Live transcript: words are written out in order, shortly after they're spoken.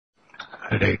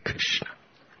Hare Krishna.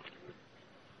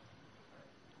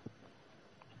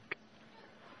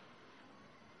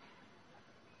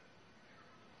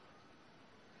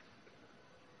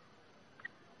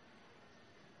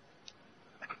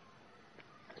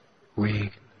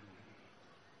 We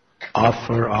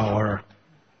offer our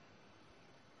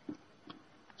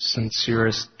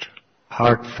sincerest,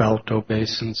 heartfelt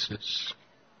obeisances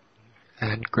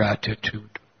and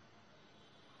gratitude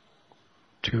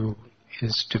to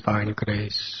His Divine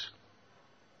Grace,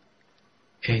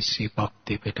 A.C.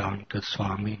 Bhakti Vedanta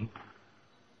Swami,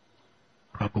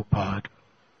 Prabhupada.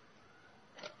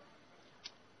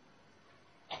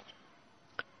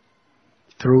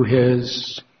 Through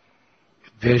His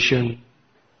vision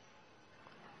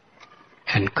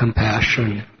and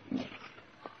compassion,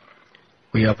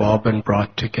 we have all been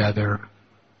brought together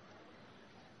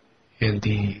in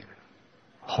the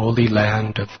holy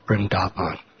land of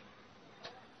Vrindavan.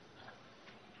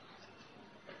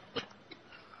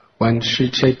 When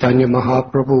Sri Chaitanya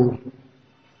Mahaprabhu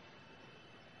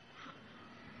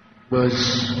was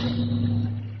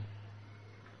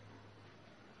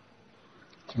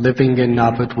living in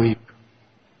Navadvip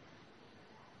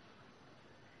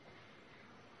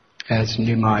as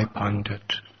Nimai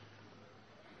Pandit,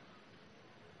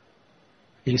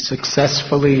 he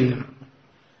successfully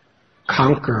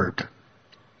conquered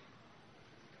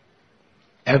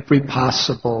every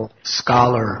possible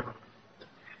scholar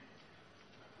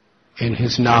in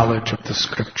his knowledge of the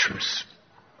scriptures.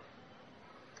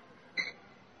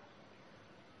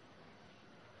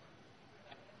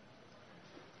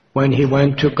 When he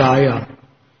went to Gaya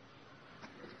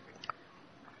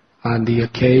on the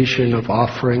occasion of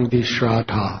offering the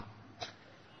Shraddha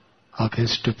of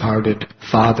his departed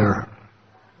father,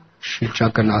 Sri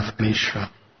Jagannath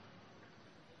Mishra,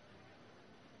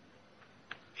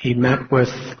 he met with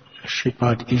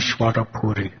Shripad Ishwara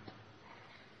Puri.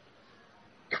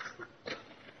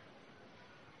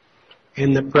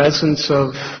 In the presence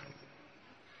of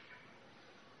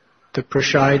the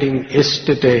presiding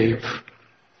Istadev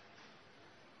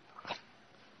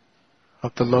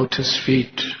of the lotus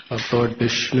feet of Lord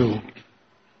Vishnu,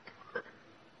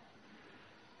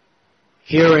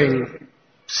 hearing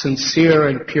sincere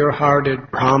and pure-hearted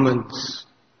Brahmins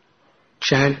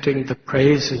chanting the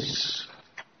praises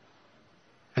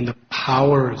and the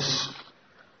powers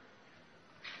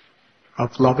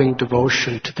of loving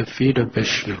devotion to the feet of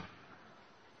Vishnu,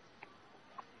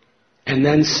 and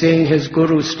then seeing his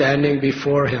Guru standing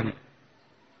before him,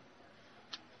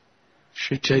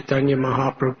 Sri Chaitanya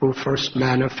Mahaprabhu first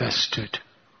manifested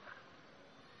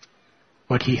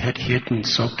what he had hidden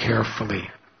so carefully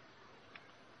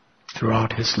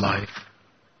throughout his life.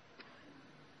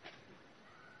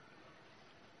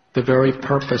 The very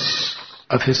purpose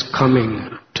of his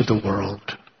coming to the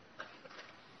world.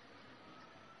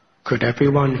 Could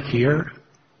everyone hear?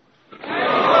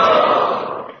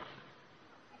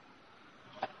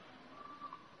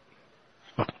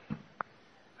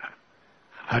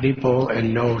 Haribol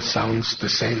and no sounds the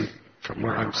same from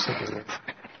where I'm sitting.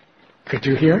 Could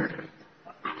you hear?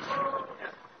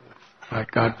 My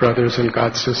God brothers and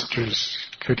God sisters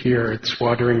could hear. It's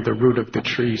watering the root of the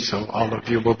tree, so all of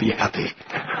you will be happy.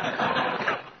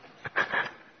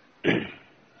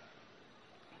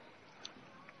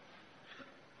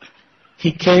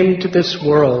 He came to this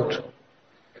world,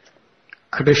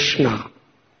 Krishna,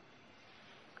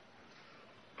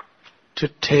 to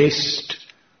taste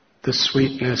the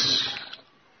sweetness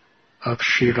of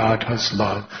Sri Radha's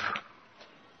love,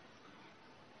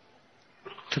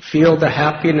 to feel the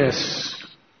happiness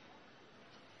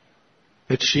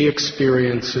that she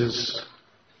experiences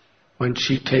when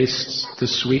she tastes the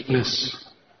sweetness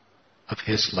of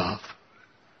his love.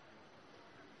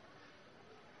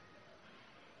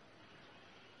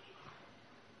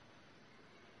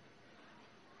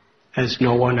 As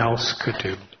no one else could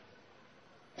do.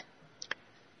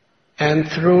 And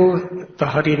through the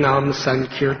Harinam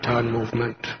Sankirtan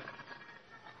movement,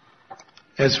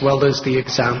 as well as the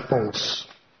examples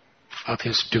of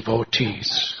his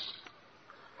devotees,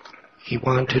 he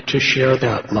wanted to share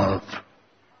that love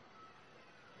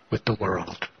with the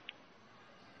world.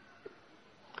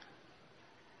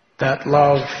 That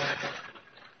love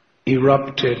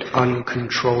erupted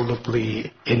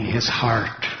uncontrollably in his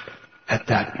heart at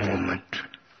that moment.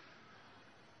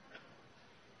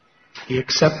 He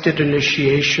accepted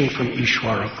initiation from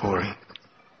Ishwara Puri,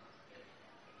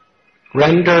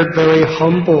 rendered very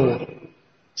humble,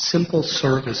 simple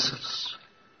services.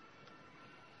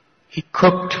 He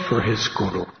cooked for his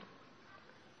Guru.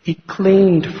 He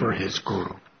cleaned for his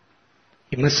Guru.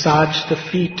 He massaged the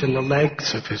feet and the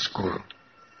legs of his Guru.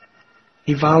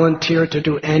 He volunteered to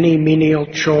do any menial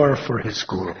chore for his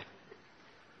guru.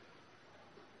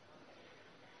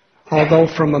 Although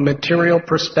from a material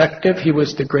perspective, he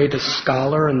was the greatest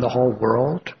scholar in the whole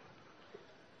world,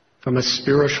 from a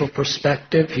spiritual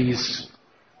perspective, he's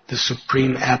the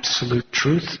supreme absolute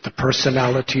truth, the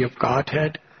personality of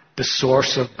Godhead, the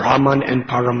source of Brahman and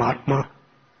Paramatma.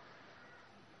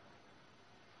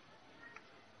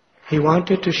 He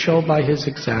wanted to show by his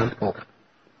example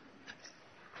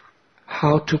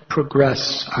how to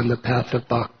progress on the path of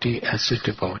bhakti as a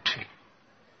devotee.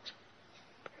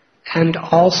 And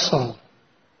also,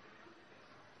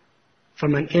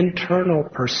 from an internal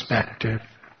perspective,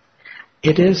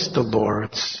 it is the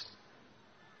Lord's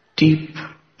deep,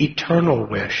 eternal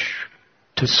wish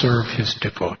to serve his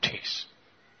devotees.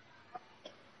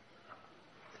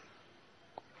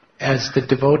 As the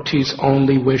devotee's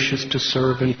only wish is to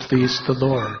serve and please the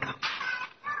Lord.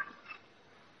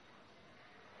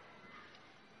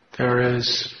 There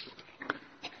is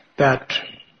that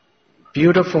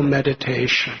beautiful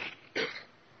meditation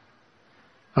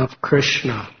of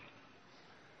Krishna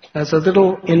as a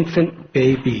little infant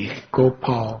baby,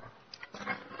 Gopal,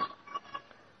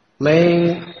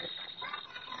 laying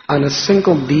on a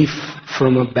single leaf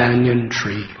from a banyan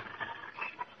tree.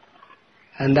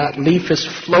 And that leaf is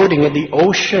floating in the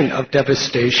ocean of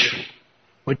devastation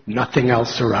with nothing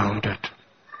else around it.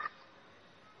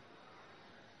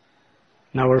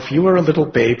 Now, if you were a little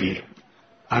baby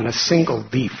on a single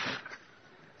leaf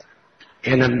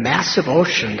in a massive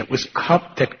ocean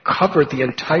that covered the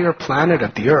entire planet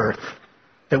of the Earth,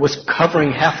 that was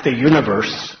covering half the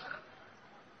universe,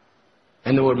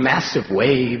 and there were massive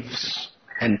waves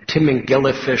and teeming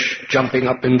gillyfish jumping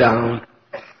up and down,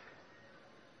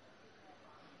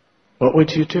 what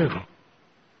would you do?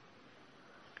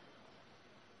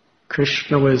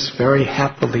 Krishna was very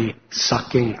happily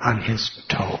sucking on his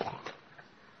toe.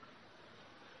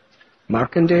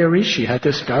 Markandeya Rishi had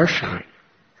this darshan.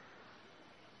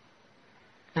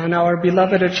 And our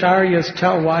beloved acharyas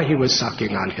tell why he was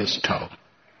sucking on his toe.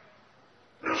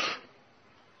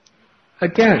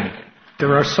 Again,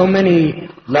 there are so many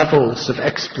levels of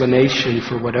explanation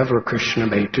for whatever Krishna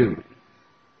may do.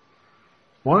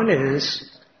 One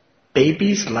is,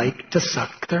 babies like to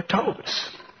suck their toes.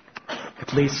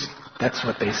 At least that's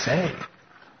what they say.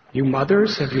 You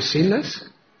mothers, have you seen this?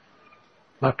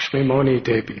 Lakshmi Moni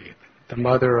Devi, the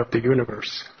mother of the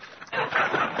universe.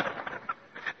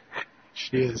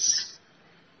 She is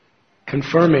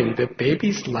confirming that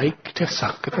babies like to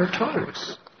suck their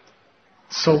toes.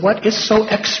 So what is so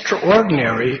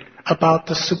extraordinary about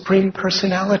the Supreme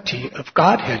Personality of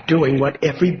Godhead doing what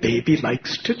every baby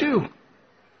likes to do?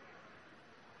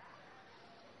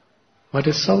 What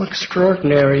is so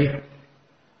extraordinary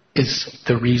is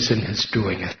the reason he's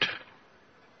doing it.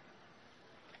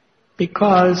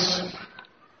 Because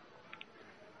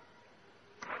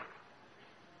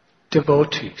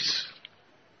devotees,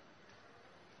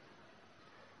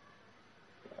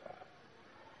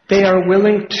 they are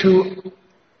willing to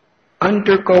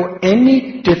undergo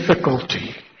any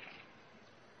difficulty.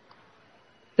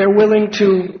 They're willing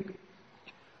to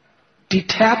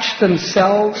detach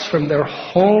themselves from their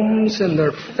homes and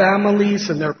their families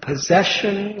and their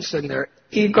possessions and their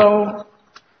ego.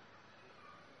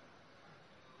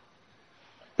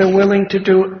 They're willing to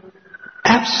do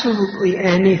absolutely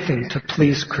anything to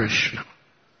please Krishna,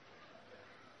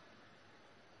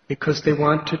 because they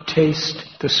want to taste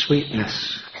the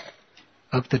sweetness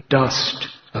of the dust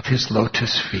of his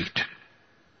lotus feet.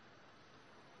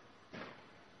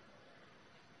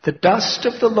 The dust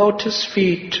of the lotus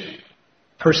feet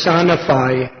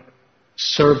personify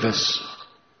service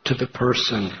to the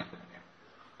person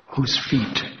whose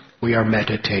feet we are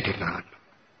meditating on.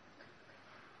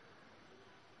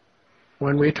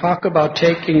 When we talk about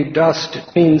taking dust,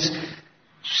 it means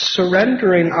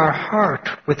surrendering our heart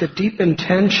with a deep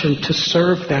intention to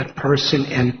serve that person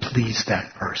and please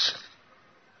that person.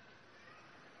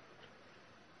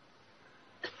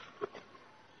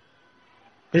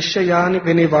 Vishayani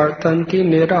vinivartanki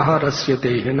niraharasya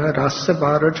dehina rasya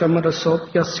varajam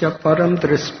rasopyasya param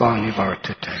drispani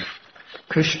vartate.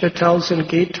 Krishna tells in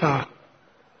Gita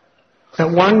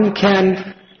that one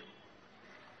can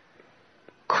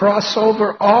cross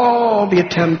over all the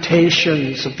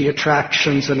temptations of the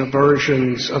attractions and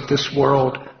aversions of this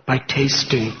world by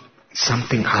tasting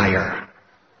something higher.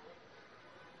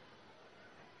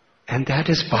 And that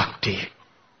is bhakti.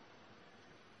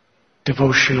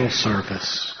 Devotional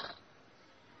service.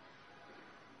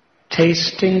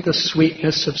 Tasting the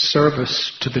sweetness of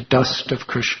service to the dust of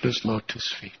Krishna's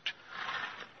lotus feet.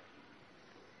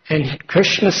 And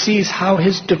Krishna sees how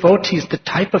his devotees, the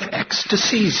type of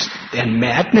ecstasies and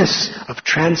madness of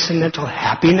transcendental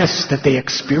happiness that they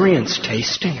experience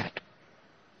tasting it.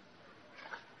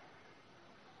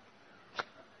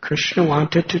 Krishna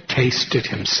wanted to taste it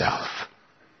himself.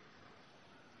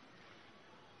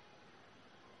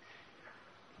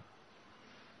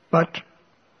 But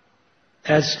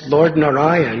as Lord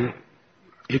Narayan,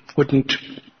 it wouldn't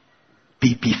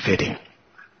be befitting.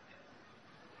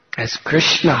 As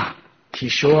Krishna,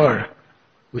 Kishore,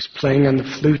 was playing on the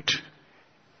flute,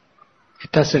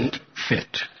 it doesn't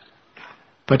fit.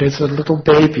 But as a little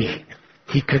baby,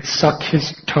 he could suck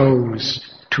his toes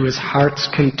to his heart's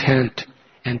content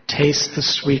and taste the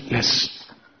sweetness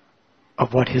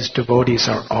of what his devotees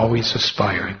are always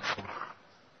aspiring for.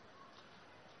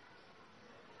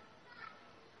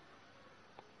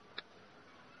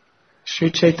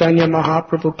 Sri Chaitanya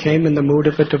Mahaprabhu came in the mood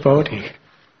of a devotee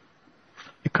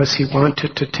because he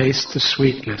wanted to taste the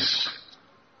sweetness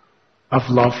of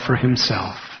love for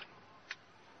himself.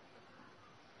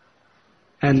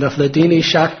 And the Hladini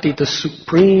Shakti, the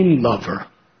supreme lover,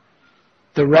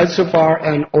 the reservoir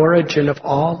and origin of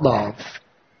all love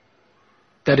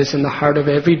that is in the heart of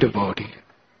every devotee,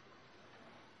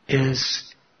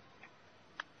 is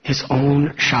his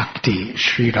own Shakti,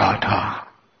 Sri Radha.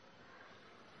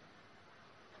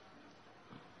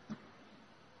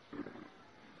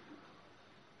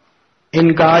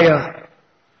 In Gaya,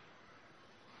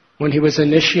 when he was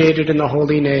initiated in the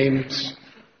holy names,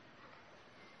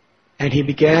 and he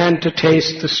began to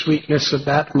taste the sweetness of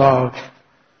that love,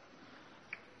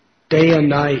 day and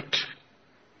night,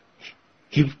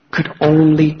 he could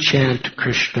only chant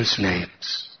Krishna's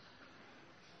names,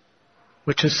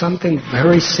 which is something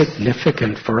very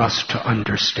significant for us to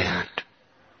understand.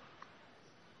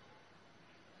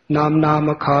 Nam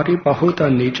namakari bahuta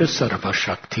nija sarva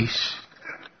shaktis.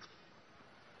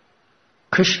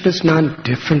 Krishna is not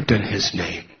different than his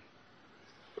name.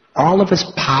 All of his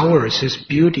powers, his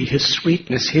beauty, his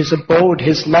sweetness, his abode,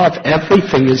 his love,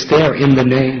 everything is there in the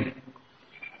name.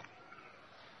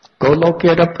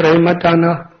 Golokera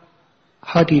premadana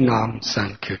harinam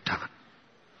sankirtan.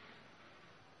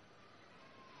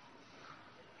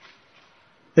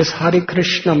 This Hare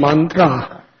Krishna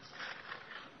mantra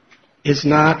is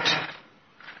not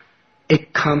a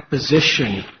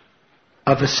composition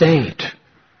of a saint.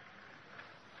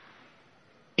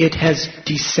 It has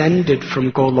descended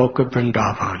from Goloka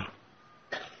Vrindavan.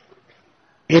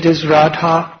 It is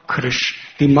Radha Krishna.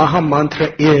 The Maha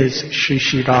Mantra is Shri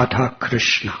Shri Radha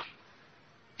Krishna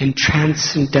in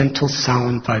transcendental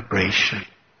sound vibration.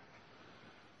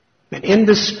 And in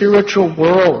the spiritual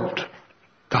world,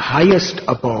 the highest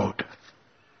abode,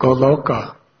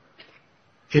 Goloka,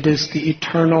 it is the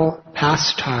eternal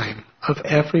pastime of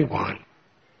everyone.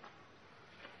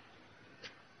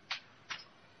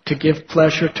 To give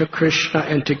pleasure to Krishna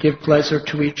and to give pleasure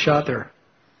to each other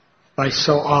by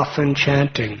so often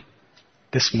chanting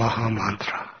this Maha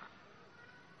Mantra.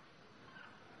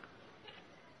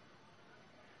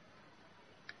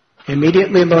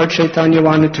 Immediately Lord Chaitanya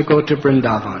wanted to go to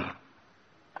Vrindavan.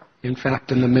 In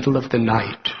fact, in the middle of the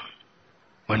night,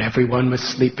 when everyone was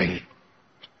sleeping,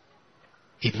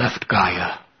 he left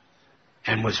Gaya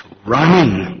and was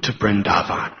running to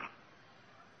Vrindavan.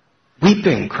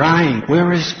 Weeping, crying,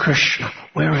 where is Krishna?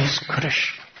 Where is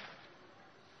Krishna?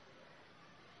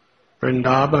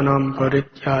 Vrindavanam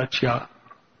parityajya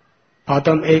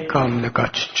padam ekam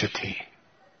nagacchati.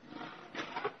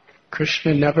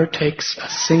 Krishna never takes a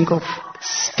single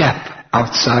step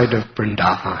outside of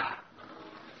Vrindavan.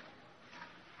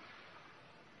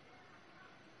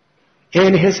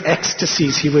 In his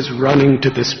ecstasies, he was running to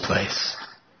this place.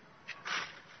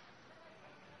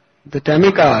 The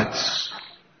demigods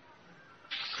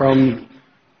from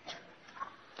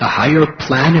the higher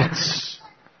planets,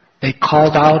 they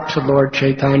called out to Lord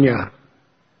Chaitanya,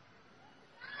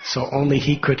 so only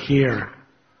he could hear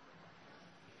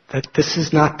that this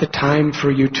is not the time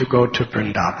for you to go to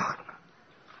Vrindavan.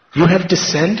 You have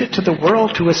descended to the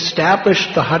world to establish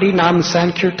the Harinam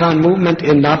Sankirtan movement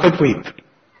in Navadvip.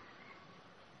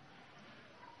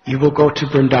 You will go to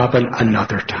Vrindavan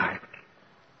another time.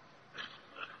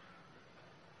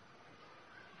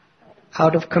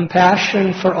 Out of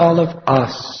compassion for all of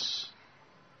us,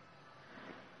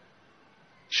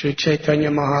 Sri Chaitanya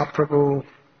Mahaprabhu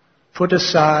put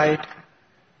aside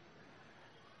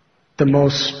the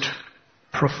most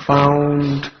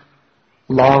profound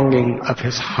longing of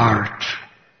his heart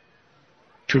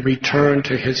to return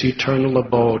to his eternal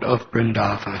abode of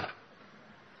Vrindavan,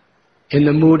 in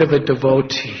the mood of a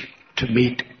devotee to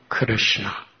meet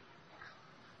Krishna.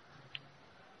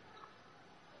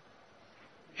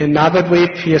 In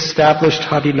Navadvip, he established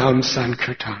Harinam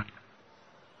Sankirtan.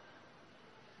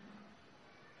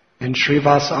 In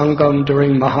Srivasangam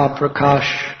during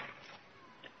Mahaprakash,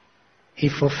 he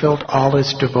fulfilled all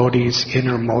his devotees'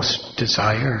 innermost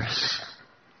desires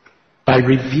by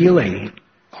revealing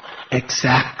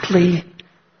exactly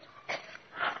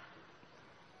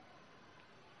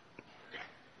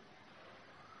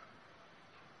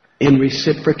in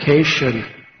reciprocation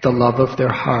the love of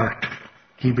their heart.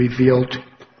 He revealed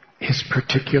his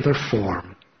particular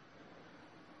form.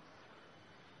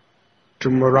 To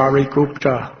Murari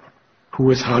Gupta, who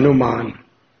was Hanuman,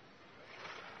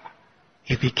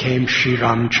 he became Sri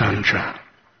Ramchandra.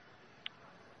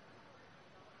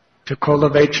 To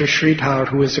Kolavecha Sridhar,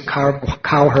 who was a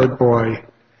cowherd boy,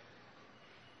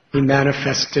 he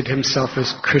manifested himself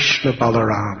as Krishna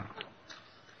Balaram.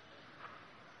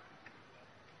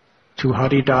 To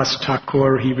Haridas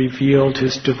Thakur, he revealed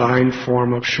his divine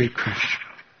form of Sri Krishna.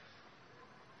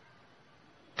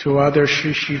 To other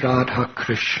Shri Radha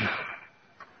Krishna.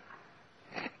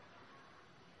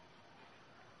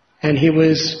 And he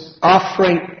was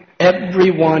offering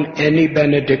everyone any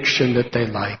benediction that they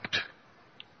liked.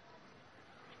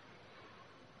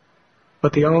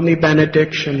 But the only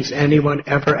benedictions anyone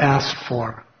ever asked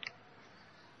for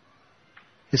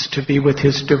is to be with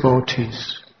his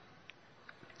devotees,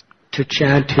 to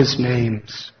chant his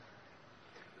names,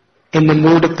 in the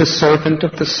mood of the servant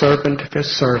of his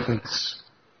servants,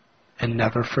 and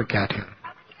never forget him.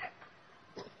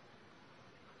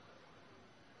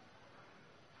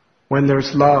 When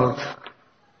there's love,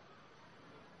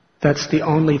 that's the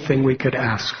only thing we could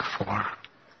ask for.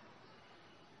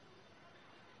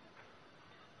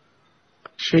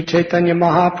 Sri Chaitanya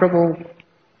Mahaprabhu,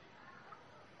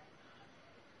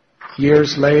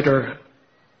 years later,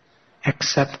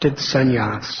 accepted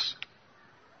sannyas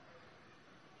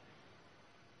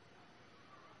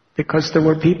because there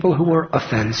were people who were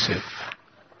offensive,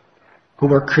 who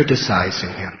were criticizing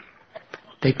him.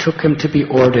 They took him to be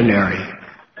ordinary.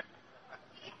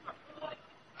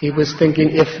 He was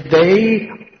thinking, if they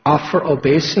offer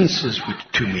obeisances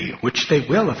to me, which they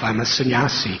will if I'm a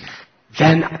sannyasi,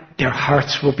 then their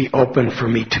hearts will be open for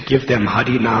me to give them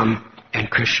Harinam and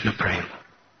Krishna Prem.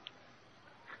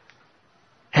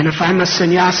 And if I'm a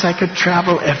sannyas, I could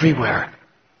travel everywhere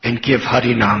and give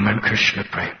Harinam and Krishna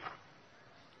Prem.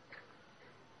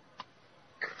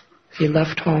 He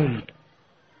left home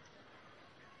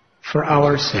for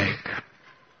our sake.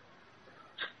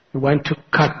 He went to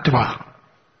Katwa.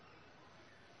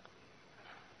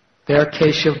 There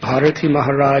Keshav Bharati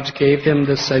Maharaj gave him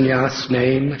the sannyas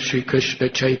name, Sri Krishna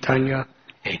Chaitanya,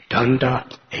 a danda,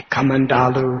 a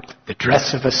kamandalu, the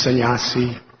dress of a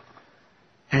sannyasi,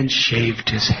 and shaved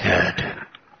his head.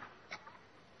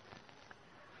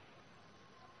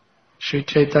 Sri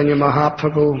Chaitanya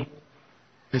Mahaprabhu,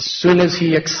 as soon as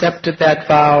he accepted that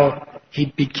vow,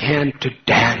 he began to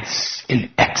dance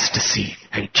in ecstasy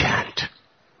and chant.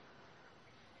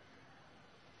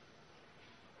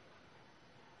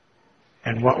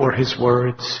 And what were his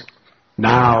words?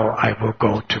 Now I will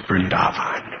go to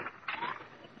Vrindavan.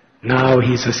 Now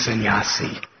he's a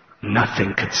sannyasi.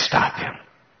 Nothing could stop him.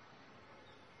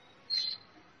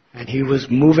 And he was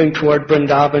moving toward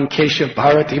Vrindavan. Keshav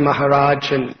Bharati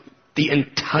Maharaj and the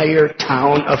entire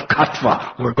town of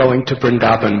Katwa were going to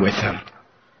Vrindavan with him.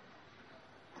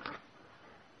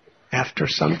 After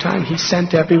some time, he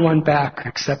sent everyone back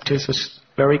except his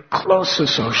very close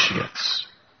associates,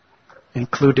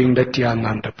 including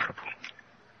Nityananda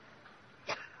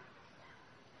Prabhu.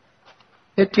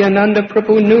 Nityananda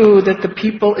Prabhu knew that the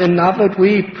people in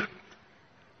Navadvip,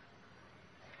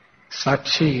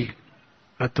 Sachi,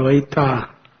 Advaita,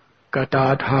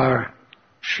 Gadadhar,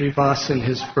 Srivas and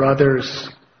his brothers,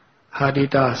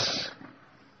 Haridas,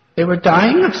 they were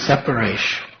dying of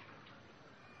separation.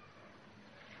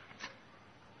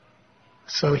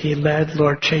 So he led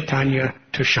Lord Chaitanya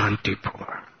to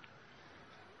Shantipur,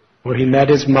 where he met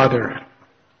his mother.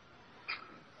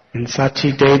 And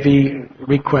Sachi Devi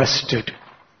requested,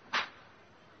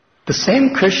 the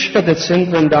same Krishna that's in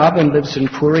Vrindavan lives in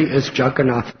Puri as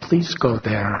Jagannath. Please go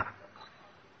there.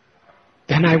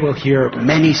 Then I will hear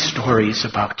many stories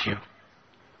about you.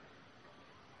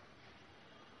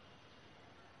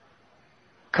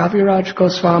 Kaviraj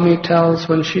Goswami tells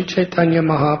when Sri Chaitanya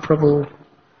Mahaprabhu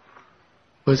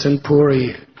was in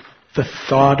Puri, the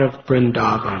thought of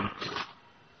Vrindavan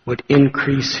would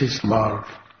increase his love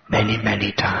many,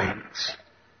 many times.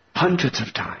 Hundreds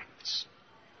of times.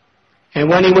 And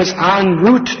when he was en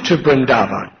route to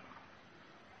Vrindavan,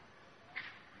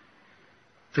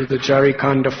 through the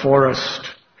Jarikhanda forest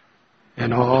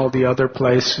and all the other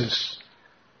places,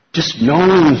 just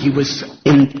knowing he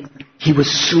was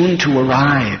soon to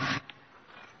arrive,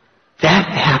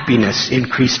 that happiness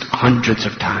increased hundreds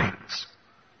of times.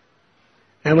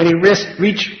 And when he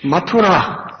reached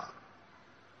Mathura,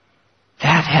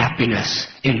 that happiness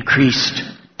increased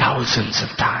thousands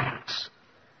of times.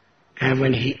 And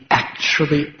when he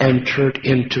actually entered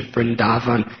into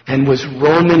Vrindavan and was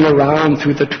roaming around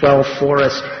through the 12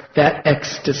 forests, that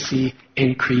ecstasy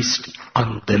increased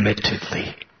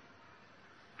unlimitedly.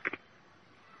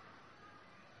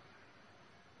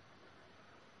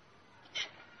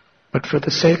 But for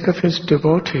the sake of his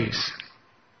devotees,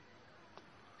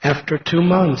 after 2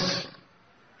 months,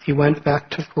 he went back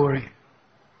to Puri,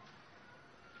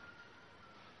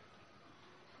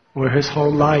 where his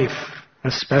whole life,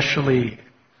 especially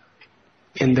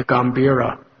in the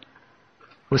Gambhira,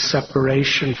 was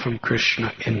separation from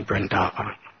Krishna in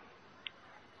Vrindavan.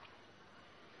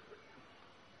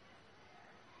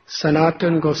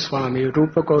 Sanatana Goswami,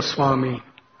 Rupa Goswami,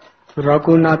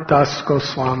 Raghunath Das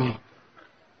Goswami,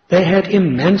 they had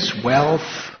immense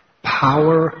wealth,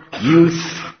 power, youth,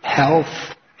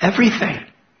 health, everything.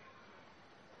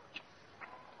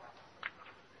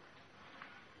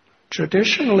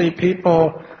 Traditionally,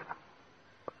 people,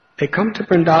 they come to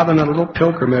Vrindavan on a little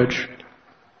pilgrimage,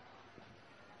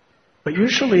 but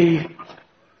usually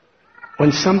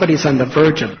when somebody's on the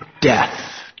verge of death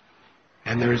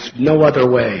and there's no other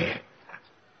way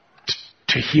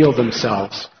to heal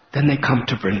themselves, then they come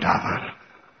to Vrindavan.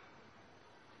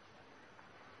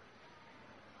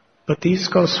 But these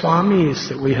Goswamis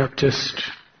that we have just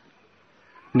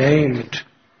named,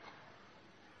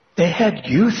 they had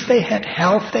youth, they had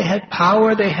health, they had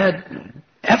power, they had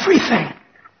everything.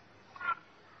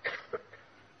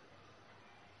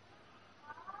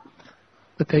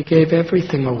 But they gave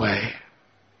everything away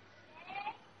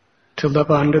to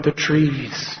live under the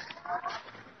trees,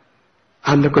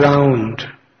 on the ground,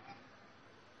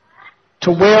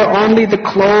 to wear only the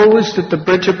clothes that the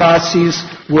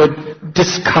Brijabasis would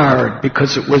discard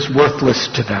because it was worthless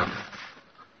to them.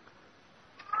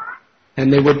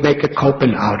 And they would make a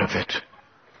kopan out of it.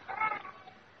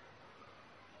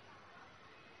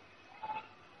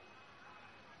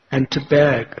 And to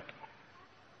beg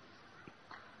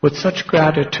with such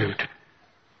gratitude.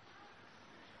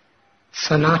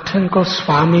 Sanatana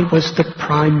Goswami was the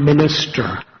prime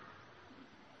minister,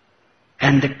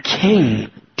 and the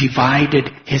king divided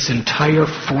his entire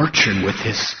fortune with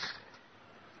his...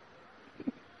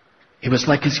 He was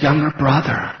like his younger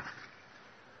brother.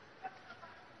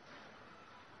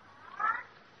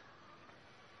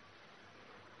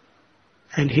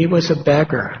 And he was a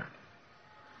beggar.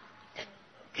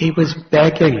 He was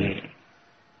begging.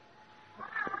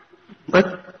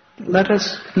 Let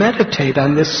us meditate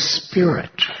on this spirit.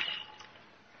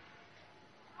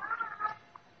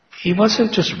 He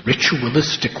wasn't just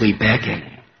ritualistically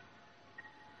begging.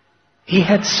 He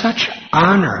had such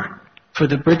honor for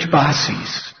the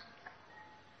Brijabasis.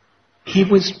 He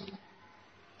was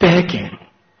begging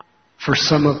for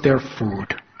some of their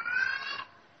food.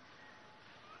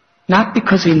 Not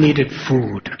because he needed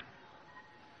food,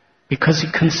 because he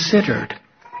considered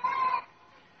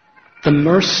the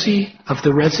mercy of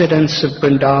the residents of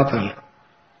Vrindavan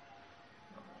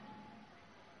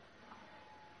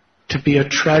to be a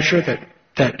treasure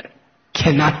that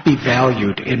cannot be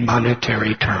valued in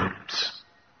monetary terms.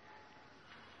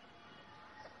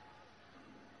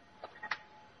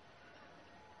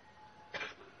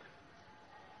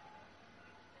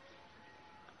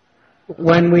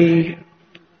 When we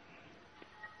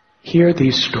hear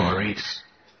these stories,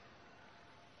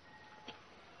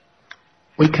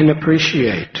 we can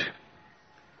appreciate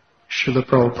Srila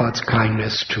Prabhupada's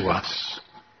kindness to us.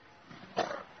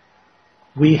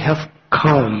 We have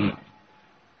come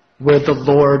where the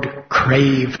Lord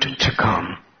craved to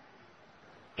come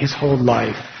his whole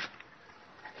life.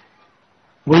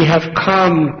 We have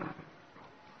come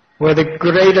where the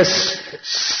greatest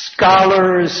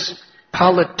scholars,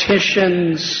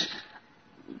 politicians,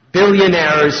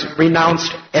 billionaires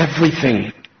renounced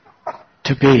everything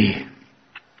to be.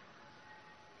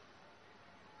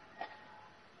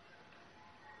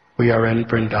 We are in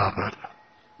Vrindavan.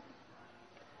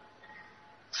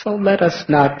 So let us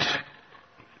not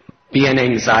be in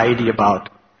anxiety about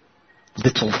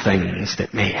little things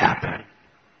that may happen.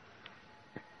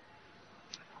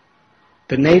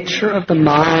 The nature of the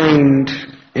mind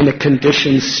in a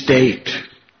conditioned state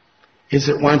is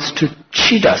it wants to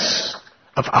cheat us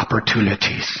of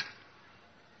opportunities.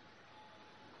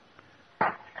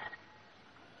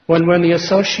 When we're in the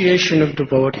association of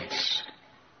devotees,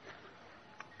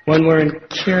 when we're in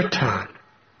kirtan,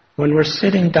 when we're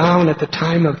sitting down at the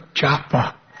time of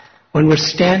japa, when we're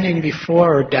standing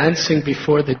before or dancing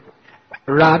before the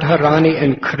Radharani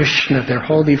and Krishna, their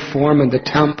holy form in the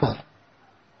temple,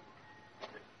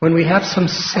 when we have some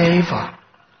seva,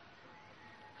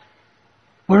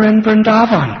 we're in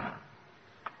Vrindavan.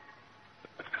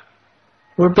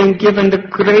 We're being given the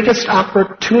greatest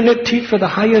opportunity for the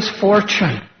highest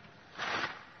fortune.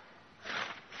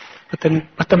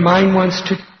 But the mind wants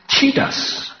to cheat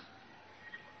us,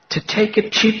 to take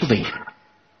it cheaply,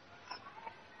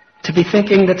 to be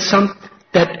thinking that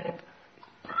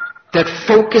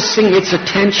focusing its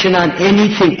attention on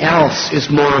anything else is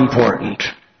more important.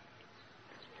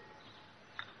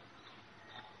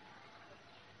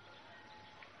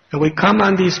 And we come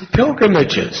on these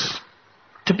pilgrimages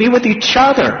to be with each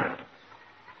other,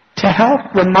 to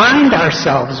help remind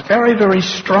ourselves very, very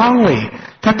strongly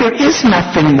that there is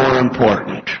nothing more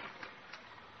important.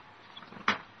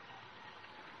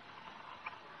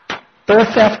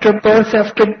 Birth after birth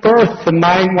after birth, the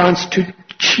mind wants to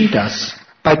cheat us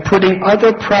by putting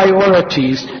other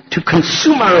priorities to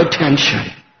consume our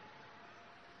attention.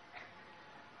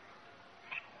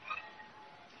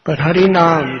 But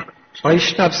Harinam,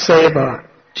 Vaishnav Seva,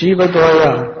 Jiva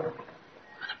Daya,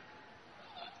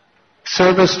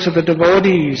 service to the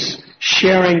devotees,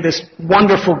 sharing this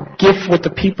wonderful gift with the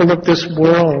people of this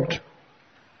world.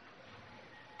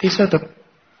 These are the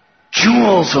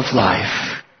jewels of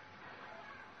life.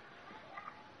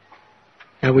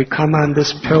 And we come on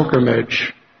this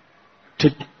pilgrimage to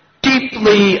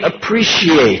deeply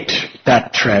appreciate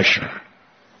that treasure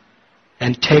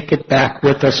and take it back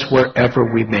with us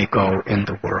wherever we may go in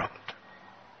the world.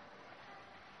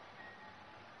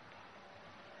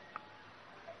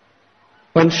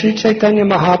 When Sri Chaitanya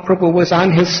Mahaprabhu was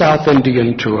on his South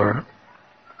Indian tour,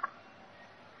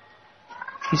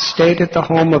 he stayed at the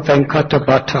home of Venkata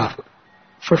Bhatta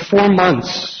for 4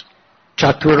 months,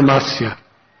 Chaturmasya.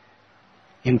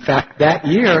 In fact, that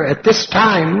year, at this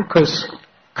time, because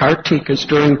Kartik is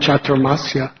during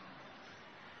Chaturmasya,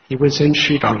 he was in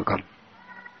Srirangam.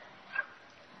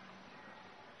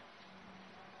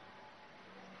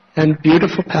 And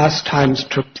beautiful pastimes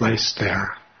took place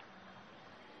there.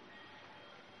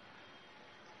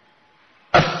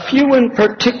 A few in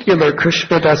particular,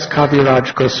 Krishnadas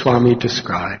Kaviraj Goswami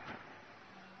described.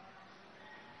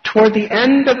 Toward the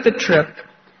end of the trip,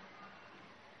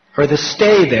 or the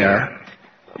stay there,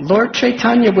 Lord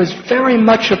Chaitanya was very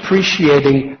much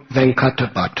appreciating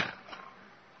Venkata Bhatta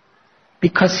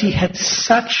because he had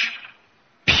such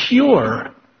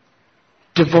pure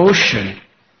devotion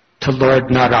to Lord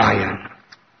Narayan,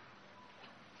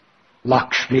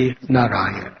 Lakshmi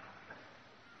Narayan.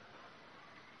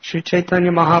 Sri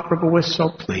Chaitanya Mahaprabhu was so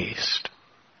pleased,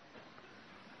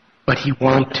 but he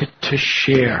wanted to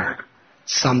share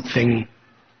something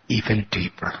even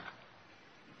deeper.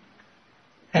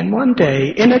 And one day,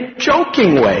 in a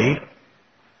joking way,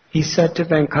 he said to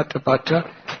Venkata Bhatta,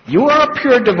 "You are a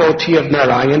pure devotee of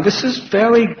Narayan. This is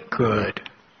very good.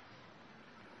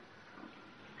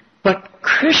 But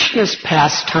Krishna's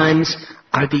pastimes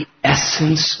are the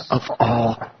essence of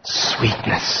all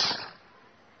sweetness.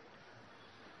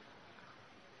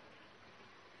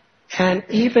 And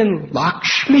even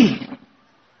Lakshmi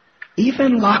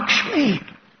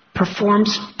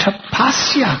performs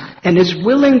tapasya and is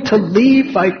willing to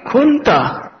leave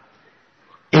Vaikuntha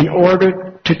in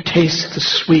order to taste the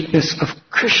sweetness of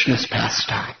Krishna's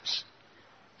pastimes."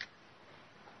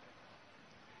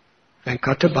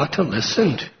 Venkata Bhatta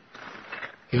listened.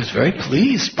 He was very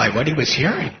pleased by what he was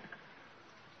hearing.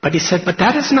 But he said, "But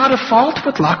that is not a fault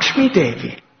with Lakshmi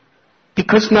Devi,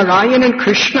 because Narayan and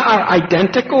Krishna are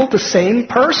identical, the same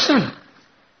person.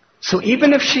 So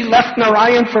even if she left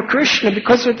Narayan for Krishna,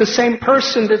 because they're the same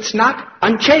person, that's not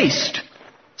unchaste.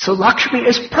 So Lakshmi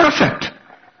is perfect."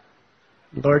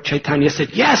 Lord Chaitanya said,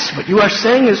 "Yes, what you are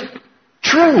saying is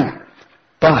true.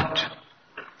 But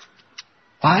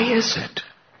why is it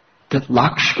that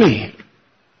Lakshmi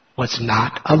was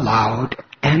not allowed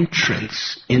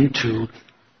entrance into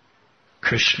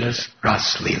Krishna's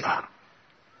Ras Leela?"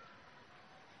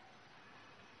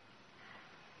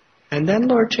 And then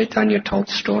Lord Chaitanya told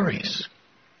stories.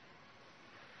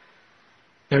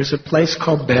 There's a place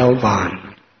called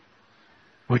Belvan,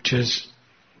 which is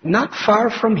not far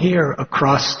from here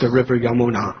across the river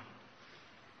Yamuna.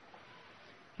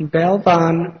 In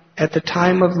Belvan, at the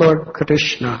time of Lord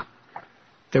Krishna,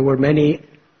 there were many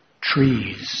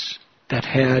trees that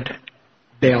had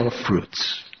bel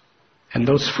fruits. And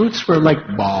those fruits were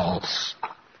like balls.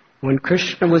 When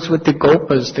Krishna was with the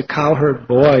gopas, the cowherd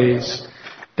boys,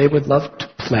 they would love to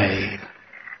play.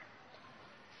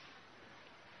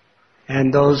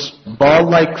 And those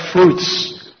ball-like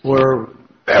fruits were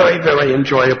very, very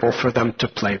enjoyable for them to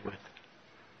play with.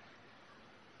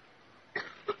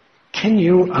 Can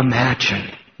you imagine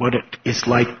what it is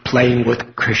like playing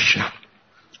with Krishna?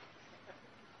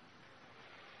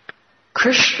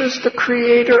 Krishna is the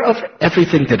creator of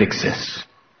everything that exists.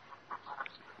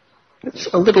 It's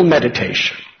a little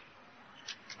meditation.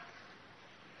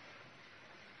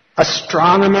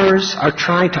 Astronomers are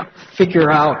trying to figure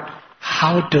out,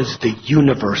 how does the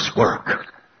universe work?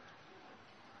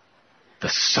 The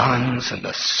suns and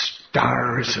the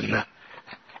stars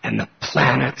and the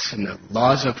planets and the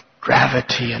laws of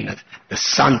gravity, and the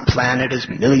sun planet is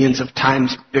millions of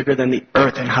times bigger than the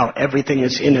earth, and how everything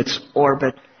is in its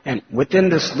orbit. And within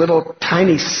this little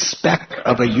tiny speck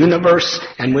of a universe,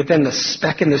 and within the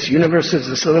speck in this universe is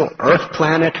this little earth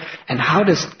planet. And how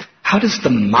does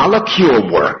the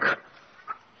molecule work?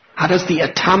 How does the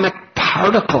atomic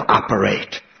particle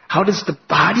operate? How does the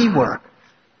body work?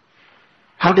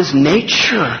 How does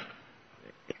nature?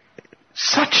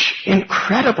 Such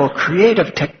incredible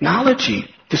creative technology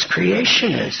this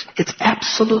creation is. It's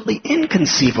absolutely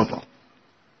inconceivable.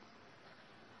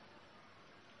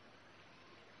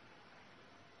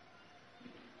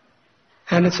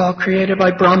 And it's all created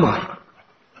by Brahma.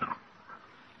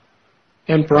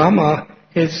 And Brahma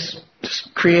is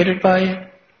just created by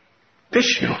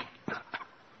Vishnu.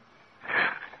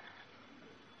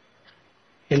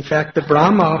 In fact, the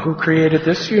Brahma who created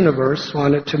this universe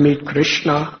wanted to meet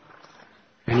Krishna,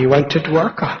 and he went to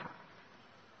Dwarka.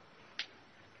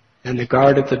 And the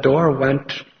guard at the door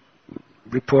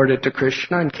reported to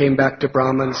Krishna, and came back to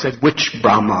Brahma and said, "Which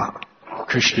Brahma?"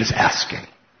 Krishna's asking.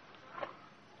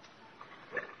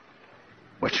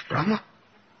 Which Brahma?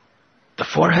 The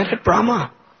four-headed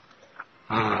Brahma.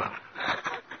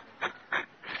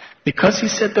 Because he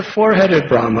said the four-headed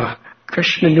Brahma,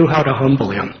 Krishna knew how to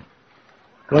humble him.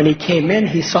 When he came in,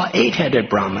 he saw 8-headed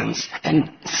Brahmins,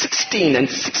 and 16, and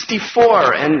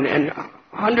 64, and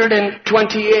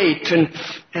 128,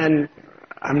 and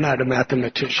I'm not a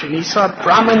mathematician. He saw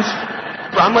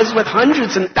Brahmins with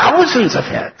hundreds and thousands of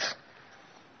heads.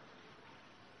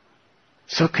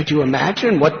 So could you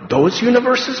imagine what those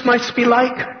universes might be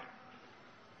like?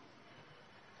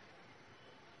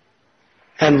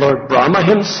 And Lord Brahma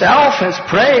himself has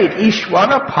prayed,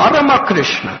 Ishvara Parama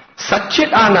Krishna,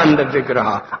 Satchit Ananda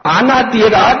Vigraha,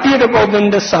 Anadirādhira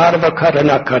Govinda Sarva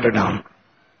Karana Karanam.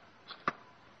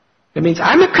 It means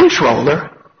I'm a controller,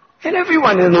 and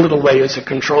everyone in a little way is a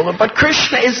controller, but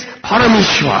Krishna is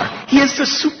Parameshwar. He is the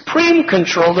supreme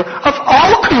controller of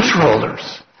all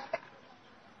controllers.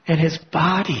 And his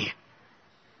body,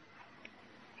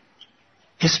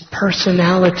 his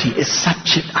personality is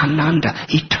Satchit Ananda,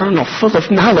 eternal, full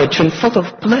of knowledge and full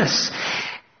of bliss.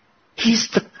 He's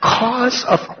the cause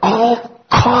of all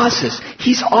causes.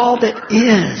 He's all that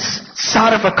is.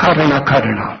 Sarva Karana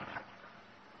Karana.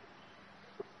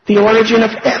 The origin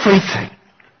of everything.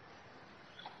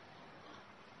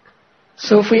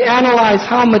 So if we analyze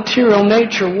how material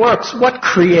nature works, what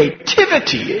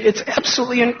creativity! It's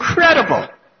absolutely incredible.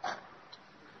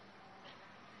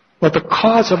 Well, the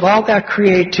cause of all that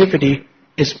creativity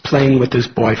is playing with his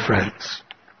boyfriends.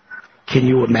 Can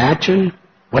you imagine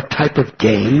what type of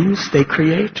games they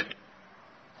create?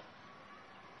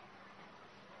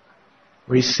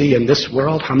 We see in this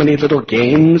world how many little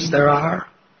games there are.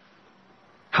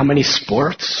 How many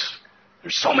sports?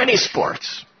 There's so many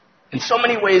sports and so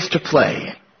many ways to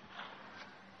play.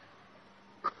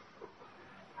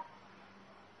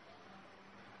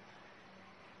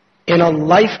 In a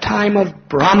lifetime of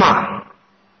Brahma,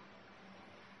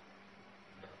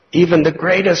 even the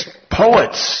greatest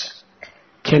poets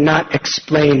cannot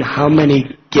explain how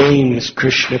many games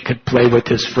Krishna could play with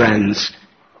his friends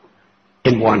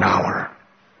in 1 hour.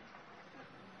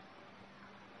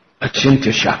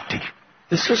 Achintya Shakti.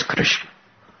 This was Krishna.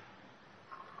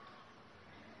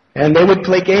 And they would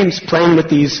play games playing with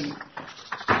these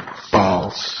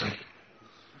balls,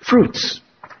 fruits.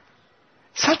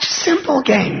 Such simple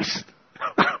games.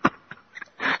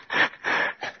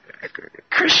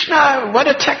 Krishna, what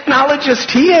a technologist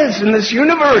he is in this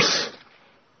universe.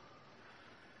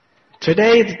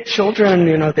 Today, the children,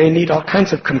 they need all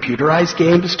kinds of computerized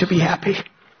games to be happy.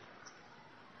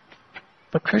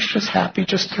 But Krishna's happy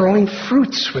just throwing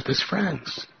fruits with his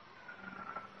friends.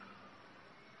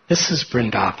 This is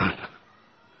Vrindavan,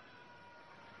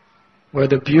 where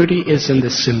the beauty is in the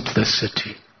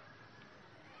simplicity.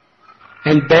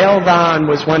 And Vrindavan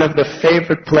was one of the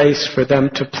favorite places for them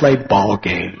to play ball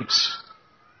games.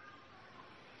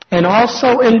 And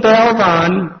also in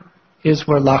Vrindavan is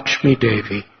where Lakshmi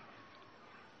Devi,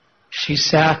 she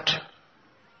sat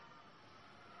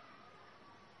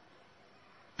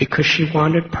because she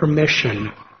wanted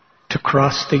permission to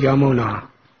cross the Yamuna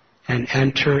and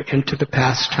enter into the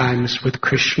pastimes with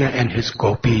Krishna and his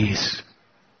gopis.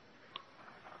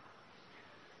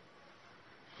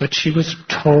 But she was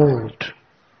told,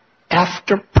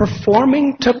 after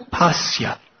performing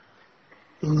tapasya,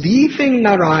 leaving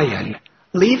Narayan,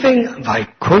 leaving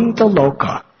Vaikuntha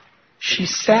Loka, she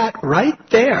sat right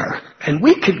there, and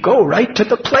we could go right to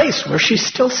the place where she's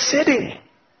still sitting.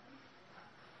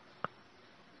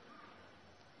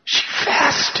 She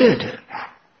fasted.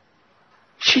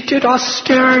 She did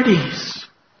austerities.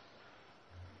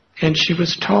 And she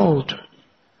was told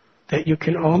that you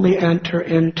can only enter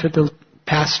into the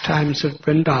pastimes of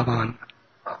Vrindavan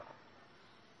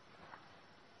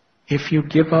if you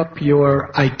give up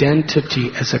your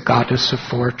identity as a goddess of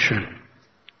fortune.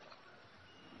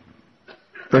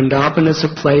 Vrindavan is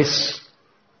a place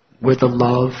where the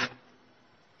love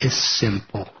is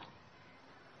simple.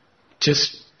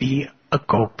 Just be a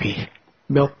gopi,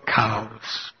 milk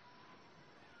cows,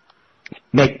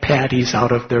 make patties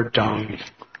out of their dung,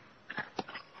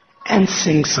 and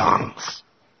sing songs.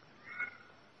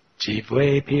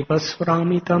 Jivve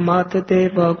pivasvaramita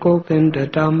matadeva govinda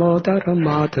damodara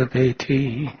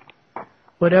madhaveti.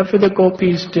 Whatever the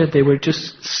gopis did, they were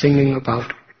just singing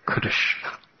about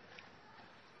Krishna.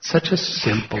 Such a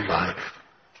simple life.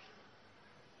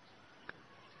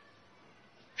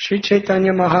 Sri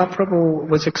Chaitanya Mahaprabhu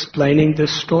was explaining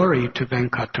this story to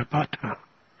Venkatabhata.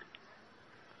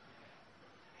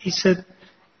 He said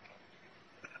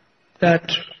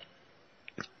that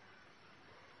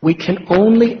we can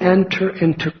only enter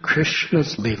into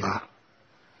Krishna's Leela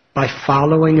by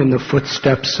following in the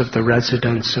footsteps of the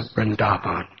residents of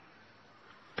Vrindavan.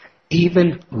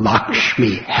 Even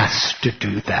Lakshmi has to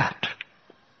do that.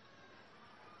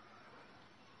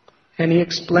 And he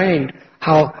explained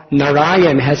how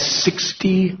Narayan has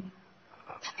 60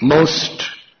 most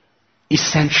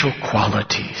essential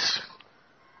qualities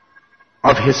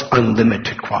of his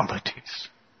unlimited qualities.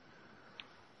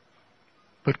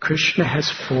 But Krishna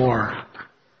has 4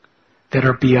 that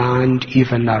are beyond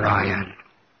even Narayan.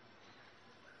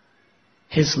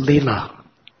 His Leela,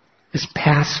 his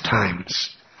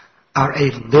pastimes, are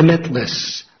a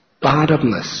limitless,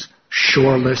 bottomless,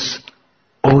 shoreless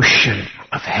ocean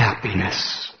of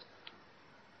happiness.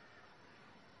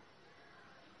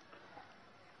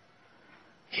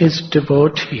 His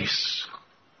devotees,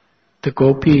 the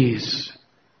gopis,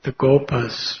 the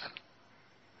gopas,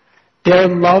 their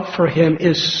love for him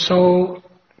is so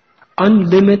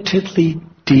unlimitedly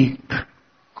deep,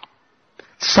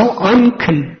 so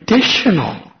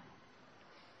unconditional,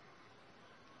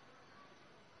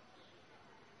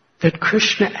 that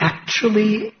Krishna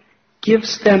actually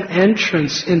gives them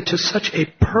entrance into such a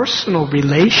personal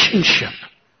relationship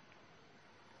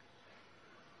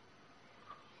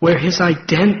where his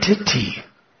identity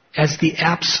as the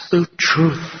absolute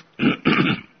truth,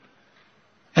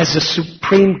 as the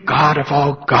supreme God of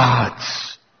all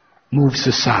gods, moves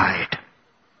aside.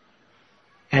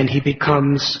 And he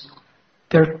becomes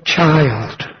their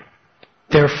child,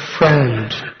 their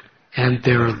friend, and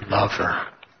their lover.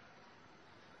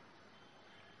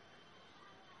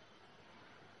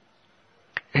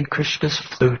 And Krishna's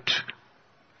flute.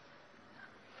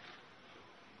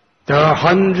 There are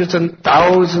hundreds and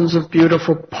thousands of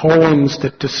beautiful poems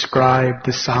that describe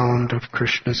the sound of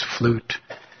Krishna's flute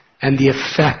and the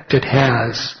effect it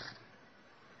has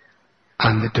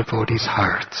on the devotees'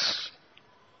 hearts.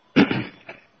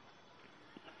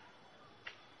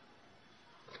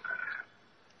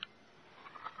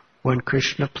 When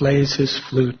Krishna plays his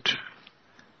flute,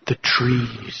 the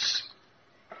trees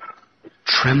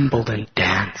tremble and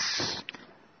dance.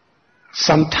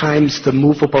 Sometimes the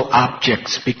movable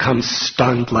objects become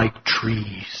stunned like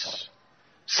trees.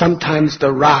 Sometimes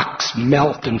the rocks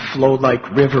melt and flow like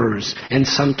rivers, and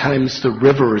sometimes the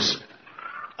rivers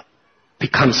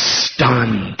become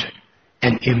stunned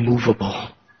and immovable.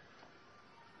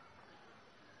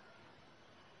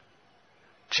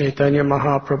 Chaitanya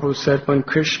Mahaprabhu said, when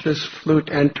Krishna's flute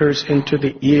enters into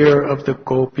the ear of the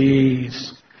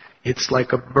gopis, it's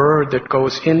like a bird that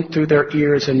goes in through their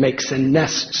ears and makes a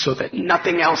nest so that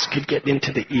nothing else could get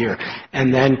into the ear,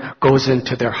 and then goes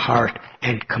into their heart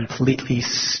and completely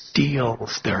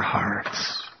steals their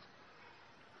hearts.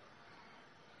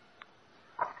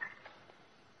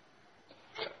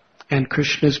 And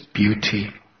Krishna's beauty,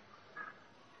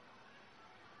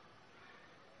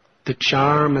 the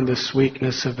charm and the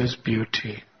sweetness of his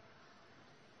beauty,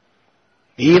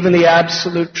 even the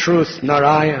absolute truth,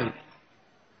 Narayan,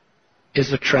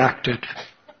 is attracted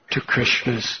to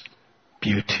Krishna's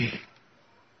beauty.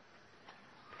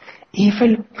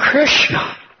 Even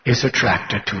Krishna is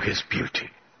attracted to his beauty.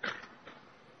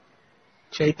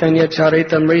 Chaitanya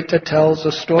Charitamrita tells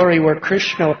a story where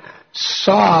Krishna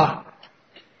saw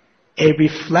a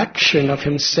reflection of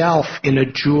himself in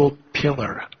a jewel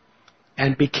pillar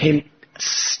and became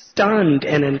stunned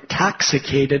and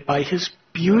intoxicated by his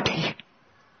beauty.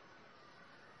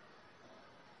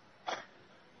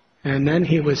 And then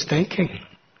he was thinking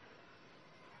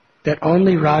that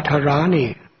only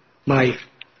Radharani, I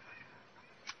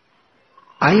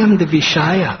am the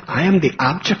Vishaya, I am the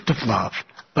object of love,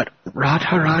 but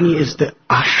Radharani is the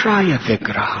Ashraya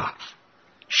Vigraha.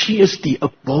 She is the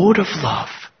abode of love.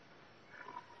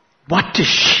 What does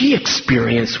she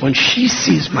experience when she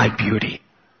sees my beauty?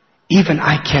 Even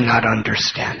I cannot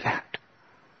understand that.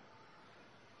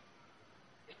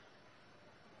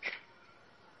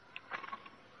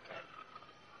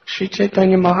 Sri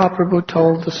Chaitanya Mahaprabhu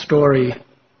told the story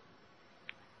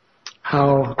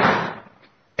how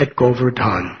at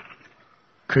Govardhan,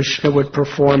 Krishna would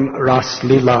perform Ras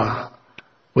Lila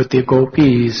with the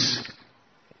gopis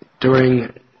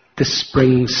during the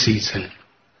spring season.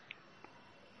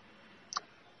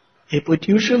 It would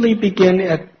usually begin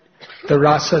at the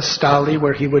Rasa Stali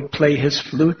where he would play his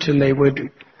flute and they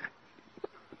would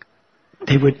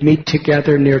meet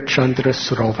together near Chandra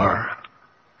Sarovar.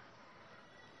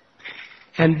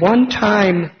 And one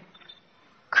time,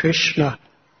 Krishna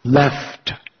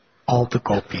left all the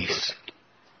gopis.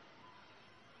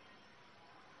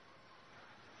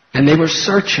 And they were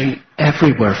searching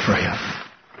everywhere for him.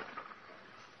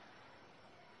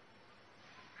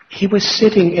 He was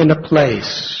sitting in a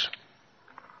place.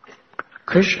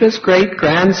 Krishna's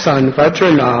great-grandson,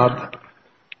 Vajranabh,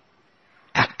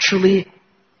 actually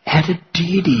had a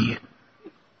deity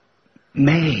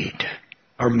made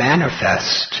or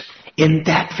manifest in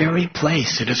that very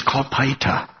place. It is called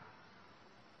Paita,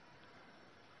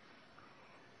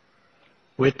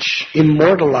 which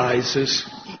immortalizes,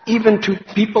 even to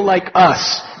people like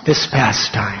us, this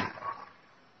pastime.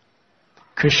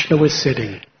 Krishna was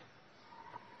sitting,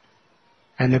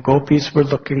 and the gopis were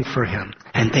looking for him,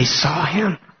 and they saw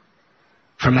him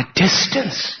from a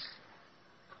distance,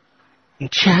 and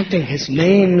chanting his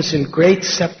names in great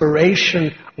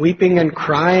separation, weeping and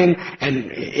crying,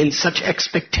 and in such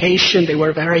expectation. They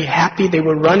were very happy. They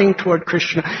were running toward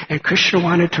Krishna, and Krishna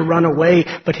wanted to run away,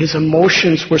 but his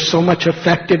emotions were so much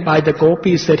affected by the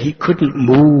gopis that he couldn't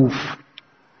move.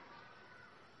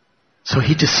 So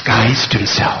he disguised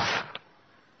himself.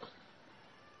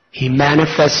 He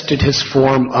manifested his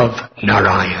form of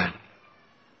Narayan.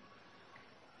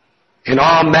 In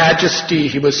all majesty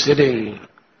he was sitting,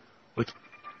 with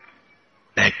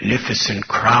magnificent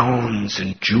crowns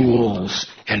and jewels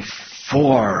and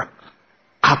 4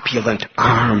 opulent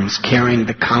arms carrying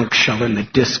the conch shell and the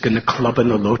disc and the club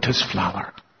and the lotus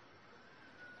flower.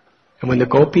 And when the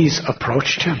gopis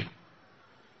approached him,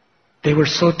 they were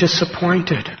so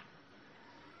disappointed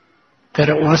that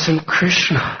it wasn't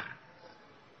Krishna.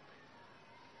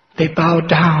 They bowed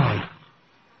down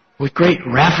with great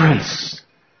reverence.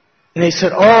 And they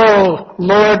said, "Oh,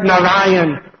 Lord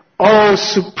Narayan, oh,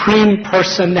 Supreme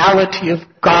Personality of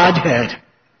Godhead,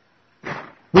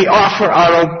 we offer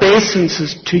our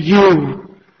obeisances to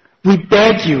you. We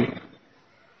beg you,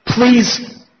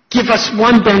 please give us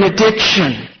one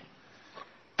benediction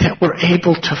that we're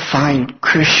able to find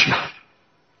Krishna."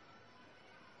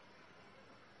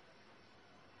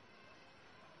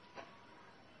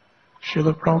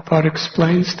 Srila Prabhupada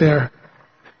explains there,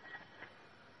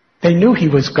 they knew he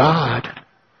was God,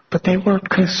 but they weren't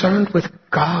concerned with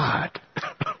God.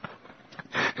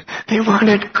 They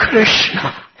wanted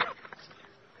Krishna.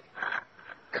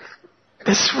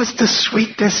 This was the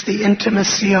sweetness, the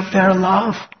intimacy of their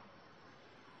love.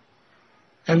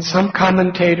 And some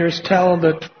commentators tell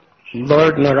that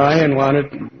Lord Narayan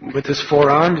wanted, with his 4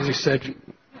 arms, he said,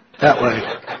 that way.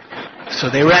 So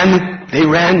they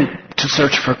ran to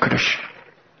search for Krishna.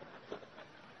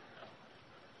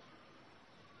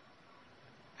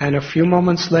 And a few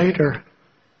moments later,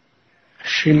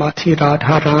 Srimati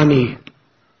Radharani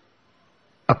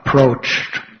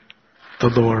approached the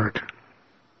Lord.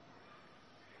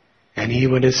 And he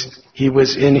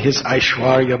was in his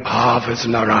Aishwarya Bhav as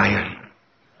Narayan,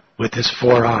 with his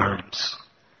 4 arms.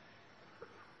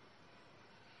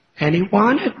 And he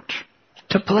wanted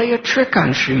to play a trick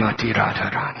on Srimati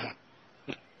Radharani.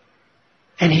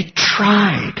 And he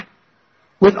tried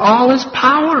with all his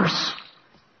powers.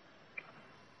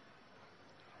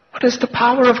 What is the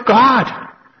power of God?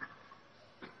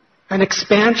 An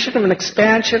expansion of an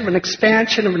expansion of an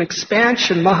expansion of an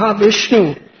expansion.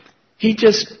 Mahavishnu, he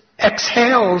just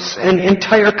exhales an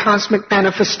entire cosmic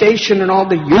manifestation and all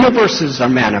the universes are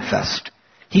manifest.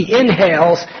 He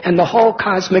inhales and the whole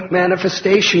cosmic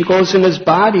manifestation goes in his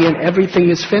body and everything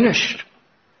is finished.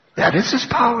 That is his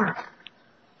power.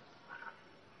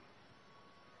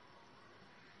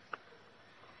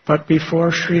 But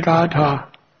before Sri Radha,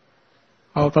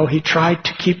 although he tried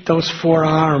to keep those 4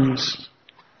 arms,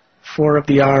 4 of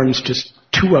the arms, just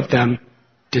 2 of them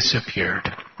disappeared.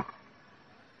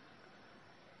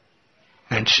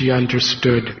 And she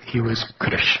understood he was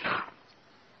Krishna.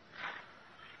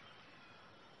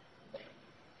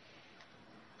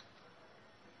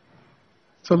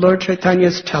 So Lord Chaitanya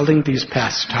is telling these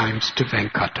pastimes to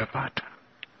Venkatapata.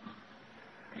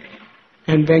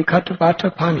 And Venkatapata,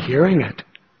 upon hearing it,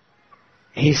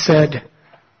 he said,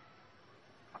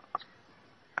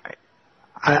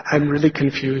 I'm really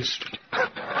confused.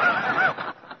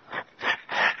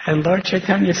 And Lord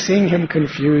Chaitanya, seeing him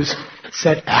confused,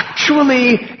 said,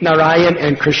 actually, Narayan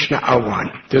and Krishna are one.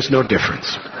 There's no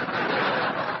difference.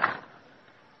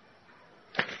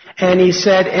 And he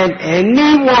said, and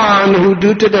anyone who,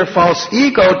 due to their false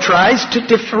ego, tries to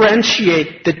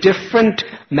differentiate the different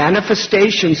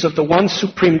manifestations of the one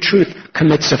supreme truth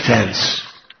commits offense.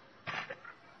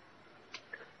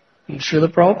 And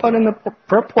Srila Prabhupada in the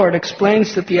purport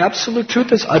explains that the absolute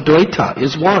truth is Advaita,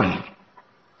 is one.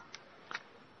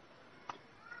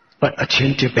 But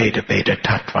Achintya Beta Beta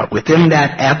Tattva, within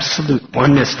that absolute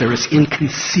oneness there is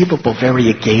inconceivable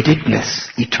variegatedness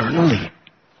eternally.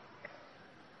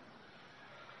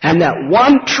 And that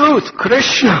one truth,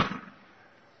 Krishna,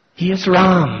 he is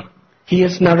Ram, he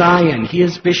is Narayan, he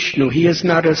is Vishnu, he is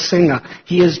Narasimha,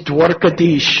 he is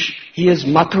Dwarkadish, he is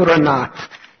Mathuranath,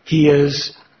 he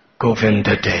is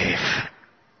Govinda Dev,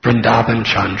 Vrindavan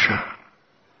Chandra.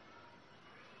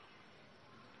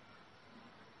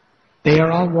 They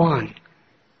are all one.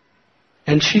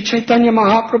 And Sri Chaitanya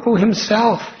Mahaprabhu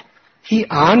himself, he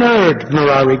honored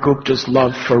Murari Gupta's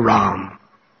love for Ram.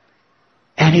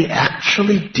 And he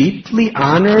actually deeply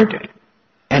honored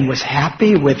and was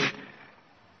happy with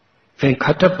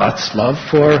Venkatapati's love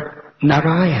for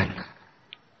Narayan.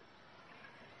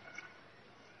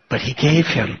 But he gave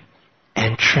him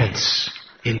entrance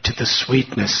into the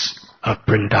sweetness of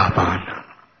Vrindavan.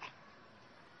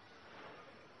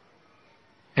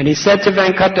 And he said to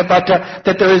Venkatapati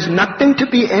that there is nothing to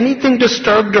be anything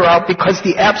disturbed about because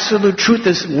the absolute truth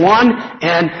is one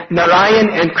and Narayan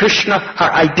and Krishna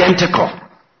are identical.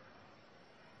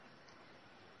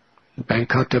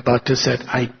 Venkatapati said,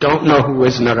 I don't know who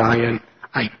is Narayan,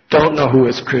 I don't know who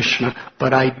is Krishna,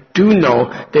 but I do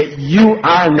know that you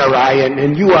are Narayan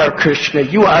and you are Krishna,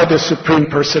 you are the Supreme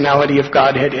Personality of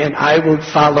Godhead, and I will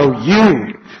follow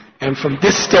you. And from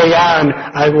this day on,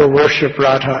 I will worship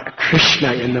Radha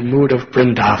Krishna in the mood of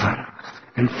Vrindavan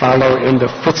and follow in the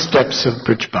footsteps of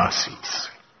Brijbasis.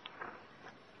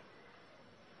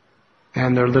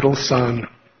 And their little son,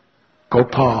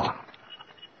 Gopal,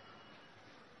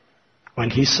 when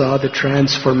he saw the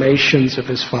transformations of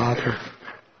his father,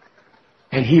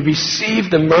 and he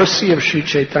received the mercy of Sri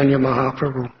Chaitanya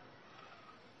Mahaprabhu,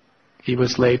 he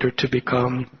was later to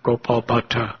become Gopal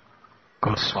Bhatta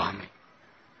Goswami.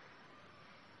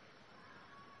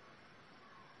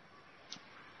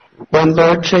 When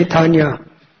Lord Chaitanya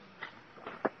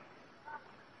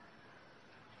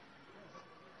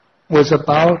was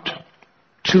about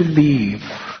to leave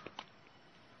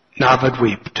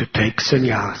Navadvip to take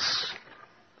sannyas,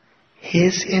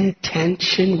 his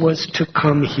intention was to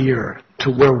come here to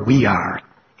where we are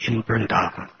in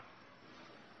Vrindavan.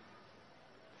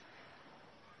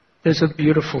 There's a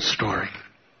beautiful story.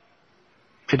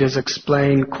 It is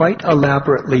explained quite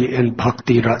elaborately in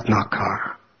Bhakti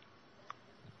Ratnakar.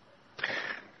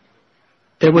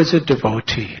 There was a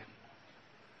devotee.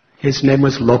 His name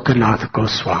was Lokanath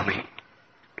Goswami.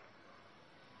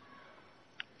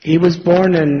 He was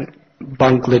born in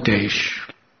Bangladesh.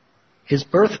 His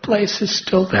birthplace is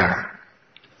still there.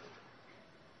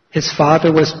 His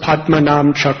father was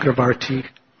Padmanam Chakravarti,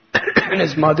 and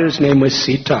his mother's name was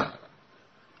Sita.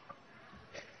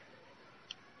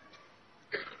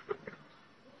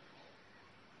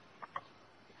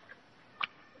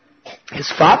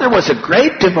 His father was a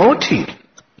great devotee.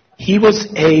 He was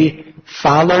a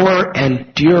follower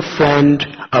and dear friend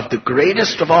of the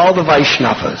greatest of all the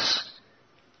Vaishnavas,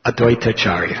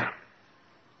 Advaitacharya.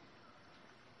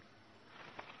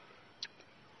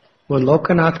 When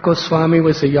Lokanath Goswami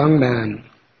was a young man,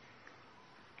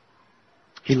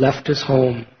 he left his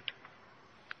home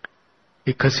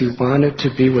because he wanted to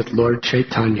be with Lord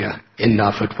Chaitanya in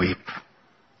Navadvip.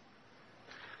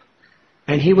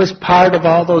 And he was part of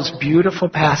all those beautiful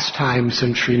pastimes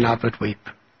in Sri Navadvip.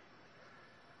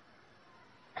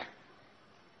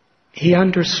 he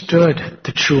understood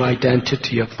the true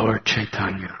identity of Lord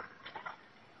Chaitanya.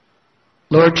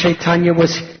 Lord Chaitanya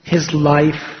was his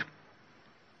life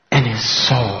and his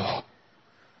soul.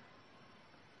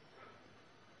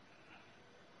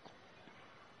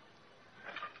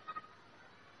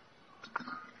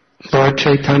 Lord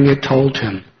Chaitanya told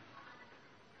him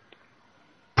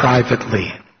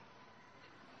privately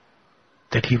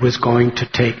that he was going to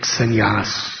take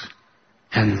sannyas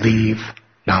and leave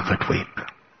Navadvip.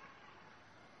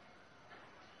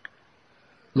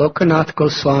 Lokanath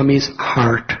Goswami's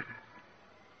heart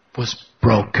was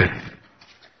broken.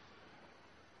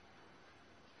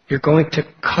 You're going to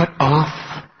cut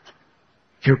off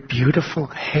your beautiful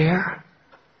hair?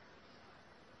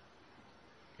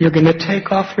 You're going to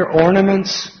take off your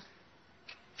ornaments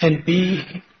and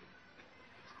be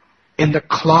in the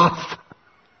cloth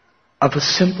of a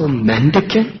simple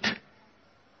mendicant?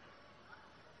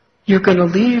 You're going to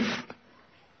leave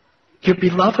your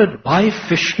beloved wife,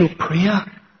 Vishnu Priya,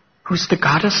 who's the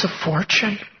goddess of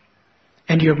fortune,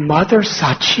 and your mother,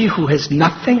 Sachi, who has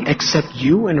nothing except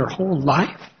you in her whole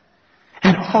life,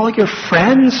 and all your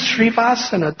friends,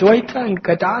 Srivas and Advaita and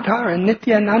Gadadhar and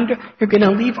Nityananda, you're going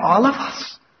to leave all of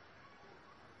us?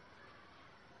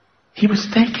 He was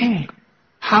thinking,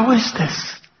 how is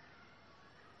this?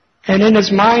 And in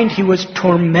his mind, he was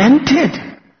tormented.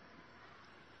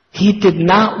 He did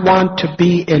not want to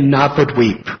be in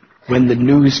Navadvip when the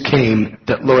news came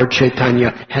that Lord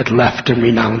Chaitanya had left and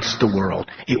renounced the world.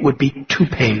 It would be too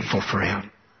painful for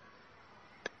him.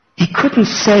 He couldn't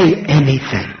say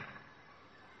anything.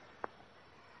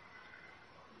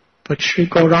 But Sri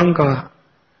Gauranga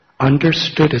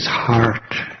understood his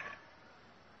heart.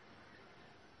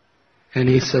 And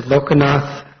he said,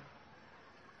 Lokanath,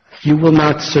 you will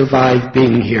not survive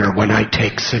being here when I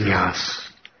take sannyas.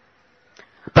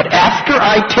 But after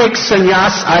I take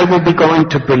sannyas, I will be going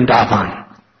to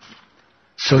Vrindavan.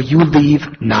 So you leave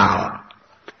now.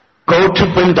 Go to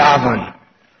Vrindavan,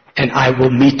 and I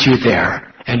will meet you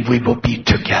there, and we will be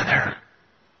together.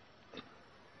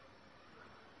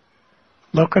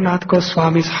 Lokanath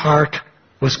Goswami's heart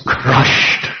was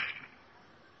crushed.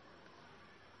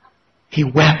 He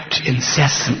wept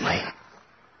incessantly.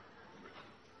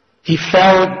 He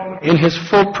fell in his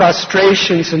full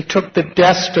prostrations and took the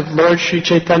dust of Lord Sri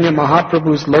Chaitanya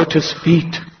Mahaprabhu's lotus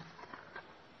feet.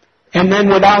 And then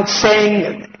without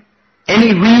saying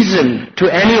any reason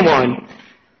to anyone,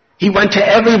 he went to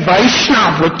every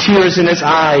Vaishnav with tears in his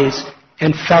eyes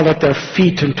and fell at their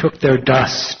feet and took their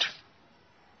dust.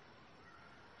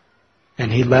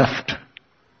 And he left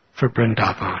for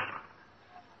Vrindavan.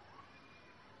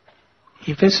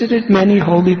 He visited many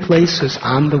holy places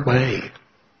on the way.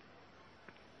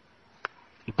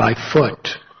 By foot,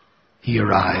 he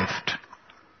arrived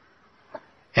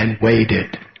and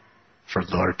waited for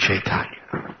Lord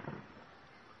Chaitanya.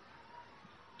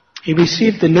 He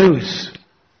received the news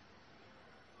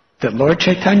that Lord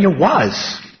Chaitanya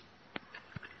was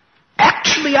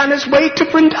actually on his way to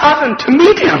Vrindavan to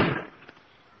meet him.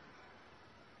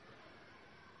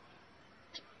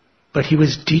 But he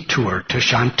was detoured to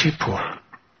Shantipur.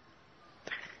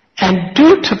 And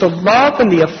due to the love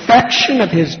and the affection of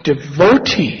his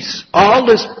devotees, all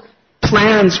his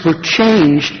plans were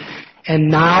changed, and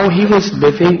now he was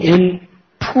living in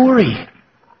Puri.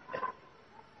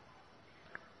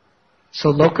 So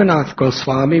Lokanath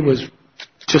Goswami was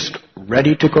just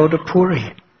ready to go to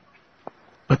Puri.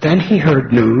 But then he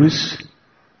heard news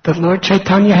that Lord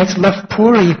Chaitanya has left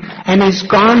Puri and has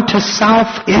gone to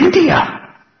South India.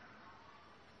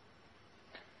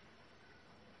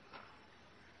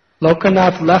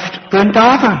 Lokanath left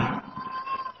Vrindavan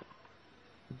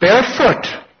barefoot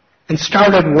and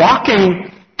started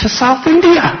walking to South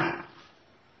India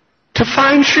to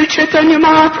find Sri Chaitanya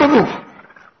Mahaprabhu.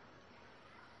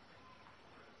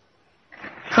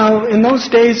 Now, in those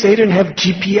days, they didn't have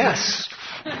GPS.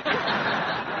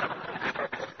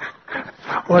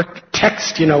 Or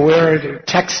text,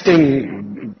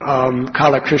 texting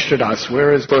Kala Krishnadas,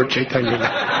 where is Lord Chaitanya?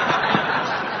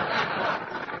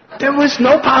 There was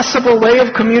no possible way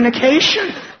of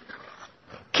communication.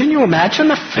 Can you imagine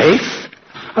the faith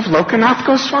of Lokanath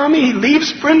Goswami? He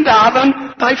leaves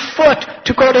Vrindavan by foot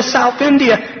to go to South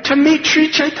India to meet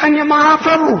Sri Chaitanya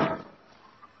Mahaprabhu.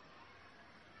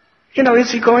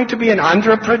 Is he going to be in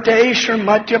Andhra Pradesh or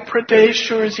Madhya Pradesh,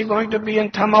 or is he going to be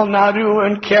in Tamil Nadu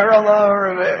and Kerala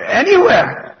or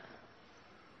anywhere?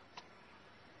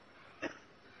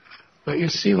 But you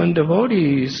see, when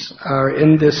devotees are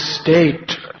in this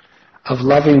state of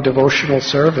loving devotional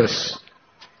service,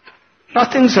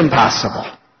 nothing's impossible.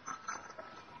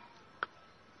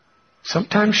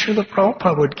 Sometimes Srila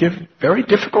Prabhupada would give very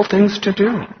difficult things to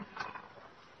do.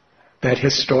 that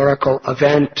historical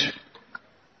event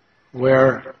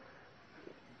where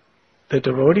the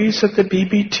devotees of the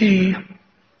BBT,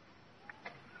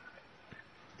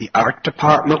 the art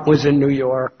department was in New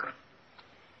York,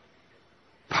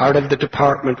 part of the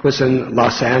department was in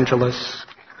Los Angeles,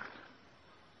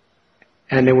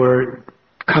 and they were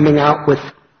coming out with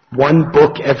one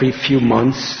book every few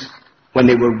months when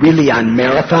they were really on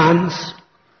marathons.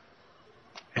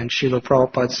 And Srila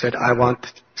Prabhupada said, I want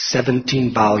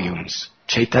 17 volumes,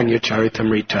 Chaitanya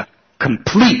Charitamrita,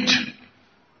 complete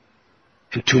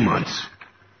in 2 months.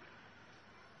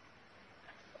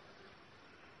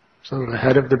 So the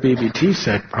head of the BBT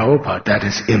said, Prabhupada, that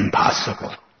is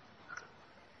impossible.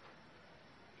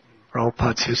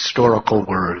 Prabhupada's historical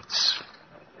words.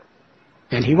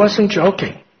 And he wasn't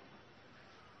joking.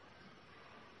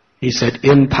 He said,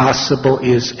 impossible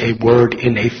is a word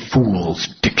in a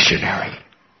fool's dictionary.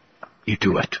 You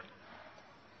do it.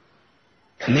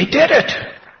 And they did it.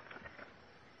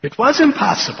 It was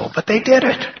impossible, but they did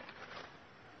it.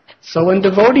 So when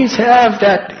devotees have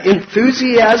that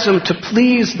enthusiasm to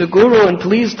please the Guru and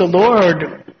please the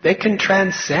Lord, they can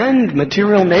transcend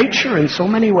material nature in so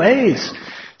many ways.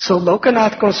 So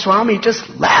Lokanath Goswami just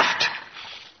left.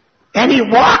 And he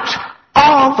walked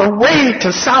all the way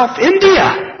to South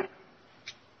India.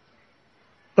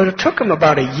 But it took him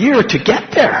about a year to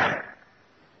get there.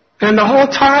 And the whole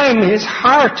time his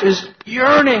heart is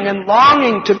yearning and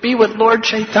longing to be with Lord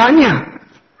Chaitanya.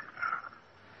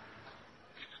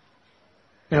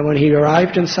 And when he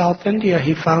arrived in South India,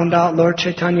 he found out Lord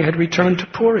Chaitanya had returned to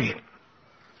Puri.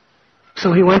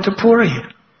 So he went to Puri.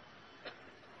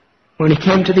 When he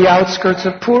came to the outskirts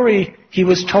of Puri, he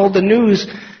was told the news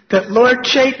that Lord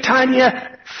Chaitanya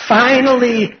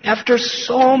finally, after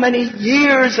so many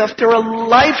years, after a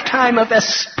lifetime of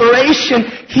aspiration,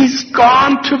 he's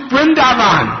gone to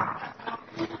Vrindavan.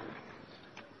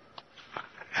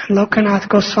 And Lokanath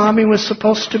Goswami was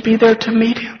supposed to be there to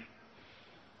meet him.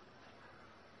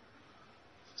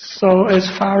 So as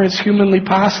far as humanly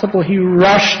possible, he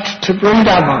rushed to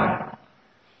Vrindavan.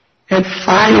 And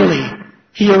finally,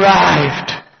 he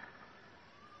arrived.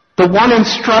 The one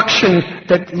instruction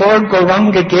that Lord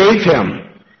Gauranga gave him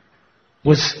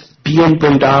was, be in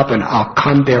Vrindavan, I'll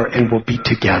come there and we'll be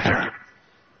together.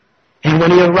 And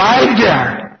when he arrived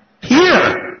there,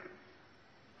 here,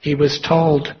 he was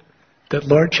told that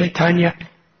Lord Chaitanya,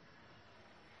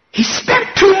 he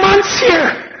spent 2 months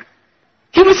here.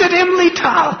 He was at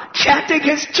Imlital, chanting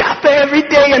his japa every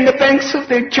day on the banks of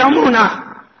the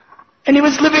Jamuna. And he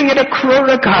was living at a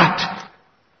Kruragat.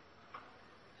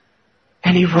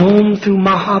 And he roamed through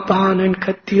Mahaban and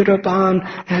Katiraban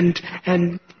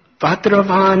and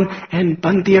Bhadravan and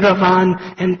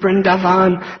Bandiravan and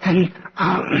Vrindavan and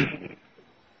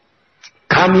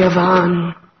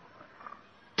Kamyavan,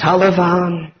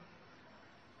 Talavan,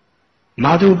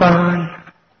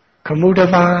 Madhuban,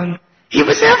 Kamudavan. He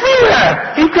was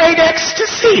everywhere in great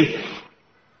ecstasy.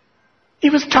 He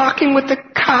was talking with the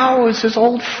cows, his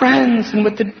old friends, and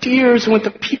with the deers, and with the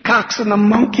peacocks, and the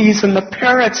monkeys, and the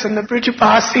parrots, and the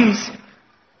Brijabasis.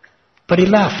 But he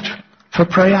left for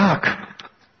Prayag.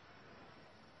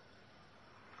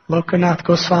 Lokanath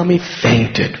Goswami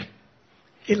fainted.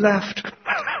 He left.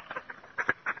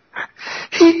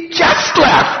 He just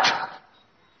left.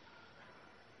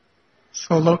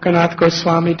 So Lokanath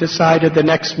Goswami decided the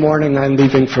next morning, I'm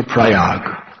leaving for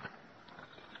Prayag.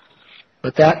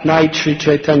 But that night, Sri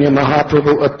Chaitanya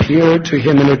Mahaprabhu appeared to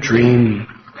him in a dream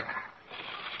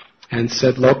and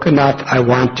said, Lokanath, I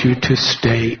want you to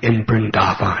stay in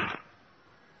Vrindavan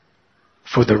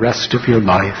for the rest of your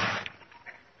life.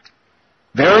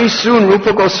 Very soon,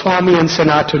 Rupa Goswami and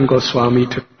Sanatana Goswami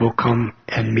will come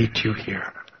and meet you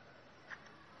here.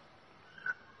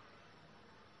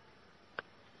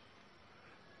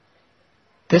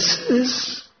 This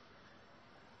is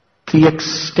the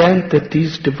extent that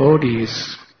these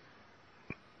devotees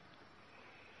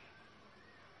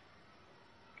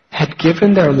had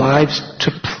given their lives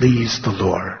to please the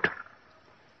Lord.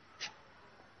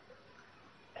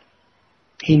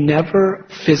 He never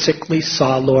physically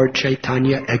saw Lord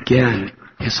Chaitanya again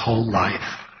his whole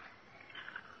life.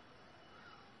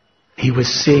 He was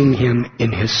seeing him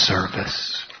in his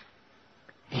service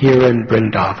here in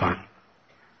Vrindavan.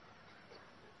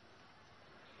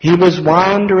 He was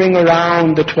wandering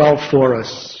around the 12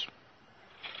 forests,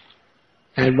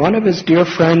 and one of his dear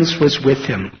friends was with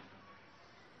him,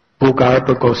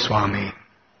 Bhugarbha Goswami,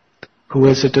 who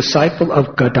is a disciple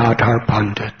of Gadadhar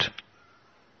Pandit.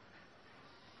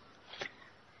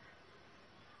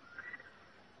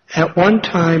 At one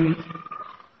time,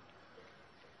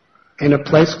 in a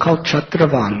place called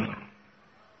Chatravan,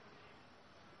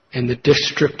 in the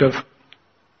district of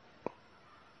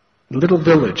little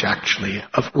village, actually,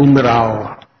 of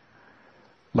Umrao,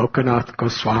 Lokanath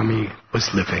Goswami was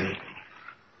living.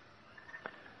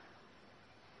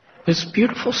 There's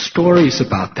beautiful stories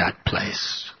about that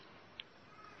place.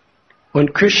 When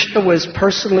Krishna was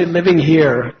personally living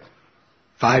here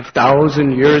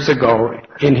 5,000 years ago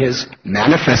in his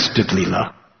manifested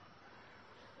Leela,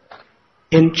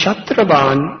 in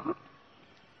Chatravan,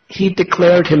 he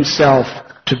declared himself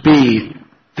to be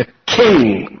the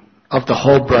king of the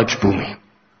whole Braj Bhumi,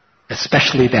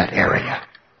 especially that area.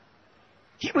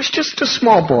 He was just a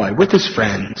small boy with his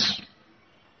friends.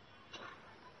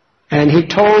 And he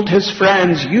told his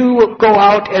friends, you go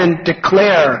out and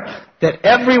declare that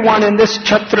everyone in this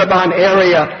Chatravan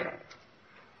area,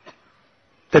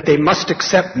 that they must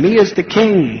accept me as the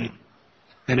king.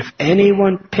 And if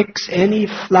anyone picks any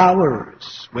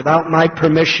flowers without my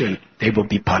permission, they will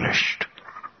be punished.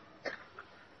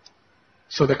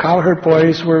 So the cowherd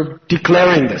boys were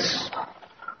declaring this.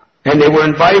 And they were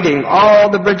inviting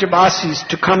all the Brajavasis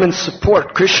to come and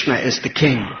support Krishna as the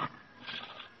king.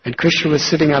 And Krishna was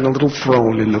sitting on a little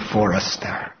throne in the forest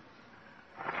there.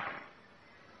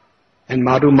 And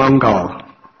Madhu Mangal,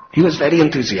 he was very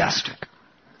enthusiastic.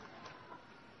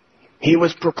 He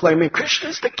was proclaiming,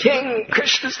 Krishna's the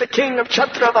king of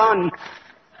Chatravan.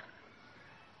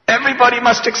 Everybody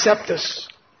must accept this.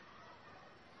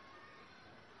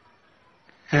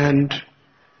 And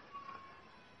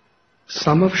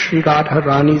some of Sri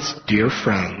Radharani's dear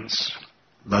friends,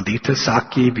 Lalita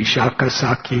Saki, Vishaka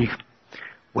Saki,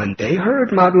 when they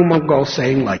heard Madhu Mangal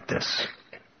saying like this,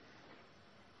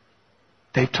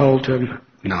 they told him,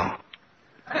 no.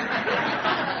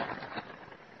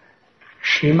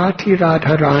 Srimati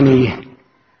Radharani,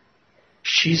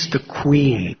 she's the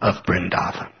queen of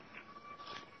Vrindavan.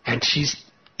 And she's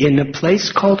in a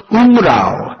place called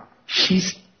Umrao.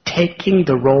 She's taking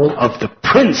the role of the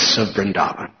prince of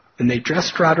Vrindavan. And they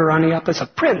dressed Radharani up as a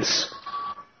prince.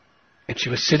 And she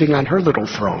was sitting on her little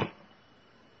throne.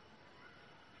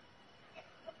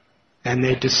 And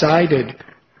they decided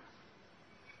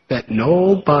that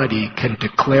nobody can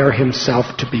declare himself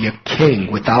to be a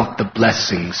king without the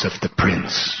blessings of the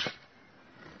prince.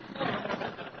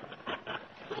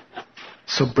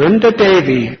 So Brinda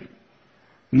Devi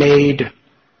made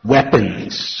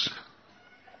weapons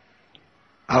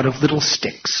out of little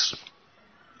sticks.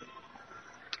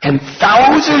 And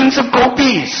thousands of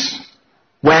gopis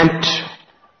went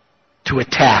to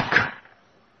attack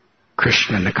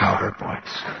Krishna and the cowherd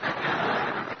boys.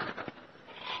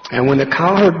 And when the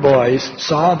cowherd boys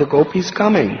saw the gopis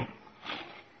coming,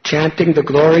 chanting the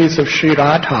glories of Sri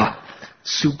Radha,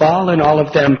 Subal and all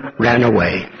of them ran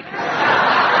away.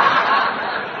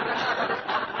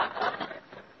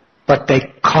 But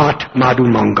they caught Madhu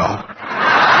Mangal.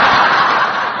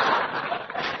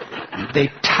 They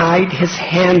tied his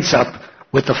hands up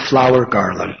with a flower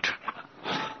garland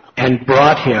and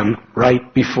brought him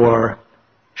right before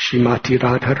Srimati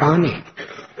Radharani,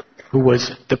 who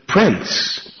was the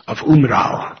prince of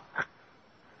Umrao.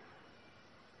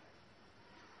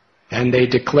 And they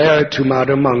declared to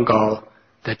Madhu Mangal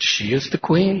that she is the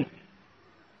queen.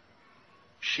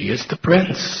 She is the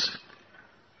prince.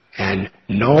 And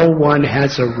no one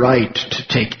has a right to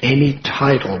take any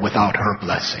title without her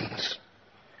blessings.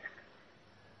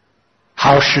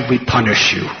 How should we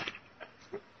punish you?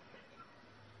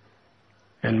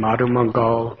 And Madhu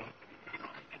Mangal,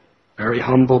 very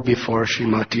humble before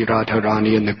Srimati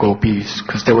Radharani and the gopis,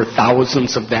 because there were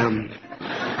thousands of them.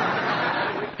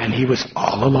 And he was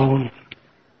all alone.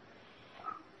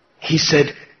 He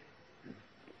said,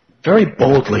 very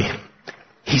boldly,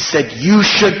 he said, you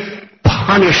should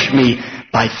punish me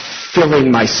by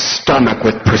filling my stomach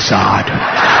with prasad.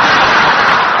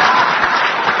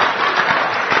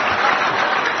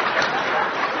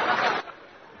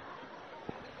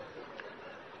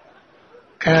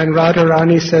 And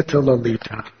Radharani said to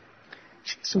Lalita,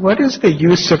 she said, what is the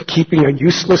use of keeping a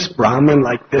useless Brahmin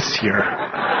like this here?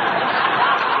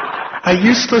 A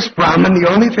useless Brahmin, the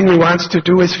only thing he wants to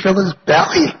do is fill his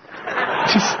belly.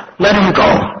 Just let him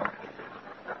go.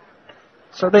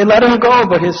 So they let him go,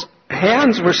 but his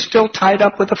hands were still tied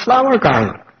up with a flower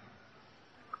garland.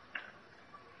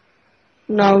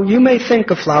 Now, you may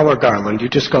think a flower garland, you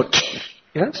just go,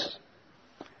 yes?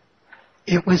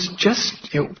 It was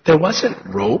just, there wasn't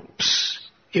ropes.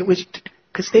 It was,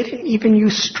 because they didn't even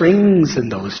use strings in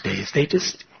those days. They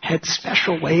just had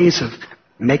special ways of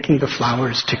making the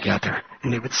flowers together.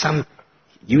 And they would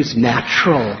use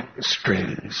natural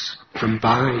strings from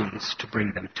vines to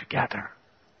bring them together.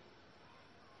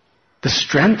 The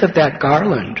strength of that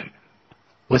garland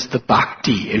was the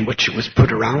bhakti in which it was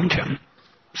put around him.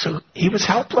 So he was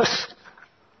helpless.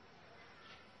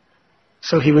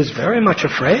 So he was very much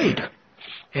afraid.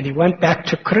 And he went back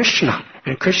to Krishna.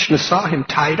 And Krishna saw him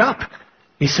tied up.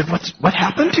 He said, what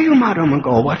happened to you, Madhu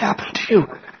Mangal? What happened to you?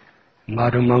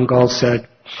 Madhu Mangal said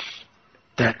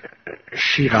that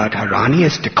Sri Radharani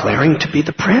is declaring to be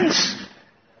the prince.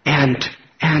 And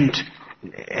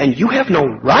you have no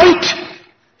right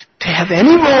to have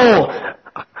any role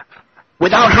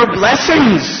without her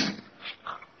blessings.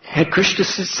 And Krishna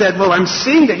said, well, I'm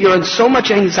seeing that you're in so much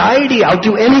anxiety. I'll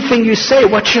do anything you say.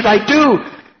 What should I do?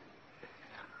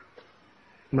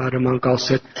 Madhu Mangal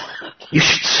said, you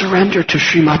should surrender to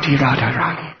Srimati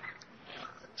Radharani.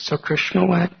 So Krishna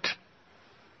went.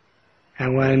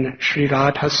 And when Sri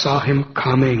Radha saw him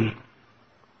coming,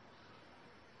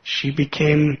 she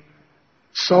became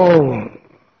so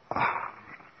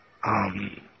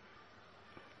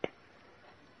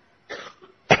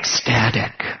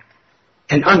ecstatic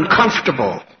and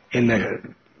uncomfortable in the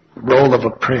role of a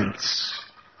prince.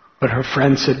 But her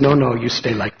friend said, no, you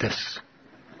stay like this.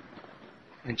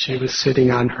 And she was sitting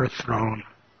on her throne.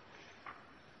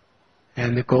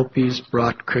 And the gopis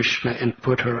brought Krishna and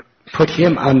put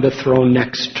him on the throne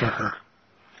next to her.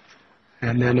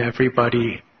 And then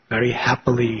everybody, very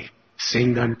happily,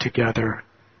 seeing them together,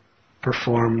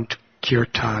 performed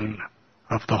kirtan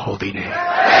of the holy name.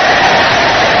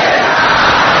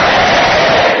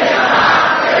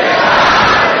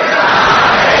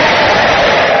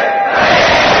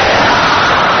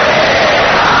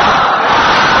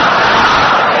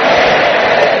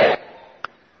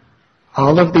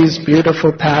 All of these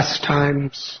beautiful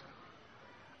pastimes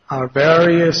are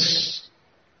various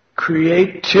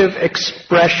creative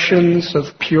expressions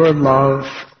of pure love,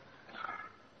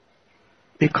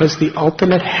 because the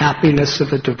ultimate happiness of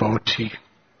a devotee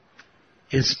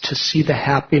is to see the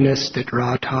happiness that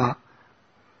Radha,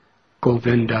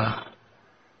 Govinda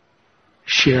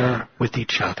share with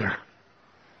each other.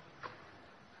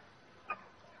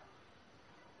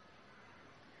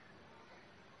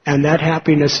 And that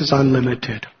happiness is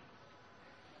unlimited.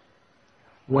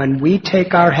 When we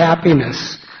take our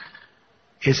happiness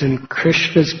is in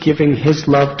Krishna's giving his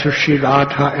love to Sri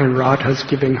Radha and Radha's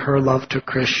giving her love to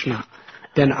Krishna,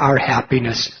 then our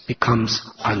happiness becomes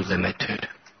unlimited.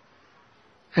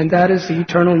 And that is the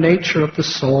eternal nature of the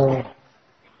soul.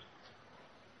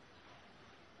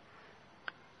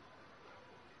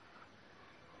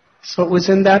 So it was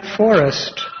in that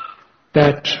forest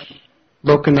that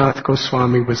Lokanath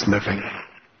Goswami was living,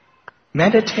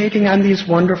 meditating on these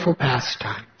wonderful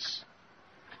pastimes.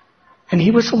 And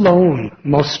he was alone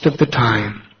most of the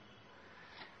time.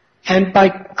 And by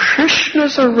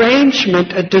Krishna's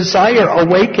arrangement, a desire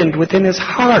awakened within his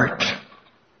heart.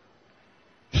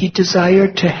 He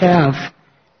desired to have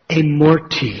a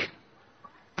murti,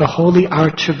 the holy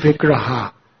Archa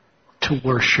Vigraha, to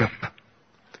worship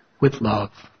with love.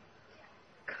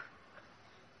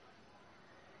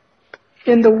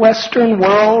 In the Western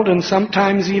world, and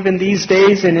sometimes even these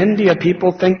days in India,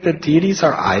 people think that deities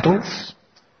are idols.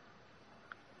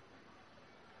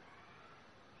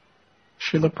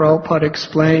 Srila Prabhupada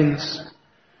explains,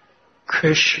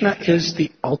 Krishna is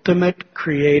the ultimate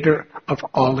creator of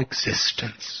all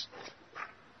existence.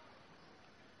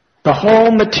 The whole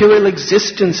material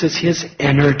existence is his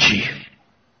energy.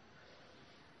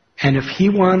 And if he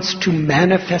wants to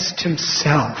manifest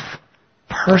himself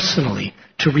personally,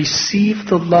 to receive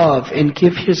the love and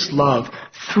give his love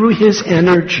through his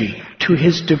energy to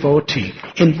his devotee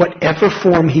in whatever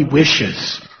form he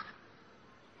wishes,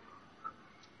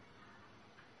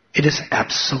 it is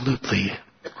absolutely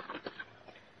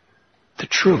the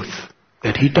truth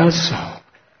that he does so.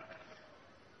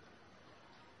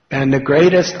 And the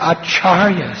greatest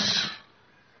acharyas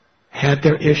had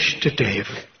their Ishtadev,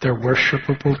 their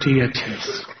worshipable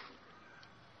deities.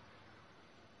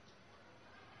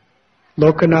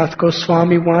 Lokanath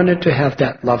Goswami wanted to have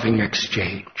that loving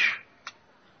exchange.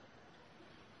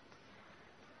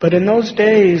 But in those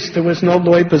days, there was no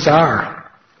Loy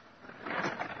Bazaar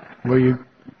where you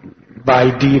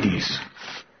buy deities.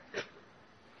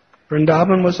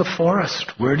 Vrindavan was a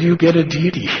forest. Where do you get a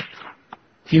deity?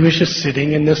 He was just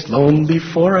sitting in this lonely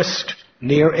forest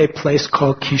near a place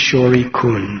called Kishori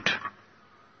Kund,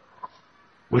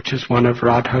 which is one of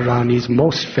Radharani's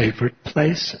most favorite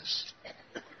places.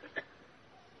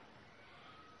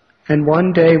 And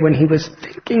one day when he was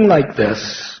thinking like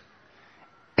this,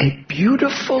 a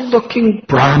beautiful looking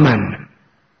Brahmin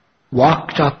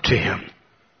walked up to him,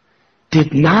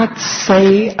 did not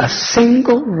say a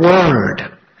single word,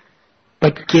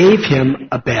 but gave him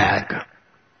a bag.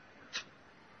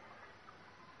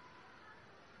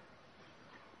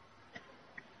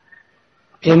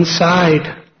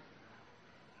 Inside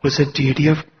was a deity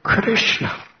of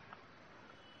Krishna,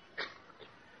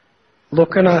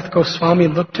 Lokanath Goswami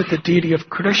looked at the deity of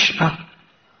Krishna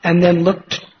and then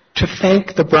looked to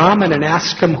thank the Brahmin and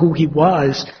ask him who he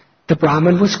was. The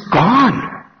Brahmin was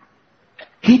gone.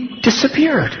 He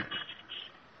disappeared.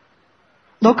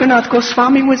 Lokanath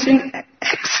Goswami was in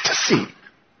ecstasy.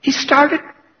 He started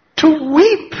to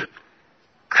weep.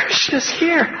 Krishna's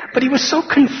here, but he was so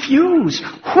confused.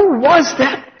 Who was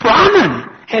that Brahmin?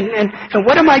 And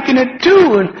what am I going to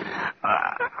do? And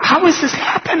how is this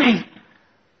happening?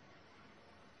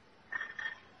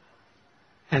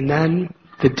 And then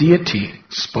the deity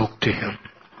spoke to him.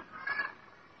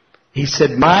 He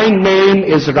said, "My name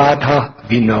is Radha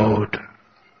Vinod.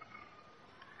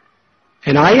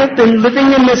 And I have been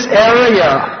living in this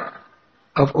area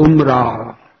of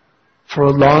Umrao for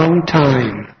a long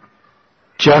time,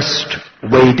 just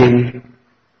waiting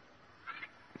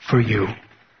for you.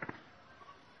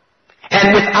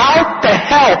 And without the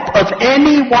help of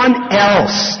anyone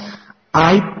else,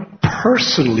 I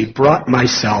personally brought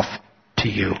myself to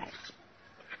you."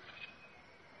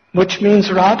 Which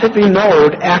means Radha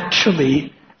Vinod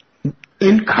actually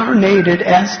incarnated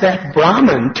as that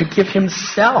Brahmin to give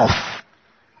himself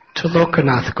to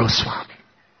Lokanath Goswami.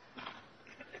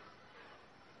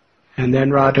 And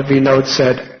then Radha Vinod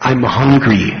said, "I'm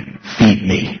hungry, feed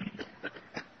me."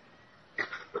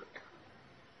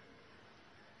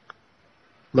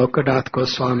 Lokanath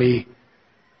Goswami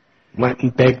went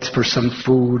and begged for some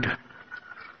food,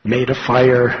 made a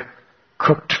fire,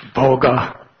 cooked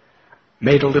bhoga,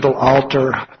 made a little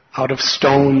altar out of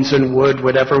stones and wood,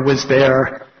 whatever was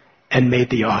there, and made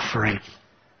the offering.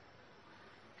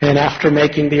 And after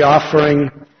making the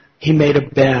offering, he made a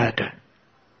bed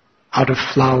out of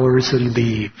flowers and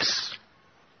leaves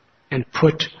and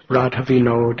put Radha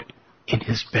Vinod in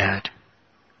his bed.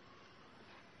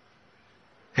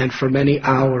 And for many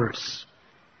hours,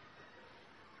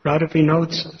 Radha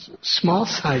Vinod's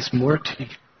small-sized murti,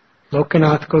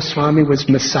 Lokanath Goswami was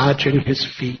massaging his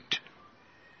feet,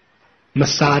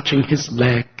 massaging his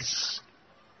legs.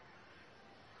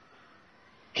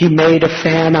 He made a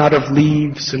fan out of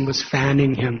leaves and was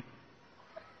fanning him.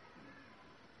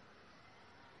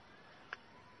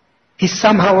 He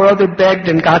somehow or other begged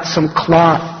and got some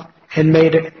cloth and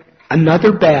made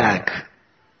another bag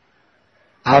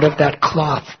out of that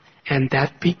cloth, and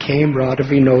that became Radha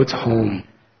Vinod's home.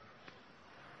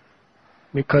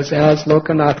 Because as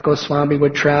Lokanath Goswami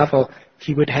would travel,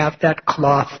 he would have that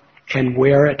cloth and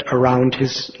wear it around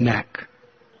his neck.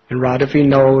 And Radha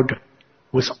Vinod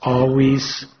was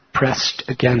always pressed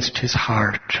against his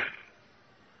heart.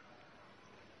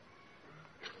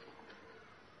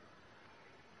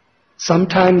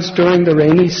 Sometimes during the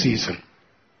rainy season,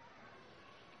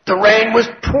 the rain was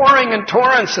pouring in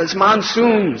torrents as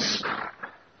monsoons.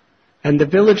 And the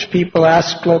village people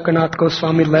asked Lokanath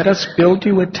Goswami, "Let us build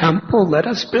you a temple, let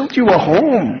us build you a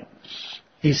home."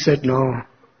 He said, "No,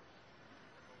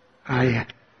 I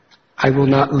will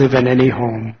not live in any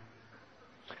home."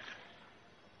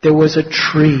 There was a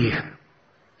tree.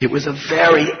 It was a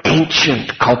very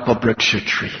ancient Kalpavriksha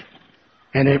tree.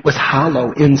 And it was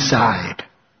hollow inside.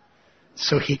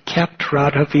 So he kept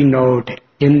Radha Vinod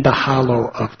in the hollow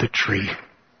of the tree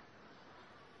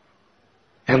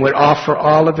and would offer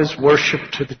all of his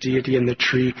worship to the deity in the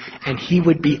tree, and he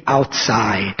would be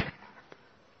outside,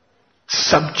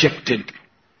 subjected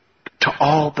to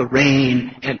all the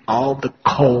rain and all the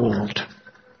cold.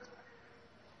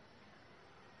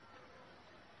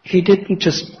 He didn't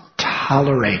just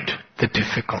tolerate the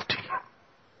difficulty.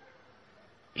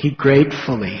 He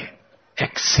gratefully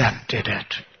accepted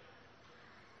it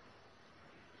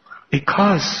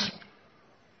because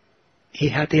he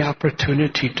had the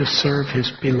opportunity to serve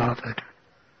his beloved.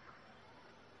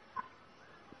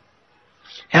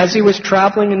 As he was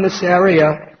traveling in this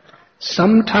area,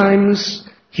 sometimes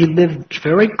he lived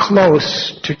very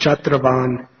close to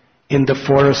Vrindavan in the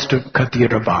forest of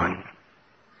Kadiravan.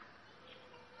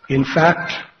 In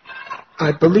fact,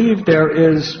 I believe there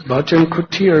is bhajan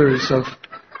kutirs of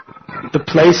the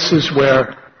places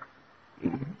where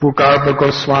Bhugarbha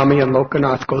Goswami and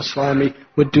Lokanath Goswami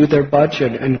would do their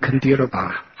bhajan in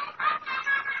Kadiravan.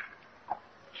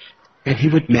 And he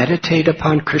would meditate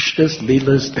upon Krishna's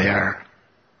leelas there.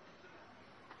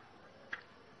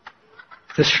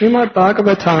 The Srimad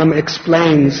Bhagavatam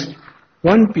explains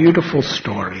one beautiful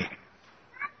story.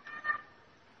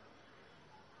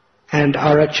 And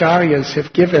our acharyas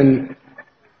have given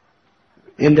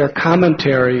in their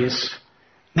commentaries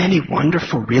many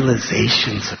wonderful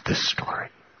realizations of this story.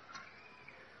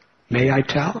 May I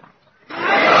tell?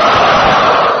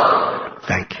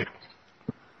 Thank you.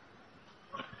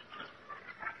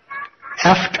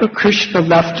 After Krishna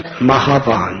left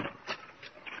Mahavan,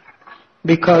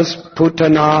 Because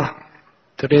Putana,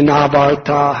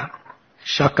 Trinavarta,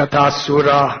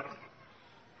 Shakatasura,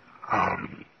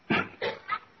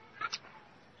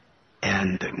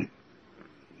 and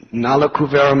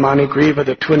Nalakuvara Manigriva,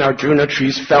 the twin Arjuna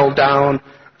trees, fell down.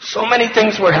 So many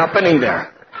things were happening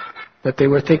there that they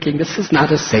were thinking, this is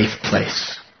not a safe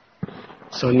place.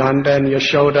 So Nanda and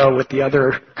Yashoda with the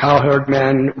other cowherd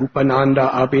men,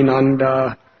 Upananda,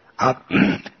 Abhinanda,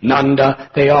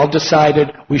 Nanda, they all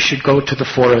decided we should go to the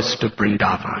forest of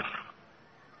Vrindavan.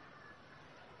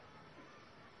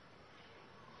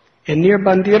 And near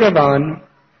Bandiravan,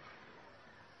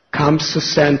 Kamsa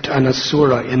sent an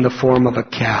asura in the form of a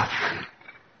calf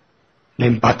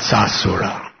named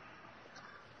Vatsasura.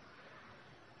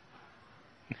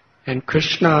 And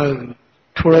Krishna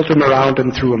twirled him around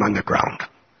and threw him on the ground.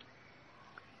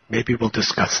 Maybe we'll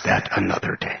discuss that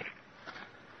another day.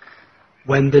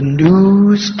 When the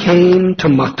news came to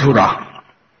Mathura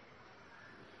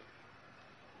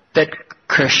that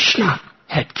Krishna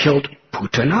had killed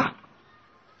Putana,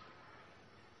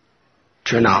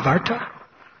 Trinavarta,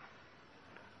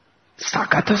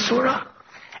 Sakatasura,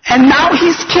 and now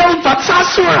he's killed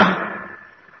Vatsasura,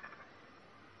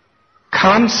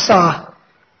 Kamsa,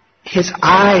 his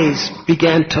eyes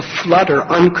began to flutter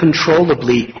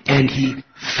uncontrollably, and he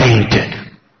fainted.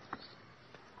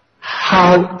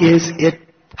 How is it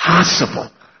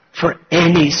possible for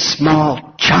any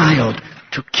small child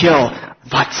to kill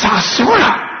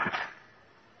Vatsasura?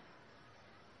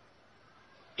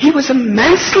 He was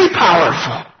immensely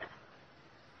powerful.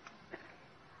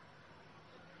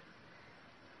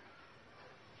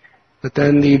 But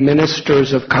then the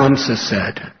ministers of Kamsa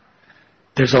said,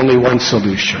 there's only one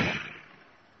solution.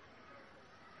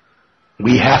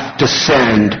 We have to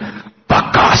send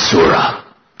Bakasura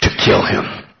to kill him.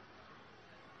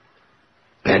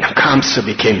 And Kamsa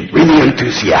became really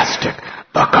enthusiastic.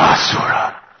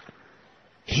 Bakasura.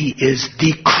 He is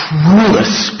the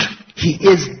cruelest. He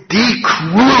is the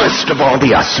cruelest of all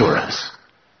the asuras.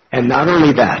 And not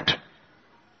only that,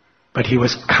 but he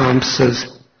was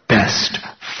Kamsa's best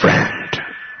friend,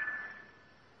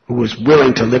 who was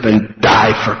willing to live and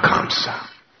die for Kamsa.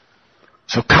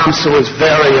 So Kamsa was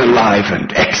very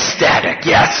enlivened, ecstatic.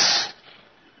 Yes,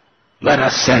 let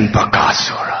us send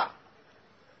Bakasura.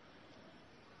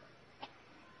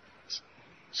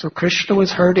 So Krishna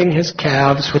was herding his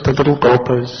calves with the little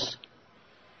gopas.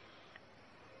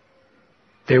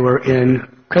 They were in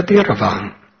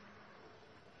Kadiravan.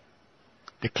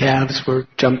 The calves were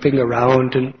jumping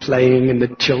around and playing, and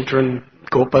the children,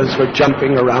 gopas, were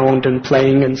jumping around and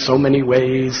playing in so many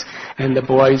ways, and the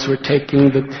boys were taking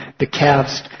the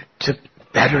calves to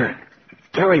better,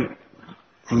 very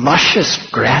luscious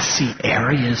grassy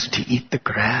areas to eat the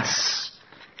grass,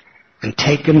 and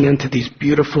take them into these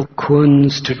beautiful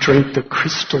kunds to drink the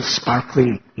crystal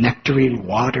sparkling nectarine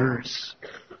waters.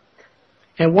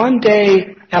 And one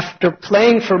day, after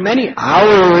playing for many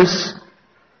hours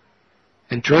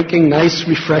and drinking nice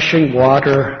refreshing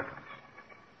water,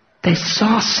 they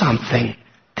saw something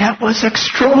that was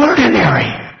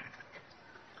extraordinary.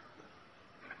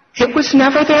 It was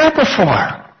never there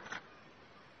before.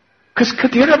 Because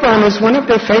Kadiravan is one of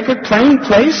their favorite playing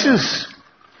places.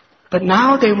 But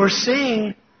now they were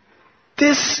seeing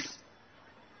this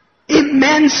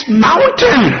immense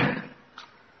mountain.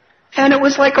 And it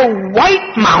was like a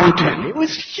white mountain. It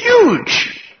was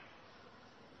huge.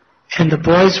 And the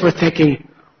boys were thinking,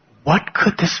 what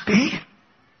could this be?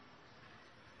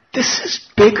 This is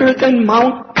bigger than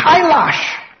Mount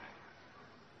Kailash.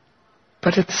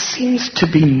 But it seems to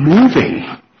be moving.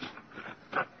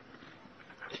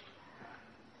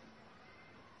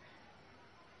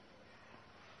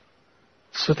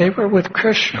 So they were with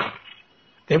Krishna.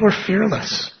 They were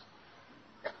fearless.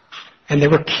 And they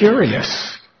were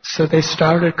curious. So they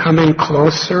started coming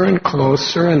closer and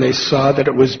closer, and they saw that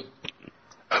it was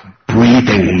a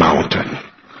breathing mountain.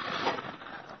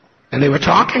 And they were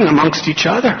talking amongst each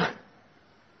other.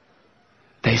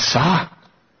 They saw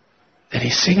that he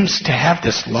seems to have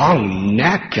this long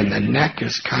neck, and the neck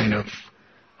is kind of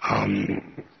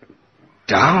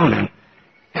down,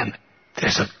 and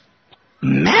there's a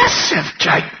massive,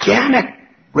 gigantic,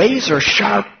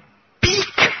 razor-sharp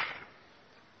beak.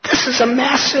 This is a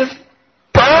massive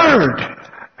bird.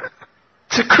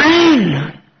 It's a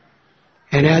crane.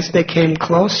 And as they came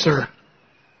closer,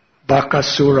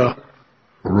 Bakasura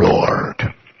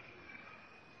roared.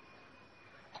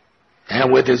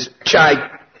 And with his gigantic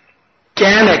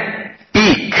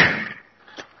beak,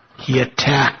 he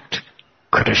attacked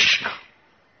Krishna.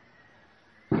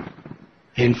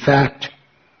 In fact,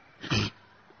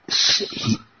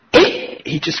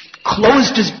 he just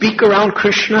closed his beak around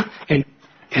Krishna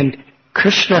and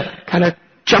Krishna kind of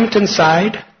jumped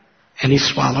inside and he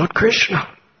swallowed Krishna.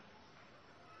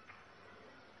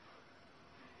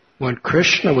 When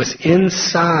Krishna was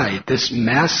inside this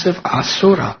massive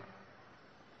asura,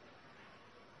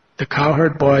 the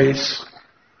cowherd boys,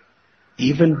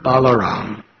 even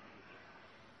Balaram,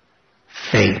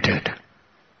 fainted.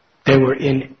 They were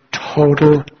in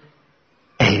total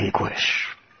anguish.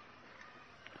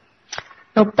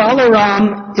 Now,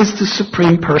 Balaram is the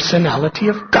Supreme Personality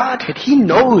of Godhead. He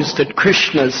knows that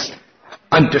Krishna's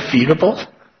undefeatable.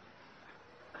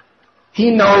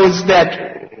 He knows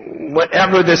that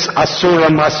whatever this asura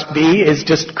must be is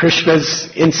just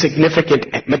Krishna's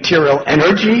insignificant material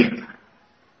energy.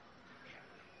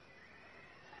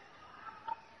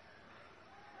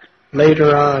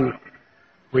 Later on,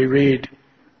 we read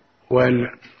when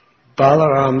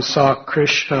Balaram saw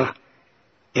Krishna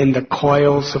in the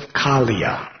coils of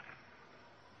Kaliya,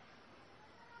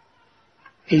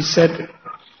 he said,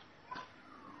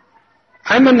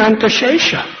 I'm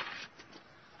Anantashesha.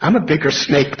 I'm a bigger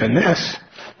snake than this.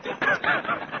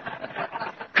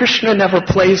 Krishna never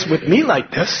plays with me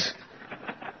like this.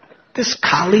 This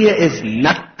Kaliya is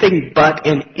nothing but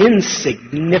an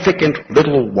insignificant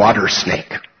little water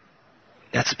snake.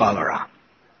 That's Balaram.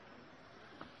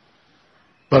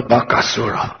 But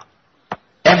Bakasura,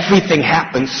 everything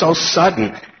happened so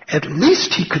sudden. At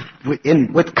least he could,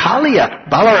 with Kaliya,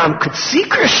 Balaram could see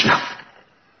Krishna.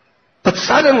 But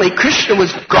suddenly Krishna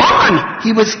was gone.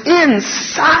 He was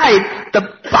inside the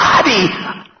body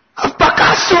of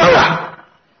Bakasura.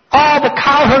 All the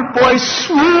cowherd boys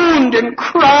swooned and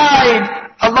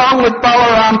cried along with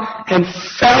Balaram and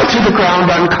fell to the ground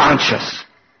unconscious.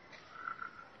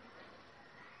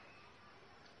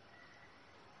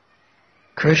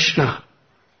 Krishna,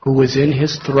 who was in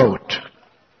his throat,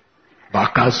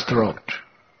 Baka's throat,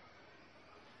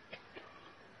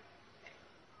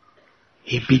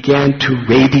 he began to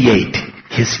radiate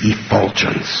his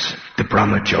effulgence, the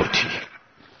Brahmajyoti,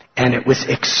 and it was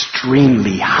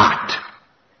extremely hot.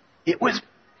 It was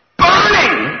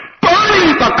burning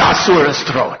Bakasura's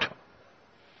throat.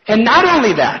 And not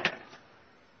only that,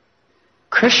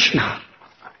 Krishna,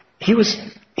 he was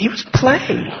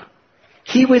playing.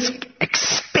 He was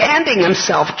expanding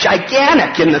himself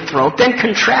gigantic in the throat, then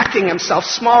contracting himself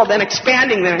small, then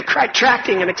expanding, then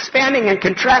contracting and expanding and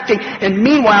contracting. And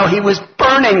meanwhile, he was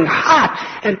burning hot.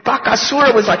 And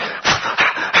Bakasura was like,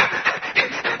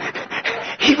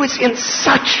 he was in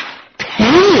such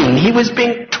pain. He was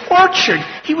being tortured.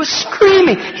 He was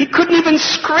screaming. He couldn't even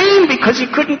scream because he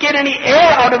couldn't get any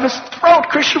air out of his throat.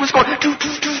 Krishna was going, doo,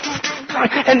 doo, doo, doo, doo,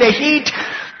 and the heat.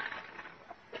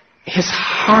 His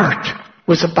heart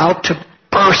was about to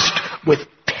burst with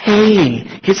pain.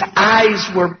 His eyes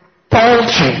were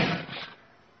bulging.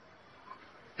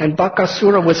 And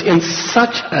Bakasura was in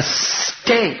such a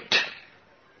state.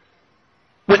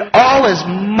 With all his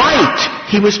might,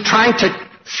 he was trying to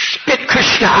spit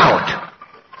Krishna out.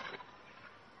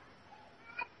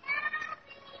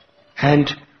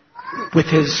 And with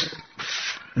his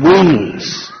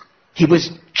wings, he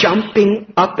was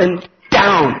jumping up and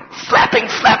down, flapping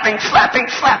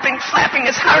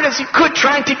as hard as he could,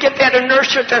 trying to get that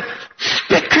inertia to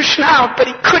spit Krishna out, but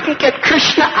he couldn't get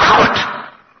Krishna out.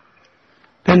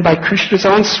 Then by Krishna's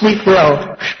own sweet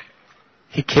will,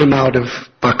 he came out of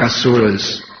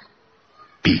Bakasura's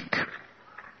beak.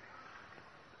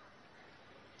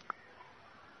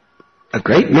 A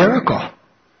great miracle.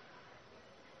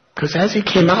 Because as he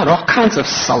came out, all kinds of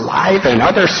saliva and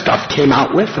other stuff came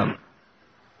out with him.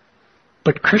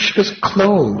 But Krishna's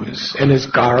clothes and his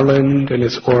garland and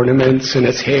his ornaments and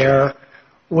his hair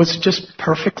was just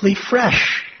perfectly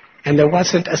fresh. And there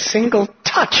wasn't a single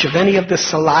touch of any of the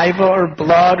saliva or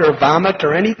blood or vomit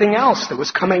or anything else that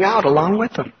was coming out along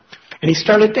with him. And he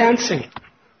started dancing.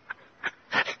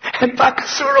 And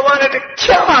Bakasura wanted to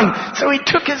kill him, so he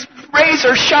took his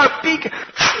razor-sharp beak.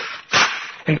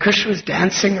 And Krishna was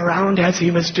dancing around as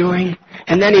he was doing.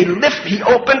 And then he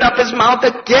opened up his mouth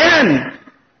again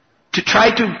to try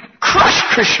to crush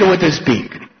Krishna with his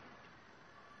beak.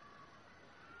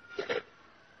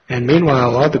 And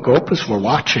meanwhile, all the gopas were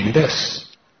watching this.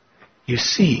 You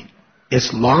see,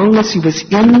 as long as he was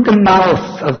in the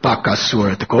mouth of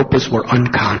Bakasura, the gopas were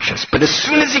unconscious. But as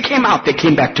soon as he came out, they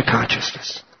came back to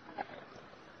consciousness.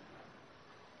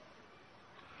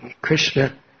 And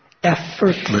Krishna,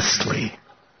 effortlessly,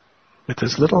 with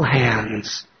his little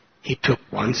hands, he took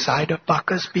one side of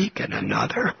Baka's beak and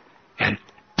another, and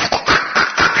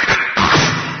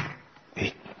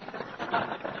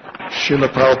Srila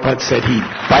Prabhupada said he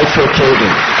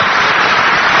bifurcated.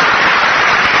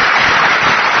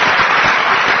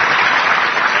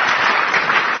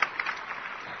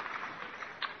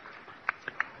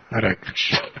 Hare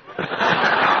Krishna.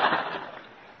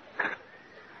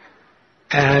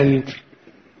 And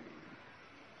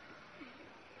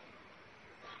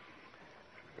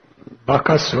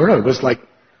Bakasura was like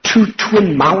two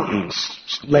twin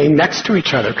mountains laying next to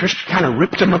each other. Krishna kind of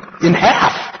ripped them up in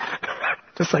half.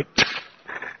 Just like...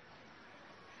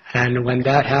 And when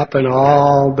that happened,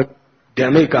 all the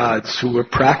demigods who were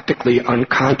practically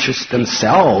unconscious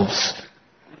themselves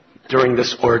during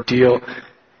this ordeal,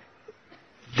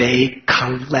 they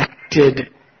collected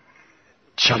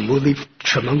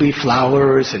chamuli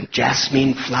flowers and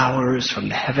jasmine flowers from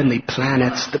the heavenly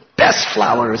planets, the best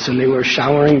flowers, and they were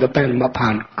showering them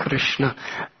upon Krishna.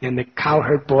 And the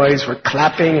cowherd boys were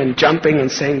clapping and jumping and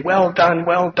saying, well done,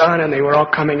 and they were all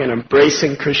coming and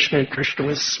embracing Krishna, and Krishna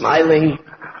was smiling.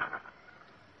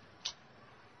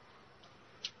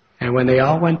 And when they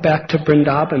all went back to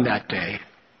Vrindavan that day,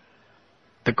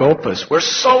 the Gopas were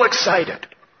so excited.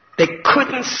 They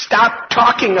couldn't stop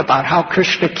talking about how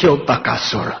Krishna killed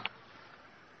Bakasura.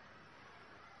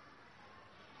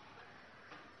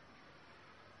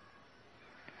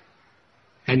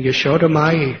 And Yashoda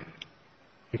Mai,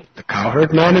 the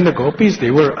cowherd man and the gopis, they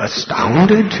were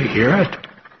astounded to hear it.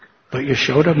 But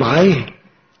Yashoda Mai,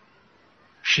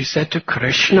 she said to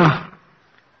Krishna,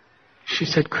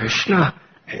 Krishna,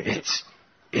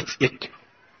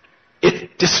 it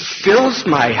just fills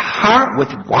my heart with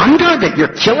wonder that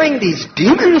you're killing these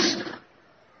demons.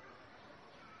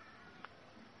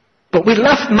 But we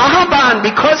left Mahaban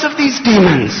because of these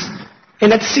demons.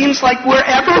 And it seems like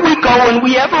wherever we go and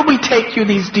wherever we take you,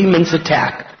 these demons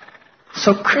attack.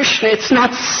 So Krishna, it's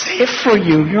not safe for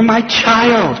you. You're my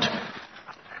child.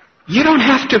 You don't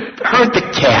have to herd the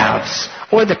calves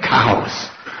or the cows.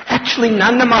 Actually,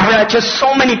 Nanda Maharaj has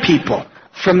so many people.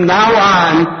 From now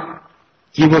on,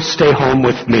 you will stay home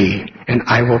with me, and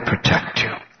I will protect you.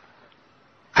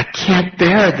 I can't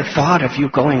bear the thought of you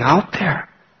going out there.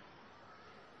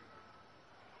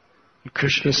 And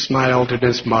Krishna smiled at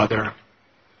his mother,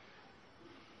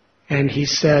 and he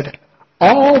said,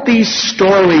 all these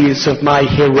stories of my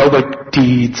heroic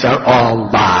deeds are all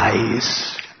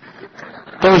lies.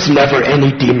 There's never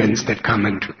any demons that come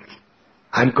into me.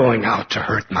 I'm going out to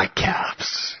herd my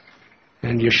calves.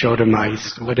 And Yashoda Mai,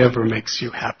 whatever makes you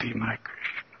happy, my Krishna.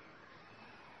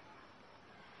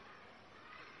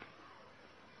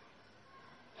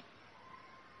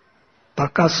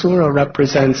 Bakasura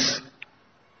represents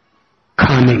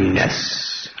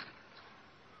cunningness.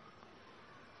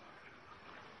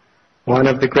 One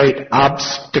of the great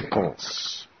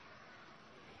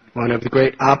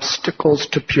obstacles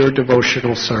to pure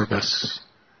devotional service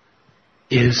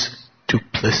is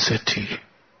duplicity.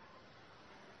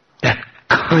 That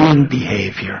cunning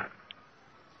behavior,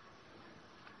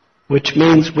 which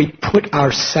means we put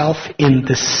ourselves in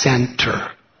the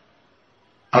center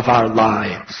of our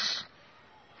lives.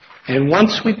 And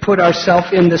once we put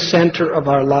ourselves in the center of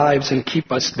our lives and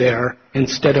keep us there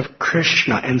instead of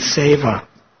Krishna and Seva,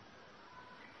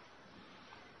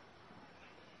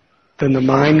 then the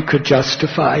mind could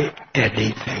justify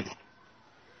anything.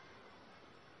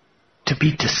 To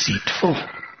be deceitful,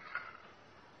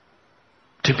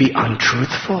 to be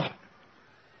untruthful,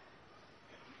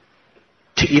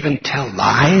 to even tell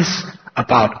lies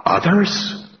about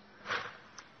others,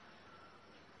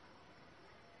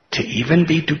 to even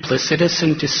be duplicitous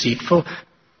and deceitful,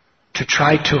 to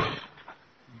try to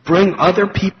bring other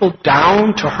people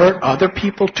down, to hurt other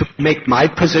people, to make my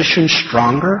position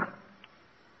stronger.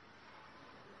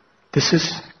 This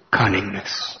is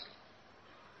cunningness.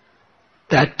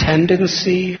 That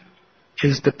tendency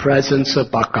is the presence of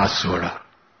Bakasura.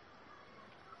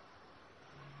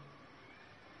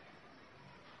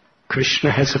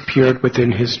 Krishna has appeared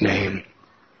within his name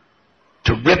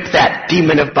to rip that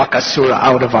demon of Bakasura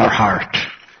out of our heart.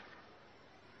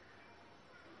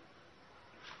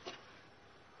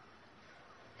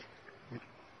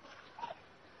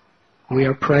 We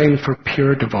are praying for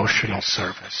pure devotional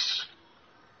service.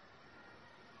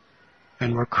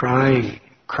 And we're crying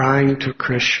to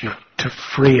Krishna to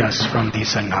free us from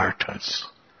these anarthas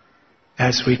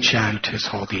as we chant his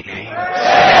holy name.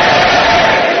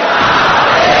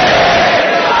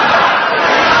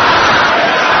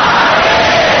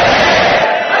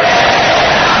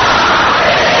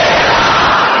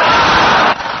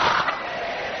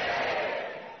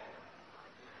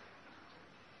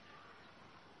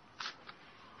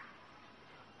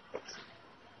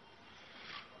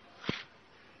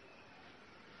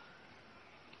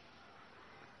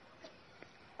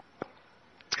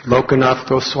 Lokanath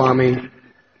Goswami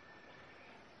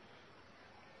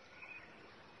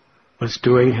was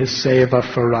doing his seva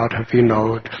for Radha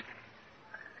Vinod.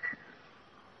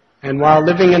 And while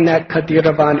living in that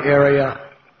Kadiravan area,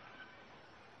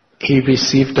 he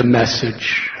received a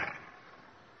message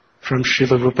from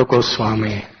Srila Rupa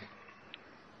Goswami,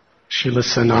 Srila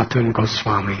Sanatana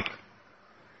Goswami,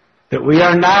 that we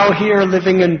are now here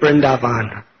living in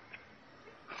Vrindavan.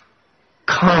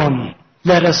 Come,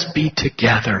 let us be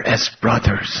together as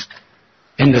brothers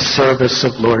in the service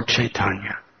of Lord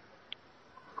Chaitanya.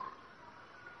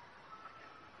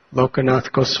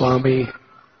 Lokanath Goswami,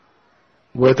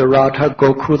 where the Radha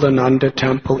Gokulananda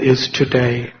temple is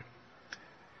today,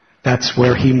 that's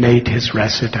where he made his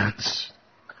residence.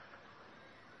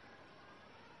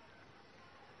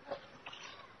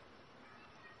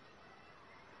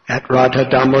 At Radha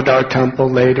Damodar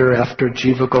temple later, after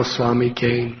Jiva Goswami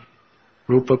came,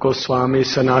 Rupa Goswami,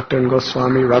 Sanatana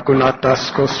Goswami, Raghunath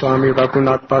Das Goswami,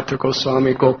 Raghunath Bhatta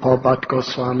Goswami, Gopal Bhatt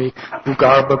Goswami,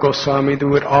 Bhugarbha Goswami, they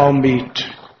would all meet.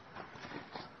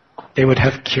 They would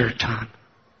have kirtan,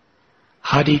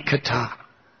 Hari Katha,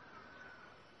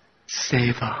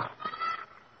 Seva.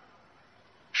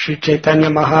 Sri Chaitanya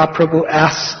Mahaprabhu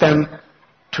asked them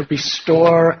to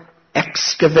restore,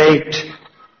 excavate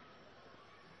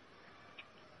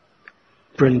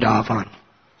Vrindavan,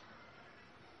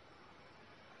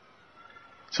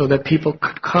 so that people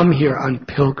could come here on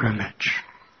pilgrimage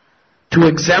to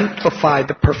exemplify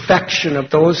the perfection of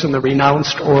those in the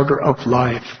renounced order of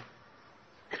life,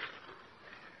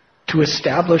 to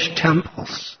establish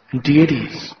temples and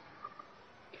deities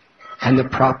and the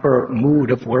proper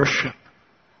mood of worship,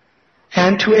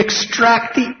 and to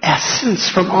extract the essence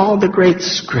from all the great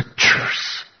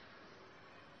scriptures.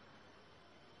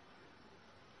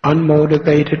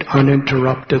 Unmotivated,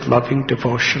 uninterrupted, loving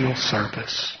devotional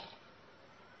service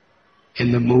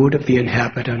in the mood of the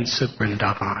inhabitants of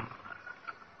Vrindavan.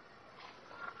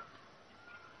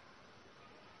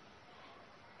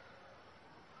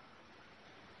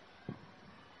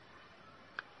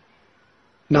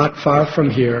 Not far from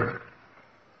here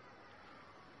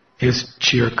is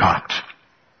Chirghat.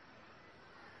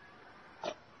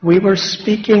 We were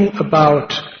speaking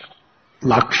about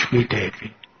Lakshmi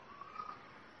Devi.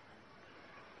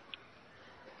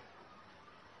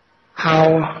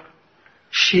 How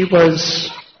she was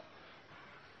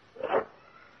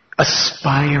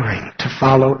aspiring to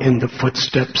follow in the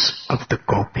footsteps of the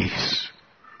gopis.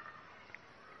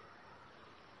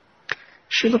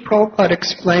 Srila Prabhupada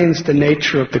explains the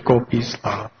nature of the gopis'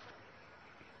 love.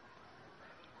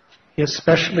 He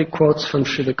especially quotes from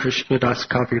Srila Krishnadas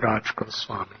Kaviraj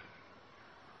Goswami.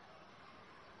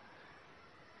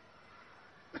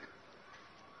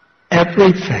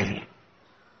 Everything,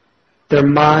 their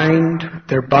mind,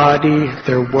 their body,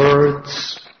 their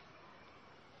words,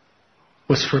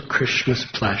 was for Krishna's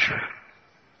pleasure.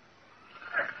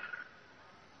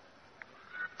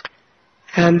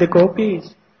 And the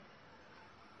gopis,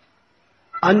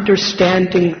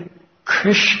 understanding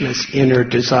Krishna's inner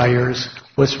desires,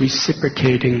 was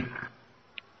reciprocating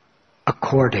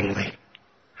accordingly.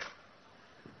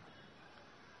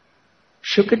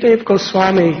 Shukadev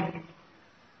Goswami,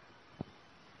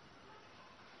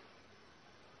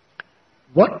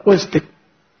 what was the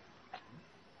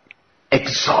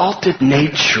exalted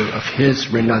nature of his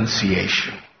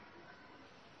renunciation?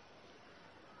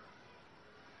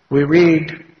 We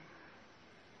read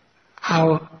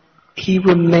how he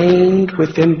remained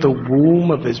within the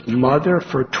womb of his mother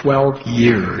for 12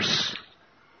 years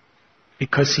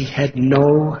because he had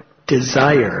no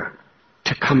desire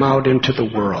to come out into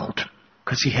the world,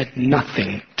 because he had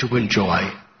nothing to enjoy.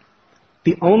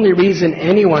 The only reason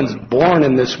anyone's born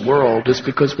in this world is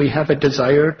because we have a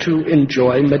desire to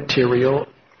enjoy material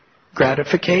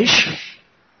gratification.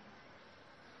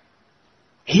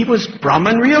 He was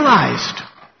Brahman realized.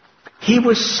 He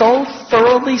was so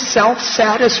thoroughly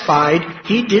self-satisfied,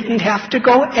 he didn't have to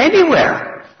go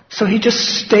anywhere. So he just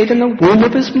stayed in the womb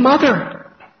of his mother.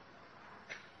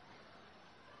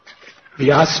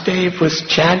 Vyasadeva was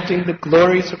chanting the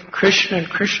glories of Krishna, and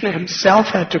Krishna himself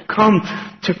had to come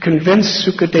to convince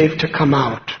Sukadeva to come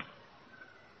out.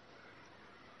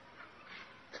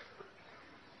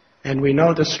 And we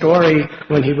know the story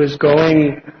when he was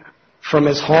going from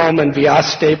his home and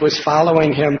Vyasadeva was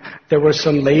following him. There were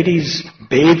some ladies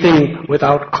bathing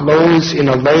without clothes in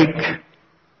a lake.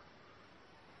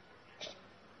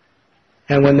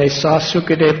 And when they saw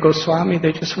Sukadeva Goswami,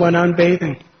 they just went on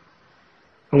bathing.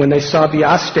 And when they saw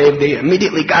Vyasadeva, they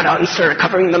immediately got out and started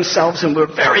covering themselves and were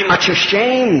very much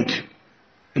ashamed.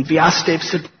 And Vyasadeva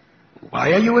said,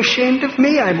 "Why are you ashamed of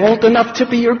me? I'm old enough to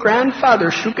be your grandfather.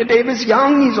 Sukadeva is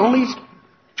young. He's only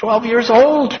 12 years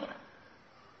old.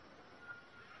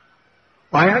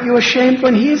 Why aren't you ashamed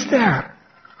when he's there?"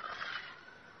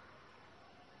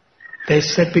 They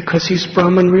said because he's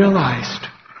Brahman realized.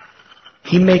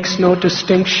 He makes no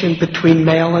distinction between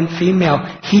male and female.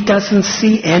 He doesn't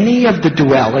see any of the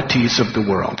dualities of the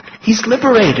world. He's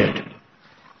liberated.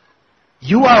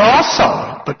 You are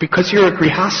also, but because you're a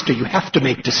grihasta, you have to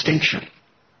make distinction.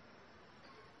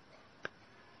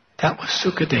 That was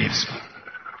Sukadev's.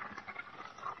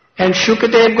 And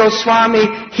Shukadev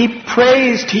Goswami, he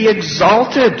praised, he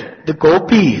exalted the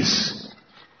gopis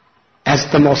as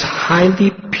the most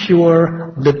highly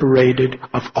pure, liberated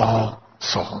of all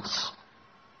souls.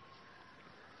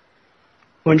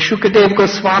 When Shukadev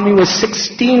Goswami was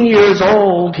 16 years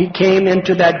old, he came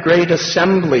into that great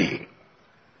assembly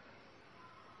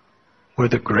where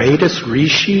the greatest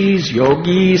rishis,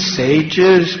 yogis,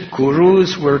 sages,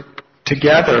 gurus were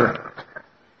together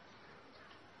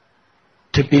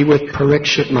to be with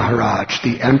Parikshit Maharaj,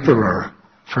 the emperor,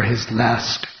 for his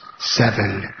last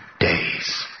 7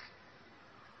 days.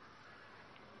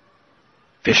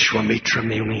 Vishwamitra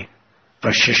Muni,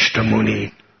 Vasishta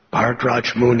Muni,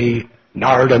 Bhardraj Muni,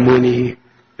 Narada Muni,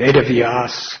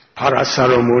 Vedavyas,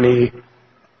 Parasara Muni,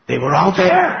 they were all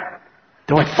there.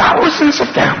 There were thousands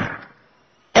of them.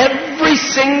 Every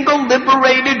single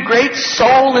liberated great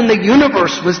soul in the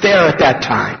universe was there at that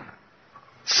time.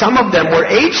 Some of them were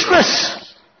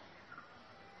ageless.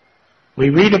 We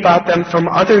read about them from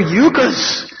other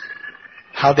yugas,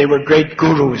 how they were great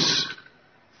gurus.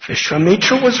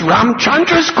 Vishwamitra was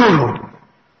Ramchandra's guru.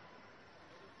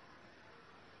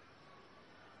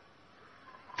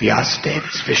 Vyasadeva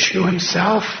is Vishnu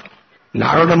himself.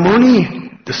 Narada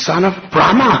Muni, the son of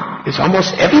Brahma, is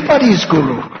almost everybody's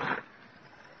guru.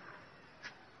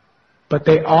 But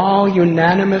they all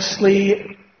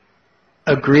unanimously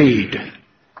agreed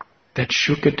that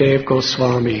Shukadev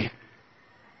Goswami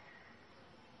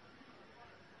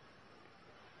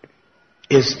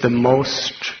is the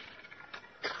most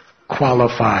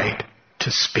qualified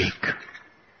to speak.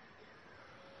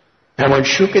 And when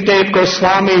Shukadev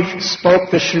Goswami spoke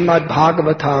the Srimad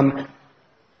Bhagavatam,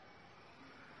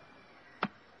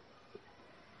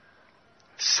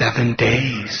 7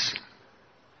 days,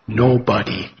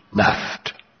 nobody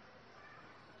left.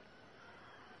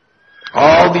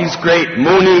 All these great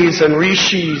munis and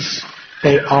rishis,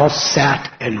 they all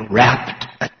sat in rapt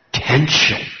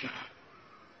attention.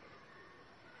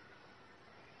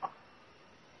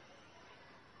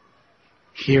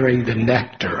 Hearing the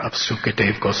nectar of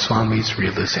Sukadev Goswami's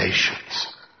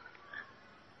realizations.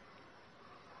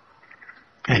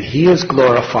 And he is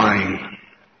glorifying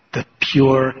the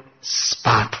pure,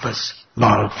 spotless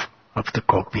love of the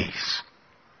gopis.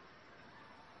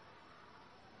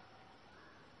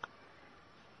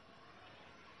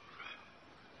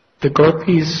 The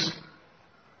gopis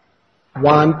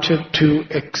wanted to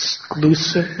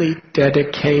exclusively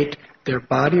dedicate their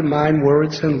body, mind,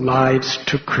 words, and lives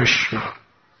to Krishna.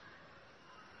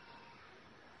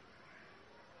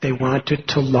 They wanted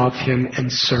to love him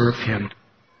and serve him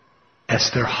as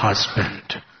their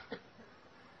husband.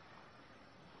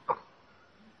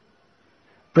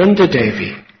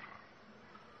 Vrindadevi,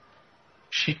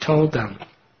 she told them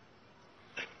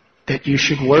that you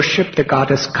should worship the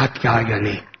goddess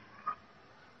Katyayani.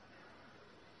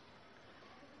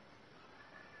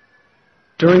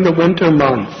 During the winter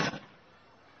month,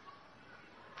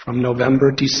 from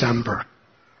November, December,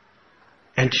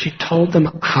 and she told them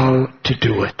how to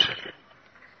do it.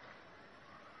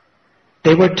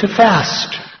 They were to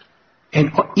fast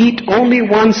and eat only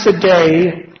once a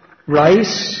day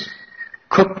rice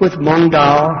cooked with mung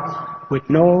dal, with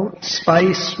no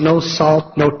spice, no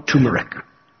salt, no turmeric.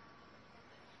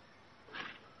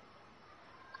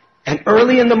 And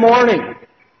early in the morning,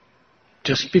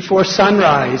 just before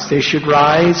sunrise, they should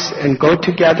rise and go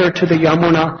together to the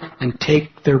Yamuna and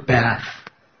take their bath.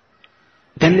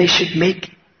 Then they should make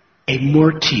a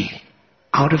murti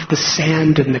out of the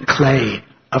sand and the clay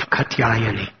of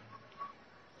Katyayani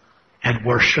and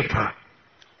worship her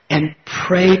and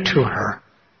pray to her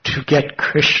to get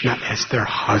Krishna as their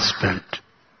husband.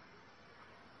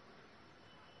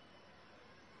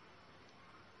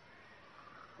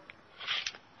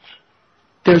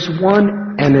 There's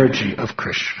one energy of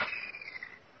Krishna.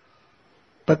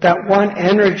 But that one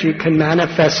energy can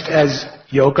manifest as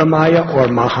Yogamaya or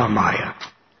Mahamaya.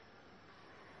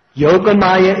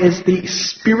 Yogamaya is the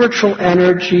spiritual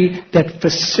energy that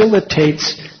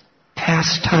facilitates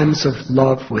pastimes of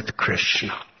love with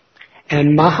Krishna.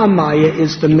 And Mahamaya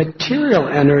is the material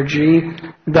energy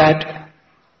that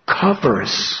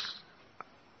covers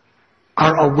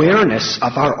our awareness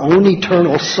of our own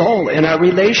eternal soul and our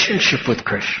relationship with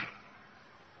Krishna.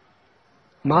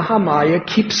 Mahamaya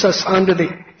keeps us under the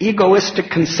egoistic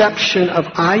conception of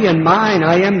I and mine.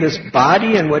 I am this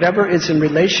body, and whatever is in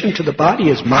relation to the body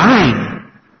is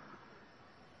mine.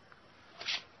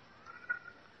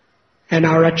 And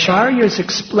our acharyas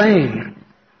explain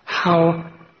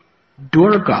how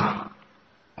Durga,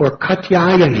 or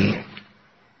Katyayani,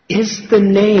 is the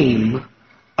name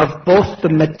of both the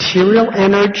material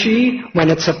energy when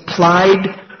it's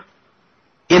applied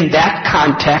in that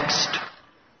context,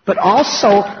 but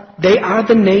also they are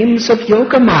the names of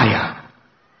Yogamaya.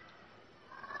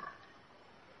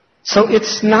 So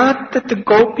it's not that the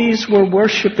gopis were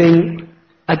worshipping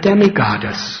a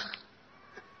demigoddess.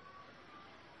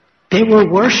 They were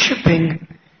worshipping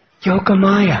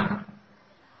Yogamaya,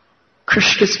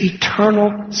 Krishna's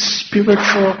eternal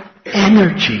spiritual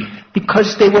energy,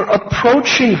 because they were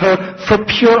approaching her for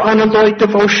pure unalloyed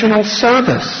devotional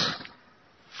service.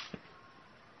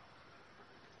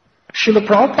 Srila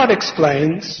Prabhupada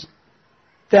explains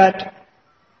that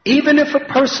even if a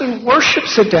person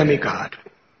worships a demigod,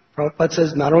 Prabhupada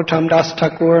says, Narottam Das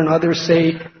Thakur and others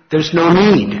say there's no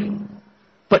need.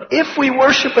 But if we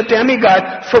worship a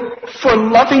demigod for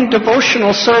loving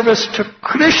devotional service to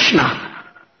Krishna,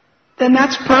 then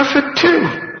that's perfect too.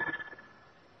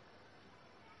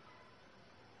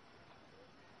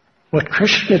 What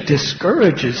Krishna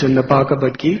discourages in the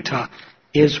Bhagavad Gita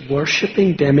is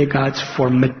worshipping demigods for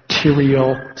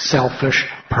material, selfish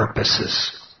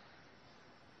purposes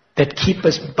that keep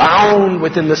us bound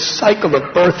within the cycle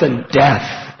of birth and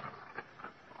death.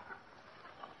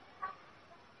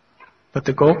 But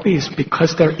the gopis,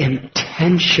 because their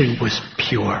intention was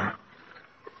pure,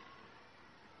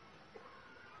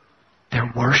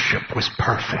 their worship was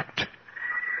perfect.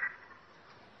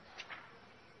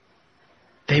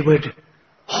 They would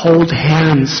hold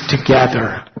hands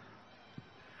together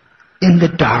in the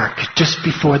dark just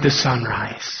before the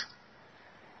sunrise.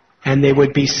 And they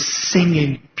would be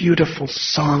singing beautiful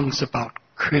songs about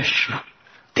Krishna.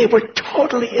 They were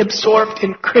totally absorbed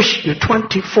in Krishna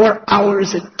 24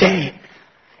 hours a day.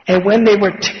 And when they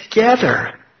were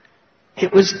together,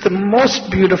 it was the most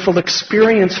beautiful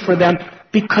experience for them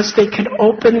because they could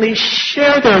openly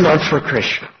share their love for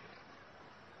Krishna.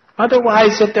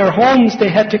 Otherwise, at their homes, they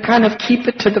had to kind of keep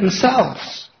it to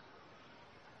themselves.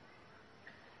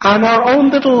 On our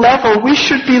own little level, we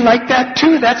should be like that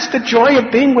too. That's the joy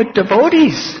of being with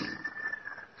devotees.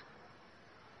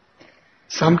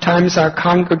 Sometimes our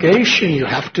congregation, you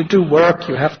have to do work,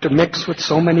 you have to mix with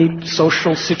so many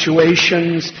social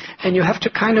situations, and you have to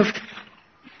kind of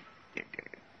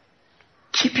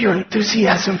keep your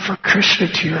enthusiasm for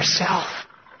Krishna to yourself.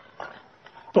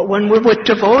 But when we're with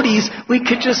devotees, we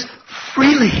could just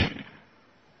freely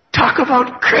talk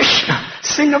about Krishna,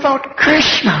 sing about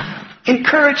Krishna,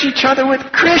 encourage each other with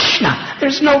Krishna.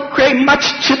 There's no great much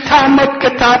chitta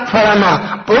mutkata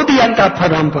parama, bodhyanta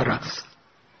paramparas.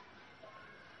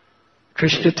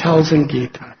 Krishna tells in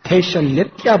Gita, Tesham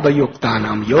nitya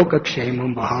vayuktanam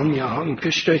yogakshemam vahamyaham.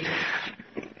 Krishna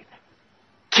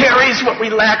carries what we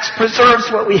lack,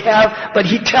 preserves what we have, but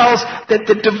he tells that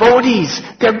the devotees,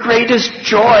 their greatest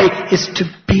joy is to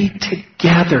be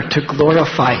together, to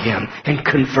glorify him and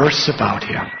converse about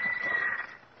him.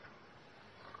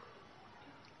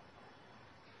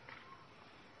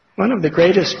 One of the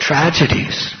greatest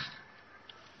tragedies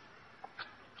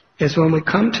is when we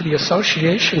come to the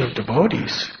association of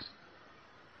devotees.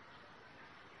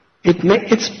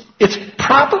 It's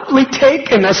probably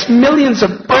taken us millions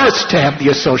of births to have the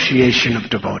association of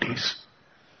devotees.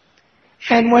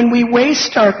 And when we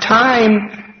waste our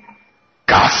time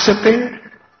gossiping,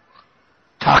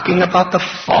 talking about the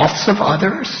faults of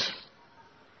others,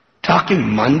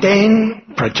 talking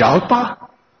mundane prajalpa,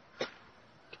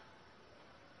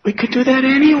 we could do that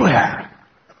anywhere.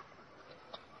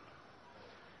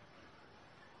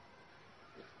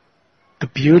 The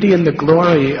beauty and the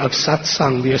glory of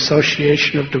satsang, the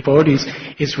association of devotees,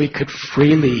 is we could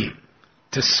freely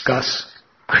discuss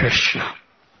Krishna.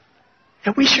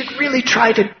 And we should really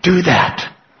try to do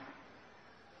that.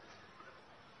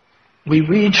 We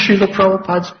read Srila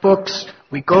Prabhupada's books,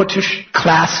 we go to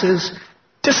classes,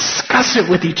 discuss it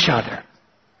with each other.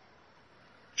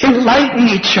 Enlighten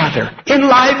each other,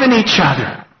 enliven each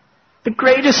other. The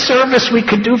greatest service we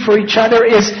could do for each other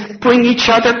is bring each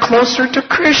other closer to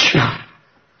Krishna.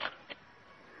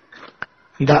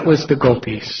 That was the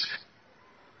gopis.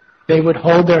 They would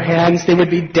hold their hands, they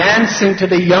would be dancing to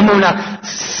the Yamuna,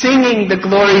 singing the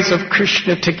glories of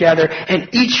Krishna together, and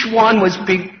each one was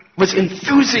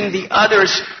enthusing the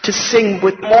others to sing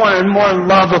with more and more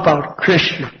love about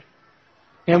Krishna.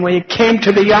 And when it came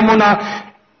to the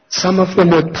Yamuna, some of them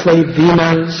would play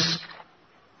venas,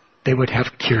 they would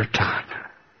have kirtan.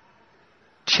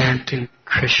 chanting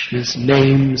Krishna's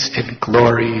names and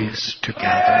glories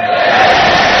together.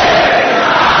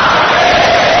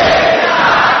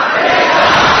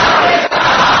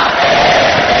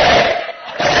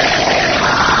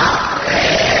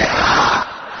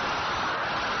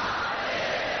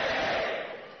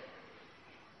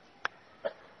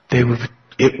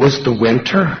 It was the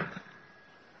winter.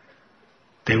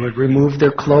 They would remove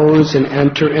their clothes and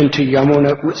enter into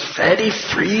Yamuna. It was very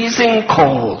freezing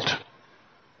cold.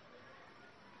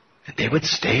 And they would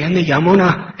stay in the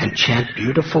Yamuna and chant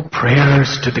beautiful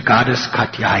prayers to the goddess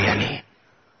Katyayani.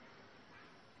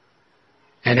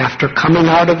 And after coming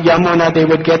out of Yamuna, they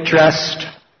would get dressed.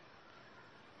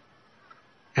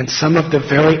 And some of the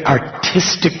very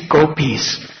artistic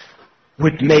gopis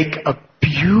would make a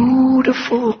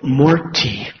beautiful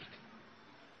murti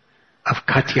of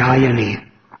Katyayani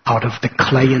out of the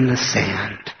clay in the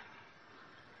sand.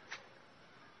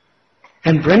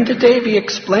 And Vrindadevi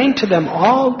explained to them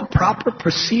all the proper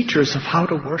procedures of how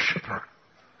to worship her.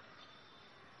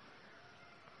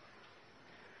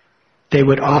 They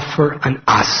would offer an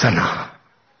asana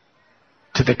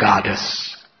to the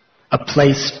goddess, a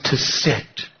place to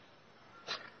sit.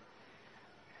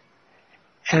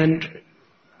 And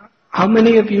how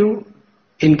many of you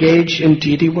engage in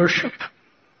deity worship?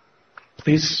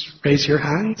 Please raise your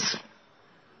hands.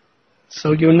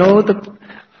 So you know the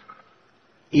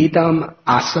idam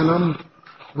asanam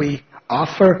we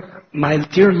offer. My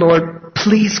dear Lord,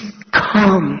 please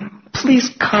come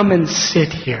and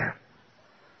sit here.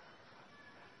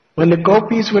 When the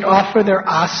gopis would offer their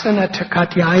asana to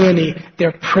Katyayani,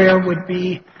 their prayer would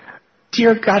be,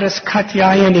 Dear Goddess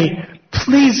Katyayani,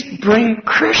 please bring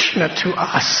Krishna to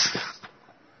us.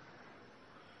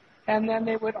 And then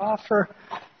they would offer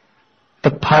the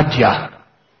padya,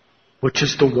 which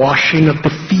is the washing of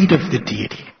the feet of the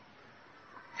deity.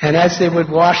 And as they would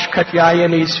wash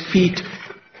Katyayani's feet,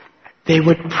 they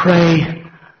would pray,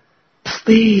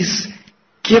 please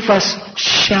give us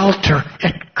shelter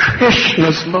at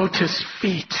Krishna's lotus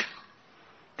feet.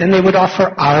 Then they would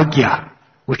offer arghya,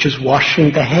 which is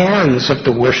washing the hands of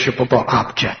the worshipable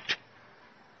object.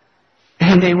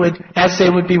 And they would, as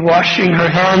they would be washing her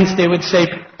hands, they would say,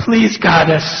 please,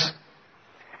 Goddess,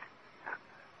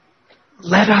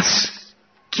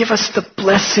 give us the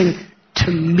blessing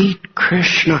to meet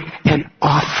Krishna and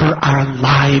offer our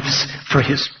lives for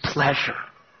his pleasure.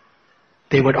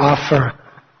 They would offer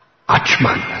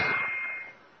achman,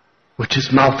 which is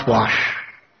mouthwash.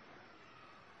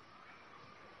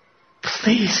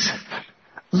 Please,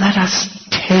 let us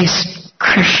taste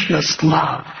Krishna's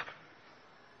love.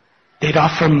 They'd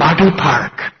offer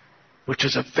madhupark, which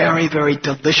is a very, very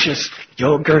delicious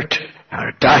yogurt,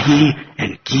 or dahi,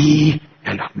 and ghee,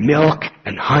 and milk,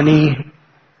 and honey.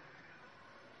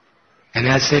 And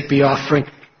as they'd be offering,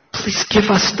 please give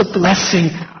us the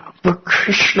blessing where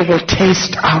Krishna will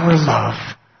taste our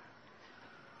love.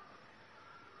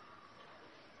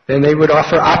 Then they would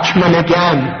offer achman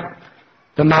again,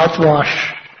 the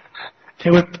mouthwash. They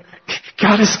would,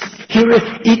 Goddess, here,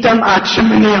 idam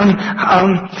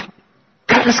achmaniyam,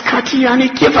 Goddess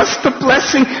Katyayani, give us the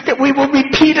blessing that we will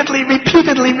repeatedly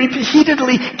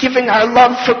giving our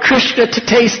love for Krishna to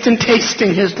taste and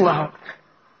tasting his love.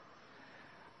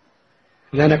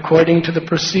 Then according to the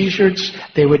procedures,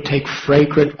 they would take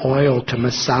fragrant oil to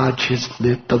massage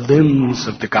the limbs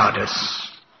of the goddess.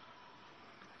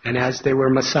 And as they were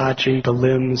massaging the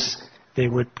limbs, they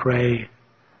would pray,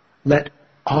 let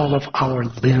all of our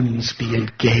limbs be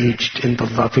engaged in the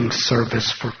loving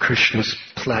service for Krishna's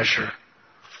pleasure.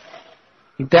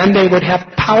 Then they would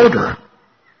have powder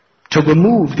to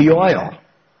remove the oil.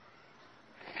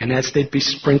 And as they'd be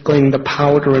sprinkling the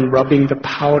powder and rubbing the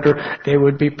powder, they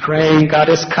would be praying,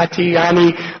 Goddess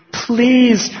Katyayani,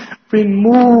 please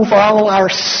remove all our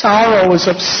sorrows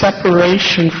of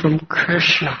separation from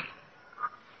Krishna.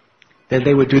 Then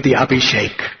they would do the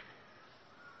abhishek.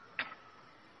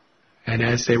 And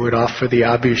as they would offer the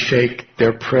abhishek,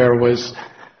 their prayer was,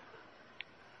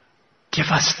 give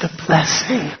us the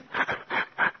blessing.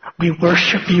 We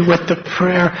worship you with the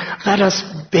prayer. Let us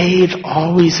bathe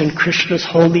always in Krishna's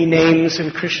holy names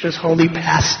and Krishna's holy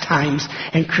pastimes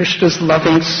and Krishna's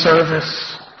loving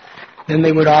service. Then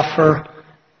they would offer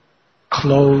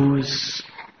clothes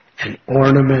and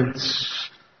ornaments.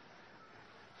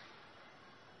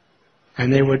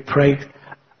 And they would pray,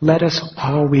 let us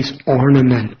always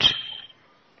ornament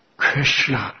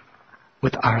Krishna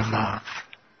with our love.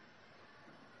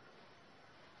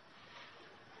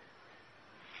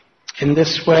 In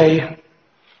this way,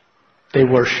 they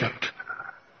worshipped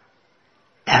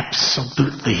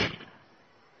absolutely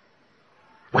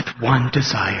with one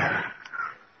desire,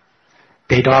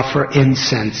 they'd offer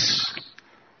incense.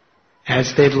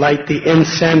 As they'd light the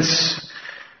incense,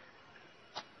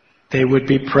 they would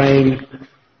be praying,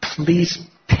 please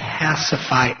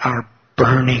pacify our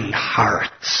burning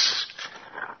hearts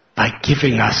by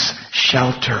giving us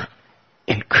shelter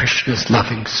in Krishna's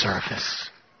loving service.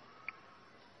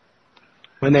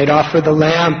 When they'd offer the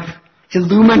lamp,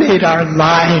 illuminate our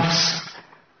lives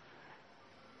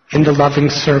in the loving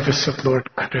service of Lord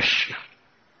Krishna.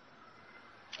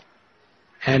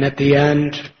 And at the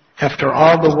end, after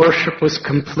all the worship was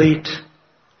complete,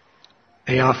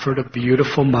 they offered a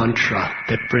beautiful mantra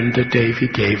that Brinda Devi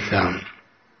gave them.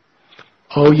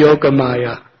 O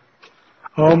Yogamaya,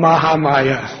 O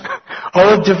Mahamaya,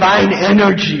 O divine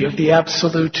energy of the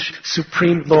Absolute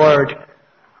Supreme Lord,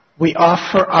 we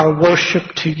offer our worship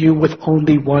to you with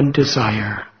only one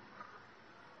desire.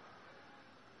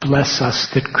 Bless us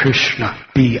that Krishna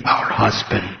be our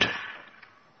husband.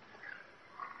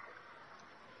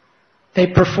 They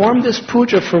performed this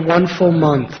puja for 1 full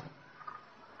month.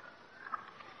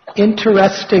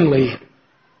 Interestingly,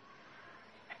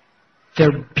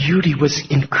 their beauty was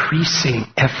increasing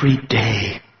every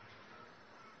day.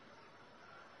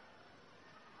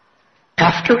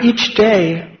 After each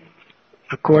day,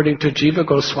 according to Jiva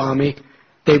Goswami,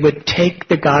 they would take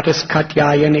the goddess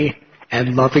Katyayani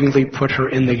and lovingly put her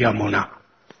in the Yamuna.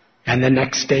 And the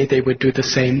next day they would do the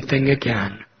same thing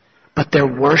again. But their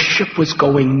worship was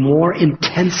going more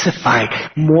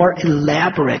intensified, more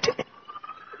elaborate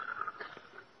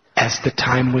as the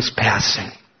time was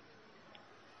passing.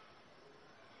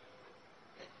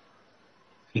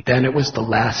 And then it was the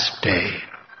last day.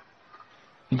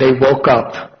 They woke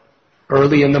up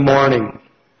early in the morning,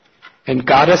 and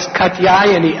Goddess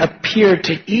Katyayani appeared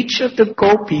to each of the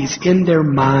gopis in their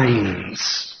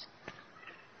minds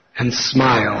and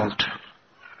smiled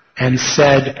and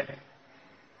said,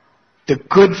 the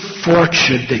good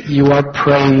fortune that you are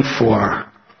praying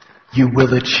for, you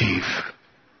will achieve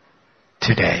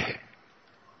today.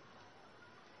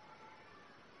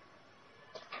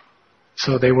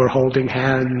 So they were holding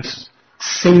hands,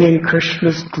 singing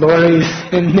Krishna's glories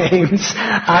and names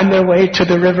on their way to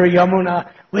the river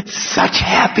Yamuna with such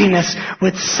happiness,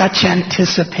 with such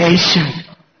anticipation.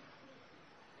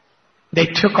 They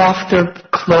took off their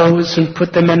clothes and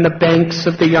put them in the banks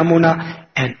of the Yamuna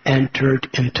and entered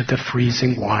into the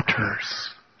freezing waters.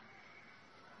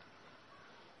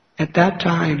 At that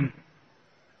time,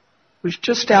 it was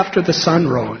just after the sun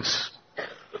rose.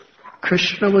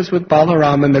 Krishna was with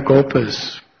Balaram and the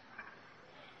Gopas.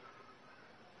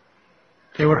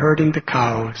 They were herding the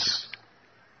cows.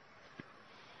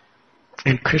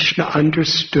 And Krishna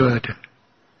understood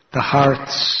the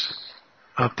hearts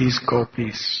of these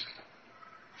gopis.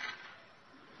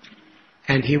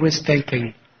 And he was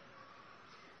thinking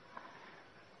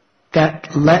that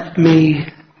let me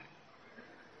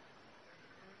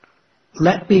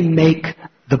make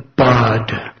the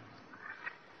bud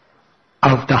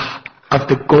of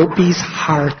the gopis'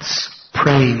 hearts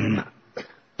prem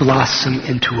blossom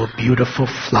into a beautiful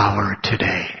flower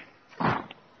today.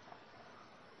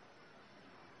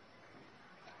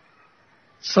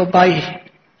 So by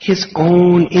his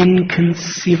own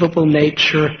inconceivable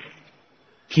nature,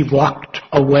 he walked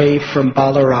away from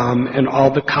Balaram and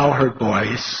all the cowherd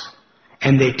boys,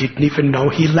 and they didn't even know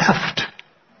he left.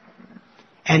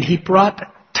 And he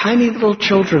brought tiny little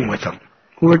children with him,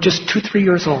 who were just 2-3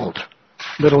 years old,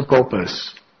 little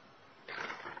gopas.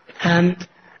 And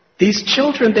these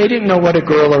children, they didn't know what a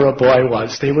girl or a boy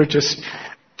was. They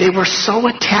were so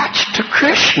attached to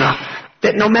Krishna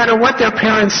that no matter what their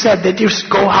parents said, they'd just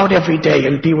go out every day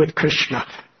and be with Krishna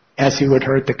as he would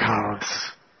herd the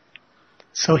cows.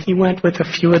 So he went with a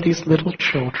few of these little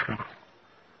children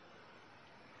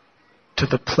to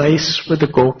the place where the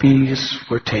gopis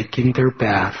were taking their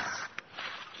bath,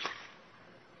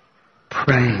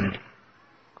 praying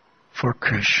for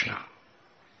Krishna.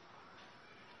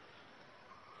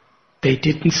 They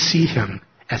didn't see him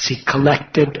as he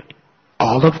collected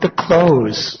all of the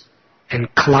clothes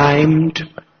and climbed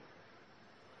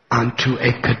onto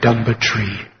a kadamba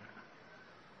tree.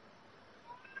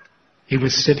 He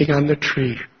was sitting on the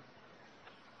tree.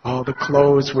 All the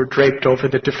clothes were draped over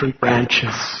the different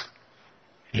branches.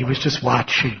 He was just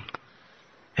watching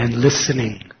and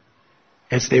listening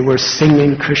as they were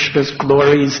singing Krishna's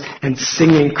glories and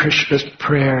singing Krishna's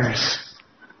prayers.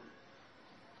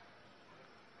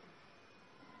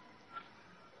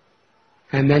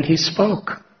 And then he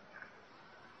spoke.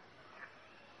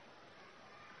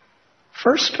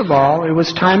 First of all, it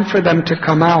was time for them to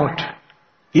come out.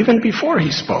 Even before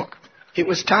he spoke, it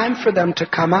was time for them to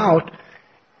come out,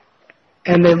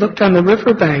 and they looked on the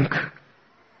riverbank,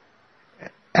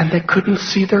 and they couldn't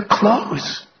see their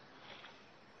clothes.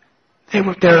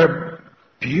 Their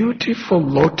beautiful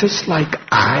lotus-like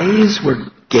eyes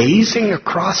were gazing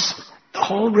across the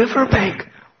whole riverbank.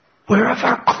 Where have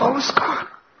our clothes gone?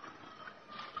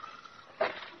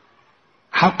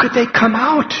 How could they come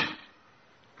out?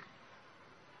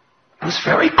 It was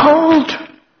very cold.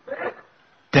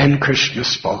 Then Krishna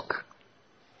spoke.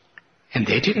 And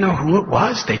they didn't know who it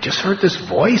was. They just heard this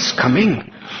voice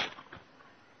coming.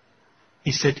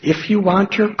 He said, if you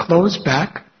want your clothes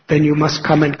back, then you must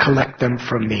come and collect them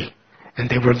from me. And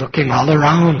they were looking all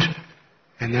around.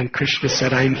 And then Krishna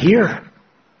said, I'm here.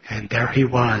 And there he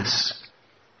was.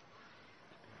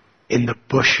 In the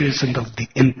bushes and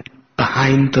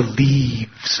behind the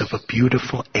leaves of a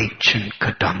beautiful ancient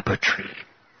Kadamba tree.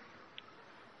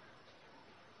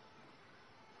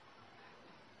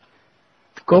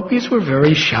 The gopis were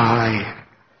very shy.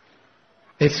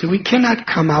 They said, we cannot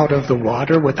come out of the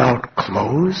water without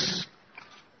clothes.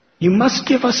 You must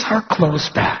give us our clothes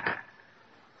back.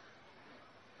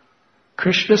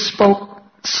 Krishna spoke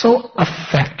so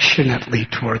affectionately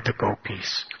toward the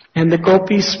gopis. And the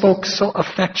gopis spoke so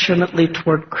affectionately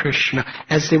toward Krishna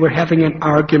as they were having an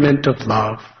argument of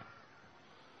love.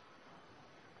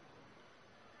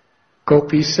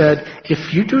 Gopis said,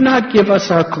 if you do not give us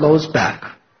our clothes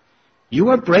back, you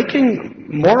are breaking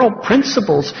moral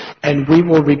principles and we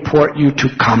will report you to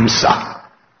Kamsa.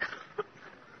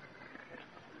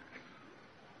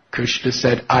 Krishna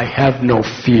said, I have no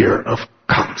fear of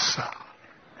Kamsa.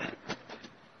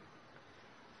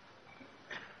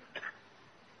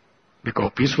 The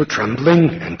gopis were trembling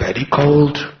and very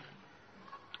cold.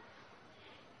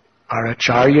 Our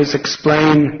acharyas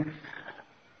explain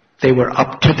they were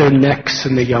up to their necks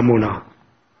in the Yamuna.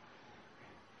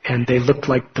 And they looked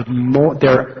like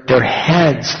their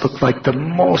heads looked like the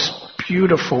most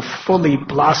beautiful, fully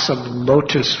blossomed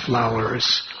lotus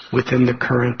flowers within the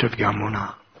current of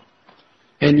Yamuna.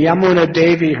 And Yamuna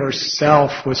Devi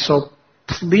herself was so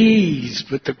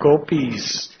pleased with the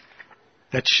gopis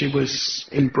that she was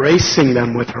embracing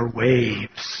them with her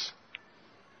waves.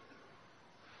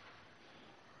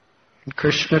 And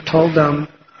Krishna told them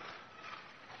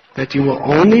that you will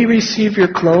only receive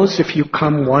your clothes if you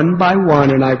come one by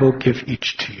one, and I will give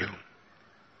each to you.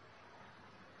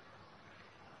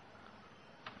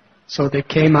 So they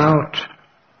came out,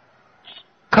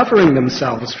 covering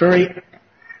themselves very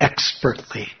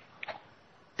expertly.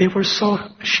 They were so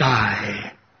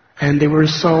shy, and they were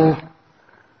so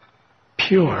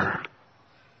pure.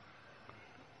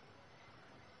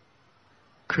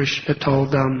 Krishna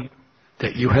told them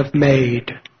that you have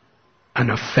made an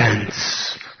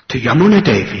offense to Yamuna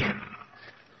Devi,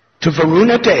 to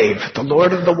Varuna Dev, the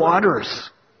Lord of the waters,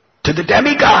 to the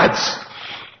demigods,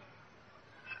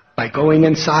 by going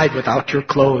inside without your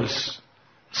clothes.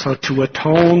 So to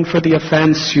atone for the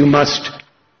offense, you must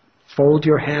fold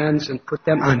your hands and put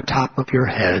them on top of your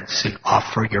heads and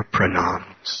offer your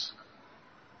pranams.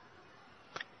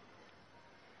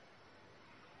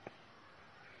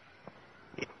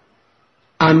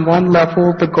 On one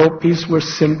level, the gopis were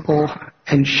simple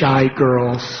and shy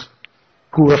girls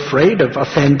who were afraid of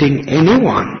offending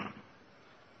anyone,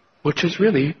 which is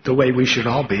really the way we should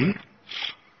all be.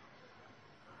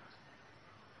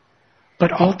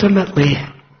 But ultimately,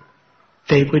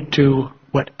 they would do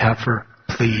whatever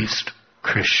pleased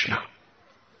Krishna.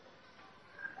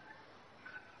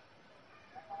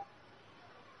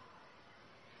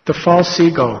 The false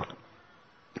ego,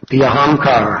 the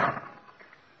ahankara,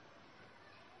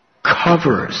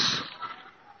 covers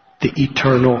the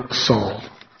eternal soul.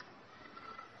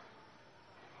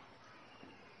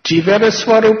 Jivara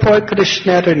Swarupa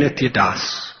Krishnara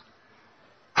Nityadas.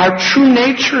 Our true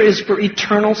nature is for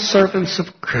eternal servants of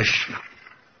Krishna.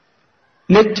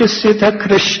 Nitya Siddha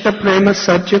Krishna Prema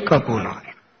Sajja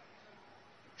Kabunai.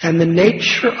 And the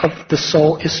nature of the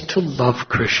soul is to love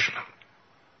Krishna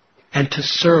and to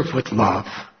serve with love.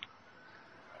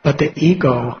 But the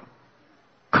ego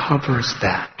covers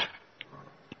that.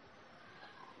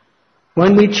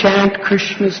 When we chant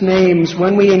Krishna's names,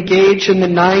 when we engage in the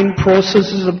 9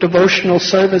 processes of devotional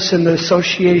service in the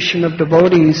association of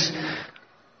devotees,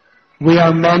 we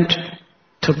are meant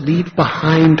to leave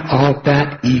behind all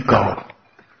that ego.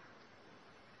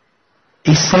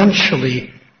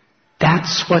 Essentially,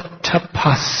 that's what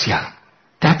tapasya,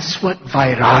 that's what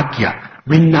vairagya,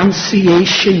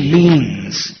 renunciation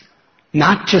means.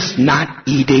 Not just not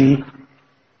eating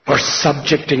or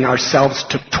subjecting ourselves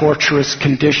to torturous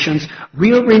conditions.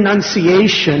 Real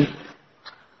renunciation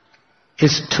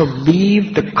is to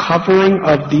leave the covering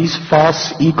of these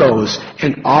false egos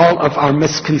and all of our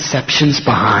misconceptions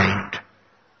behind.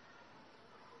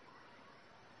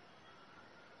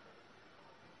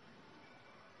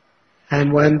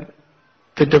 And when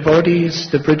the devotees,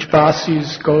 the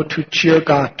Brijvasis, go to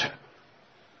Chirgat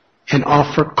and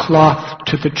offer cloth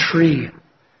to the tree,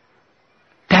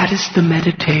 that is the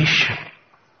meditation.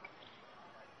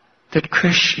 That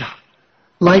Krishna,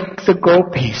 like the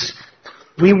gopis,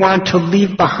 we want to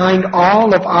leave behind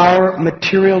all of our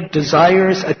material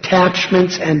desires,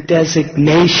 attachments, and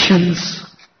designations,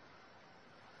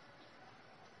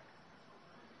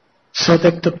 so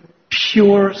that the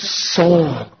pure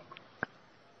soul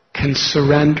can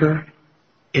surrender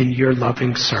in your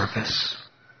loving service.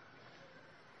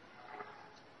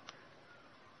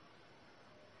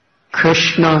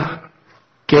 Krishna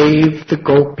gave the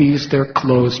gopis their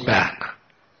clothes back,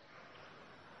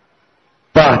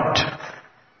 but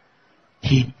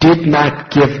he did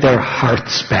not give their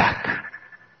hearts back.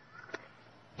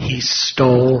 He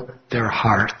stole their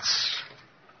hearts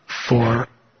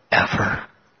forever.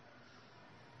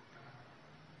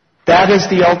 That is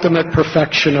the ultimate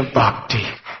perfection of bhakti.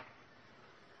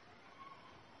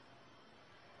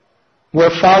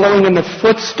 We're following in the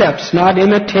footsteps, not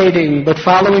imitating, but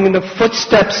following in the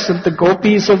footsteps of the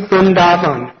gopis of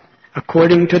Vrindavan,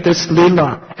 according to this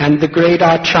lila and the great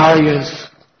acharyas.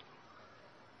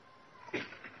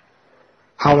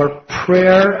 Our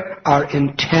prayer, our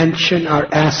intention, our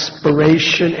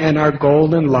aspiration, and our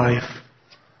goal in life,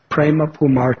 prema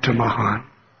pumarta mahan,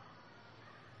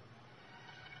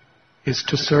 is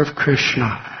to serve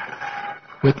Krishna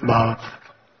with love.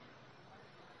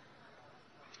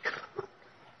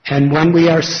 And when we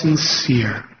are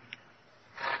sincere,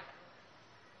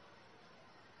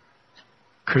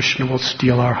 Krishna will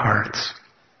steal our hearts.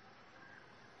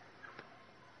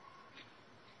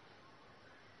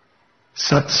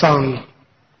 Satsang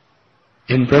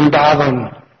in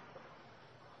Vrindavan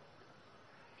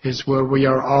is where we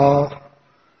are all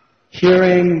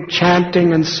hearing,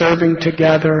 chanting, and serving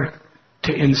together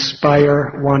to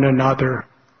inspire one another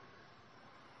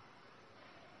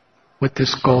with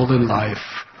this golden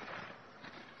life,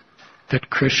 that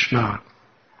Krishna,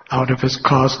 out of his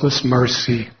causeless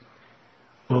mercy,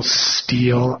 will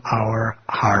steal our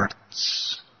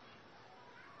hearts.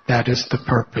 That is the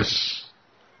purpose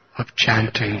of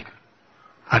chanting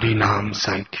Harinam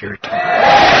Sankirtan.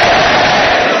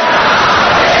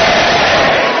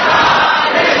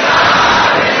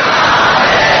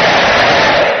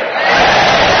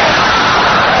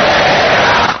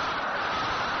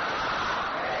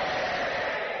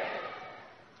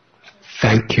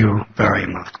 Thank you very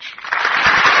much.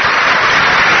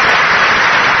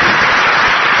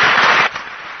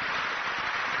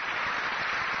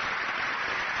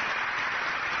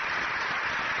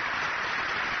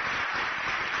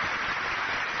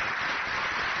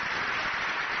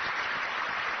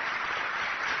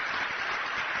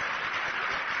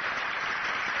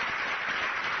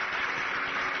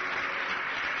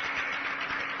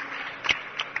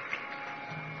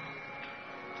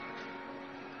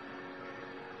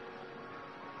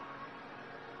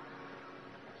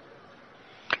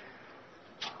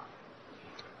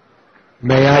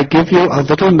 May I give you a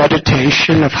little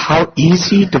meditation of how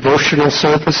easy devotional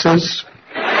service is?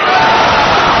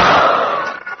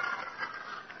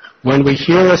 When we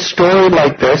hear a story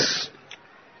like this,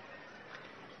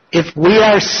 if we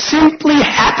are simply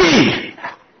happy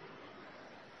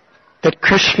that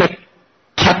Krishna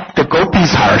kept the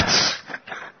gopis' hearts,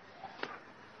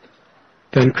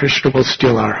 then Krishna will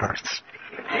steal our hearts.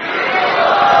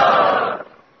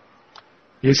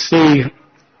 You see,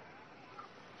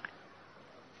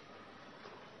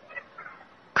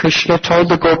 Krishna told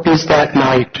the gopis that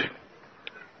night,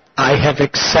 I have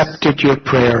accepted your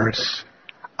prayers.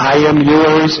 I am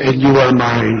yours and you are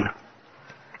mine.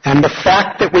 And the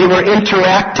fact that we were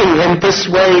interacting in this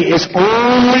way is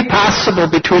only possible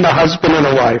between a husband and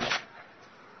a wife.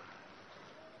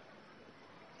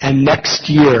 And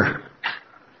next year,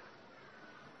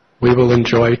 we will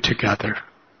enjoy together.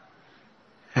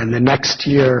 And the next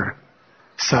year,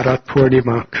 Sarat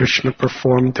Purnima, Krishna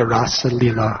performed the Rasa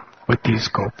Lila with these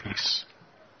gopis.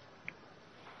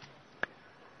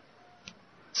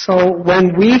 So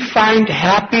when we find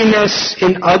happiness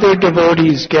in other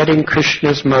devotees getting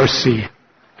Krishna's mercy,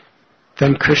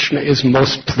 then Krishna is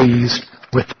most pleased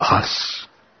with us.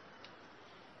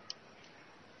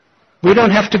 We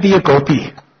don't have to be a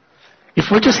gopi. If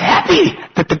we're just happy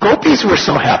that the gopis were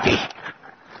so happy,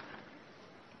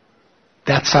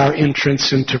 that's our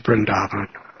entrance into Vrindavan.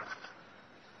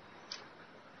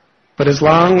 But as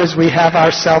long as we have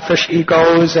our selfish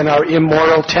egos and our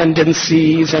immoral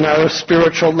tendencies and our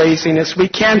spiritual laziness, we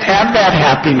can't have that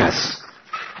happiness.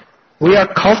 We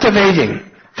are cultivating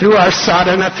through our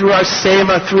sadhana, through our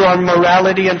seva, through our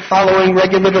morality and following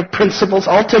regulative principles,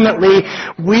 ultimately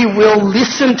we will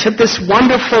listen to this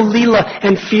wonderful Leela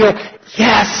and feel,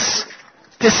 yes,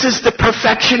 this is the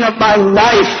perfection of my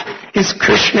life, is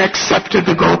Krishna accepted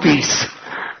the gopis.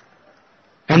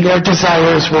 And their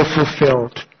desires were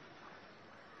fulfilled.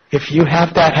 If you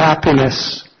have that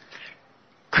happiness,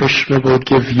 Krishna will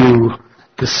give you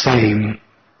the same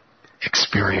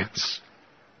experience.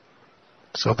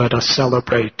 So let us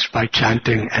celebrate by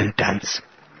chanting and dancing.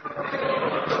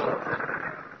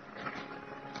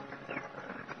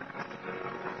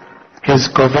 Is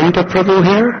Govinda Prabhu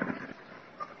here?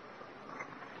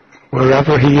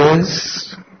 Wherever he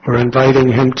is, we're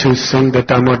inviting him to sing the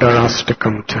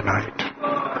Damodarastakam tonight.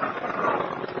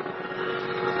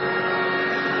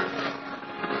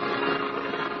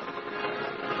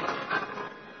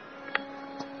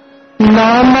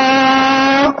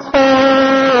 Nama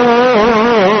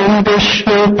Om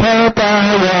Vishnu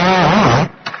Padaya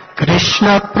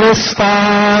Krishna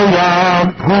Prastaya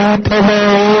Bhutale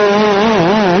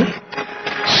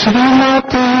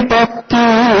Srimati Bhakti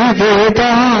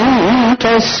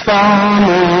Vedanta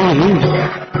Swami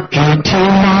Iti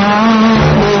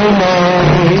Namine.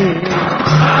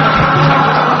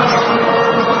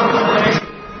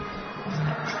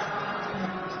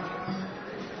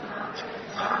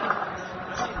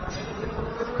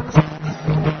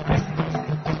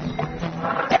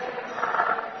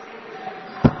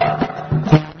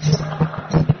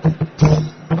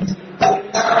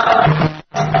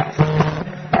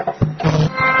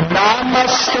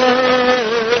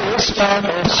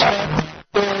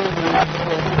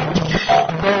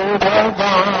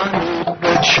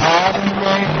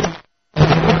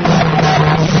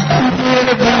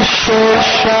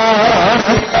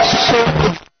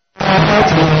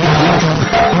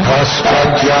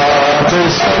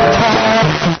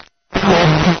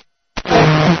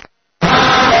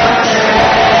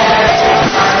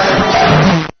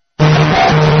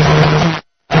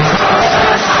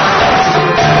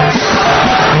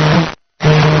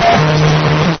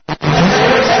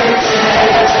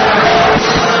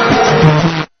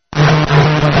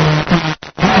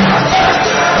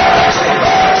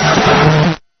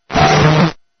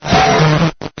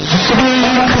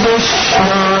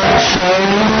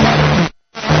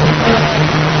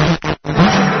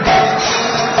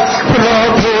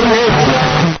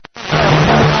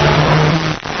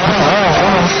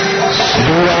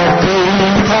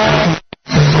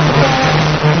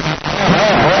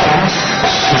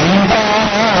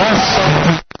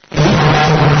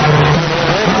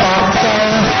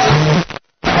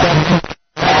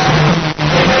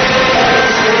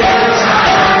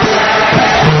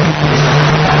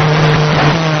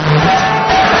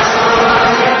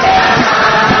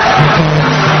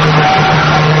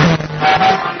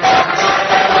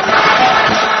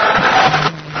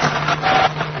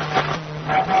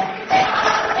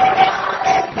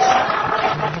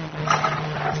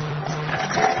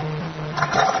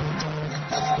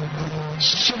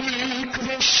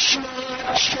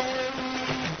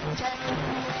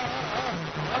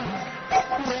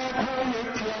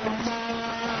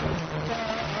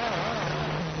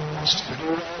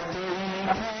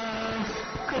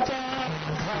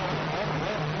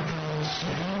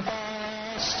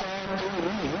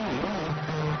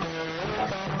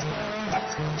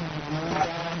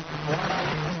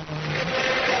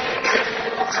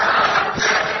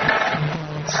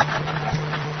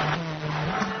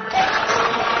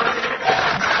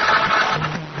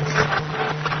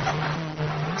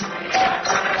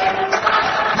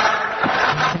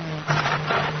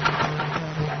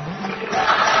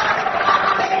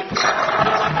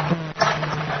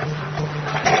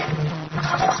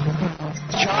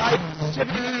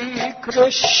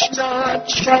 Krishna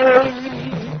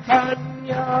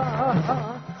Chaitanya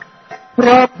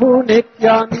Prabhu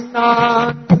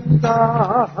Nityananda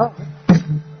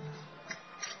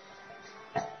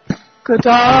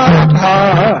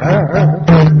Gadadhar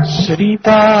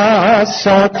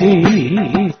Srivasati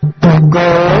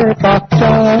Gaur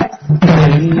Bhakta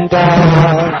Vrinda.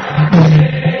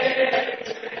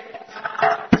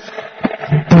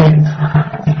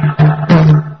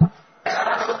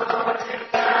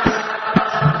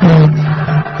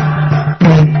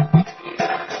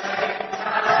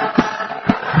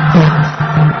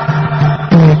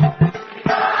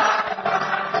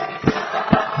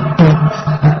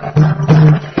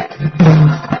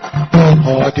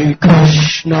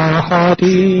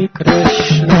 Hare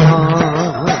Krishna,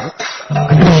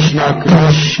 Krishna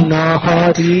Krishna,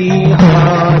 Hare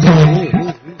Hare,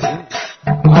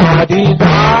 Hare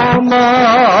Rama,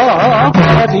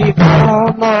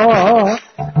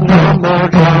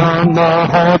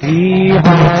 Hari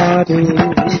Hari.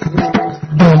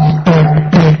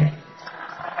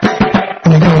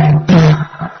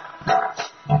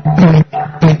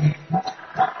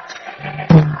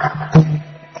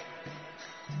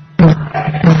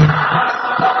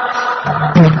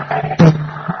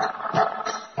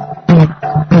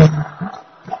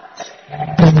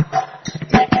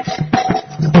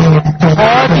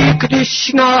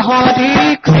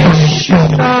 Hare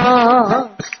Krishna,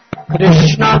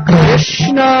 Krishna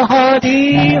Krishna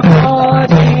Hare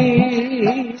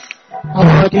Hare,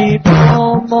 Hare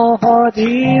Rama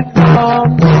Hare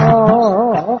Rama,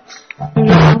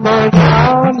 Rama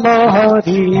Rama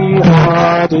Hare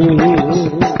Hare.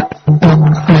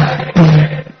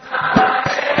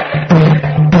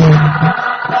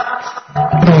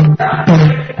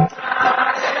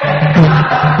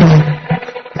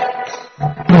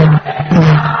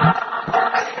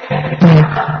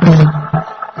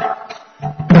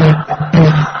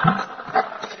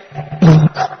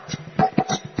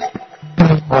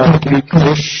 Hare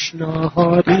Krishna,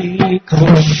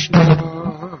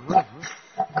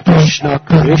 Krishna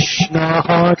Krishna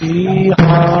Hare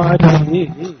Hare,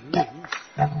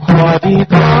 Hare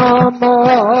Rama,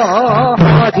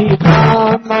 Hare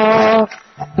Rama,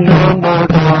 Rama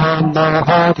Rama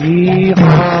Hare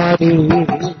Hare.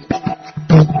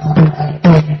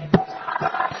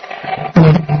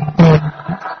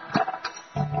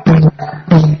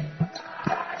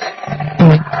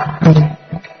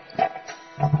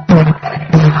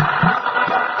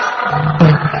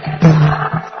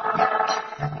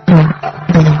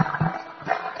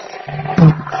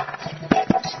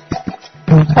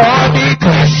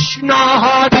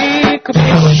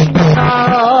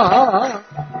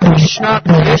 Krishna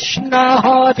Krishna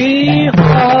Hare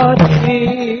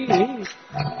Hare,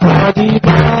 Hare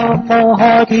Rama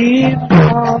Hare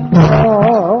Rama,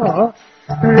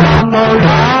 Rama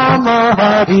Rama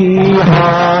Hare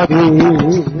Hare.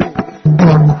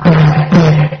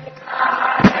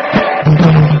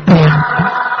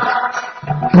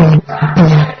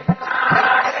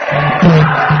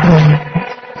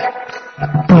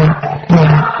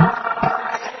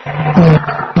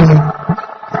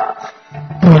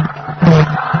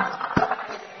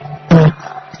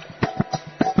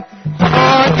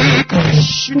 Hare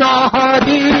Krishna,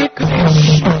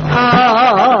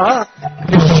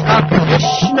 Krishna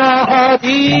Krishna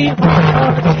Hare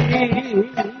Hare,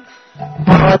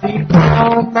 Hare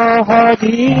Rama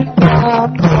Hare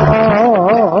Rama,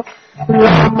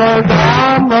 Rama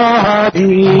Rama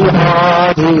Hare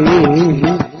Hare.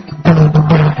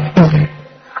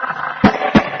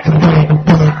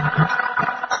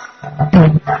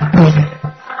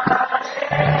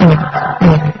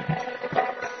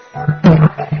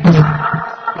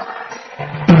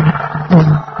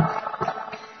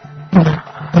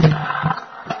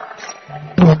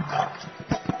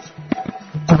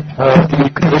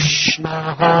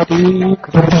 Hare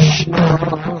Krishna,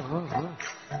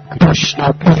 Krishna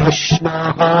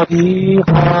Krishna Hare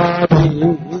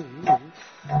Hare,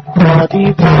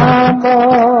 Hare Rama,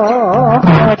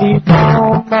 Hare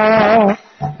Rama,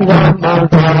 Rama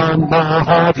Rama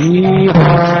Hare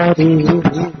Hare.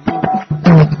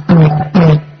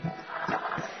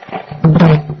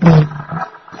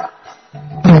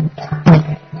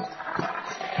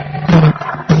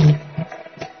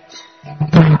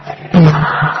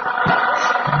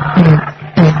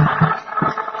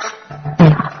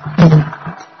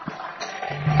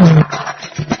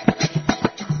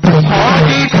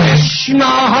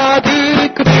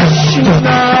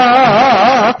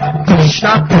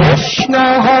 Krishna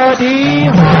Krishna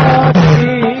Hare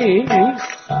Hare,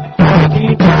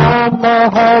 Hare Rama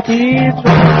Hare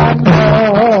Rama,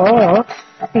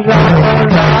 Rama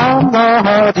Rama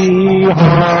Hare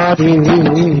Hare.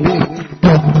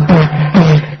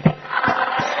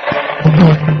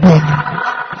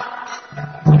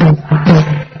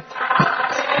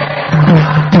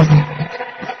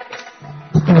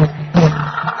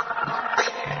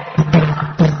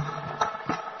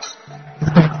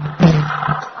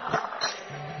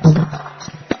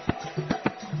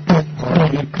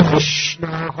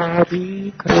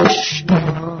 Hare Krishna,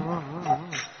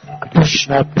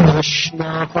 Krishna Krishna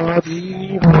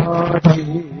Hare Hare,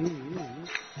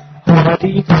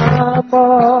 Hare Rama,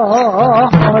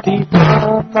 Hare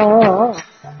Rama,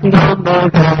 Rama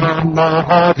Rama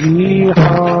Hare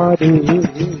Hare.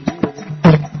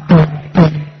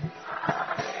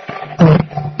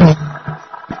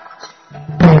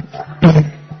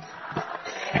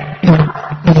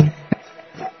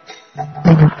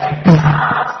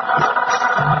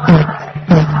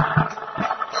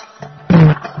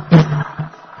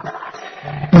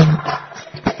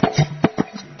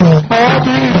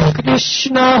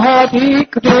 Hare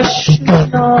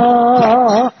Krishna,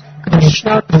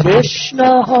 Krishna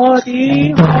Krishna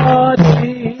Hare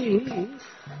Hare,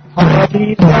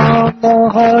 Hare Rama,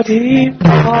 Hare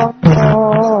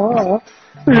Rama,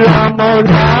 Rama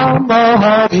Rama,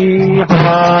 Hare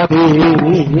Hare.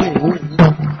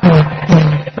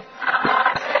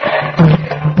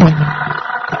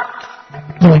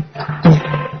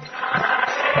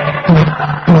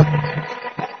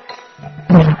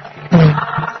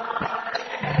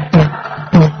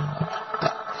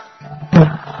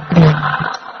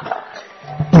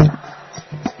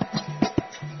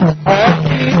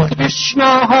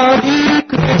 Krishna, Hare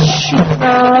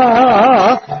Krishna,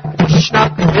 Krishna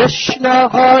Krishna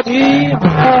Hare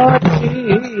Hare,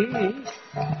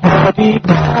 Hare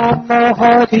Rama,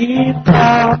 Hare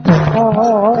Rama,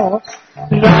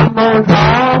 Rama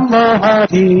Rama,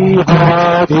 Hare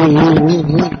Hare.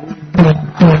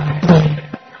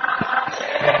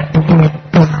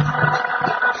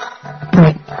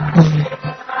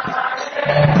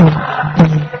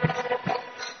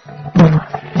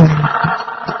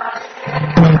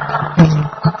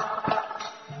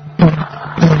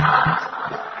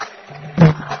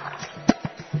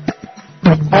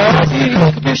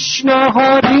 Krishna,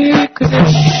 Hare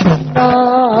Krishna,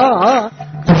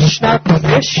 Krishna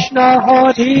Krishna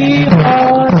Hare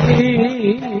Hare,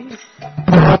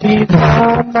 Hare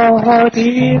Rama,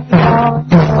 Hare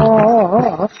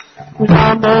Rama,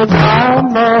 Rama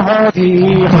Rama,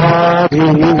 Hare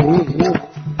Hare.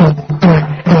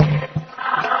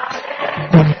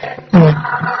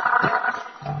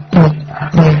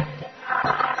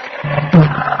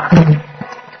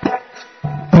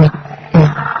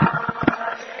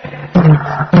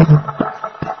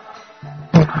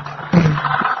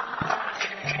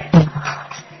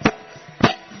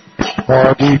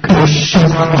 Hare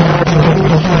Krishna,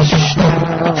 Hare Krishna,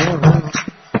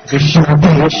 Krishna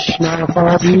Krishna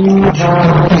Hare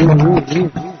Hare,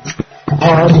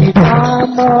 Hare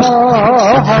Rama,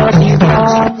 Hare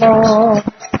Rama,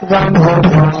 Rama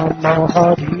Rama,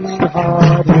 Hare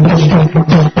Hare.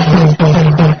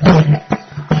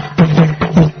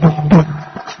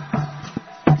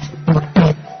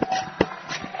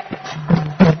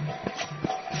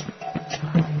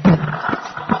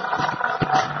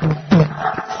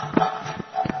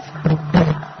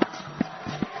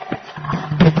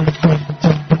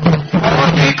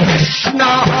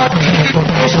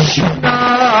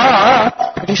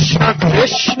 Krishna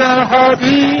Krishna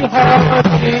Hare Hare,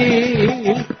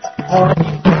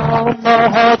 Hare Rama,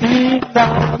 Hare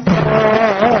Rama,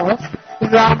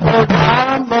 Rama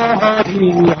Rama,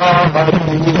 Hare Hare.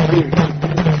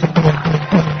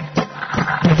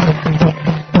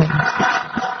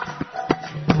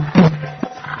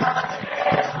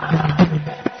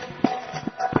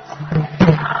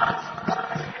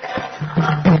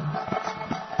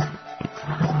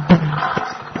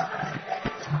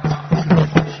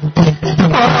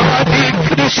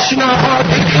 Krishna,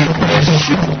 Hare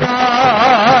Krishna,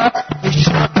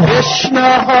 Krishna Krishna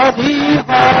Hare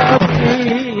Hare,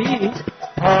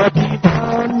 Hare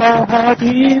Rama,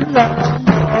 Hare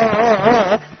Rama,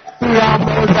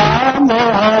 Rama Rama,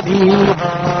 Hare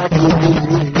Hare.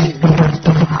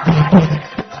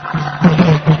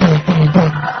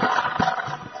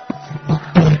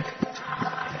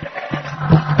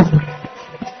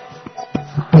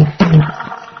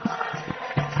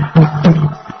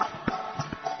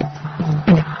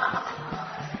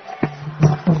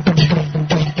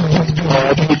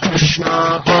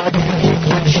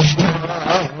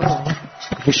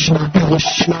 Krishna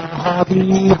Krishna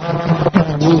Hare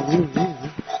Hare,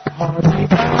 Hare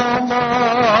Rama,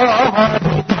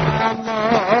 Hare Rama,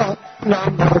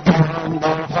 Rama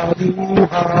Rama, Hare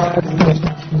Hare.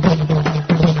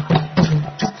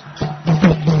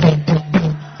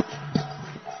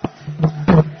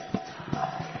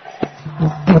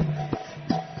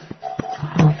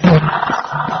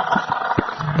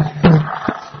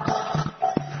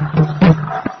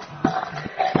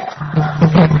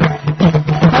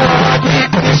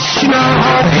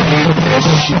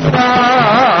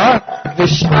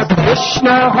 Krishna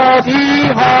Krishna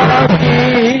Hare Hare,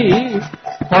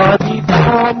 Hare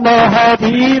Rama,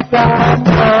 Hare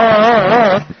Rama,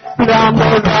 Rama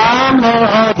Rama,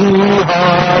 Hare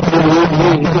Hare.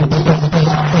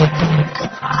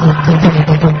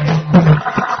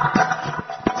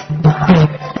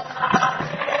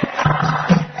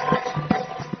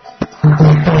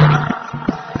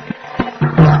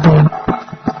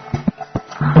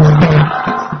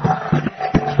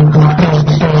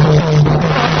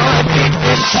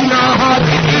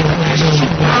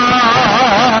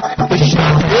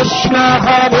 Krishna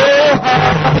Hare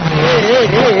Hare,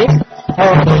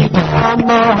 Hare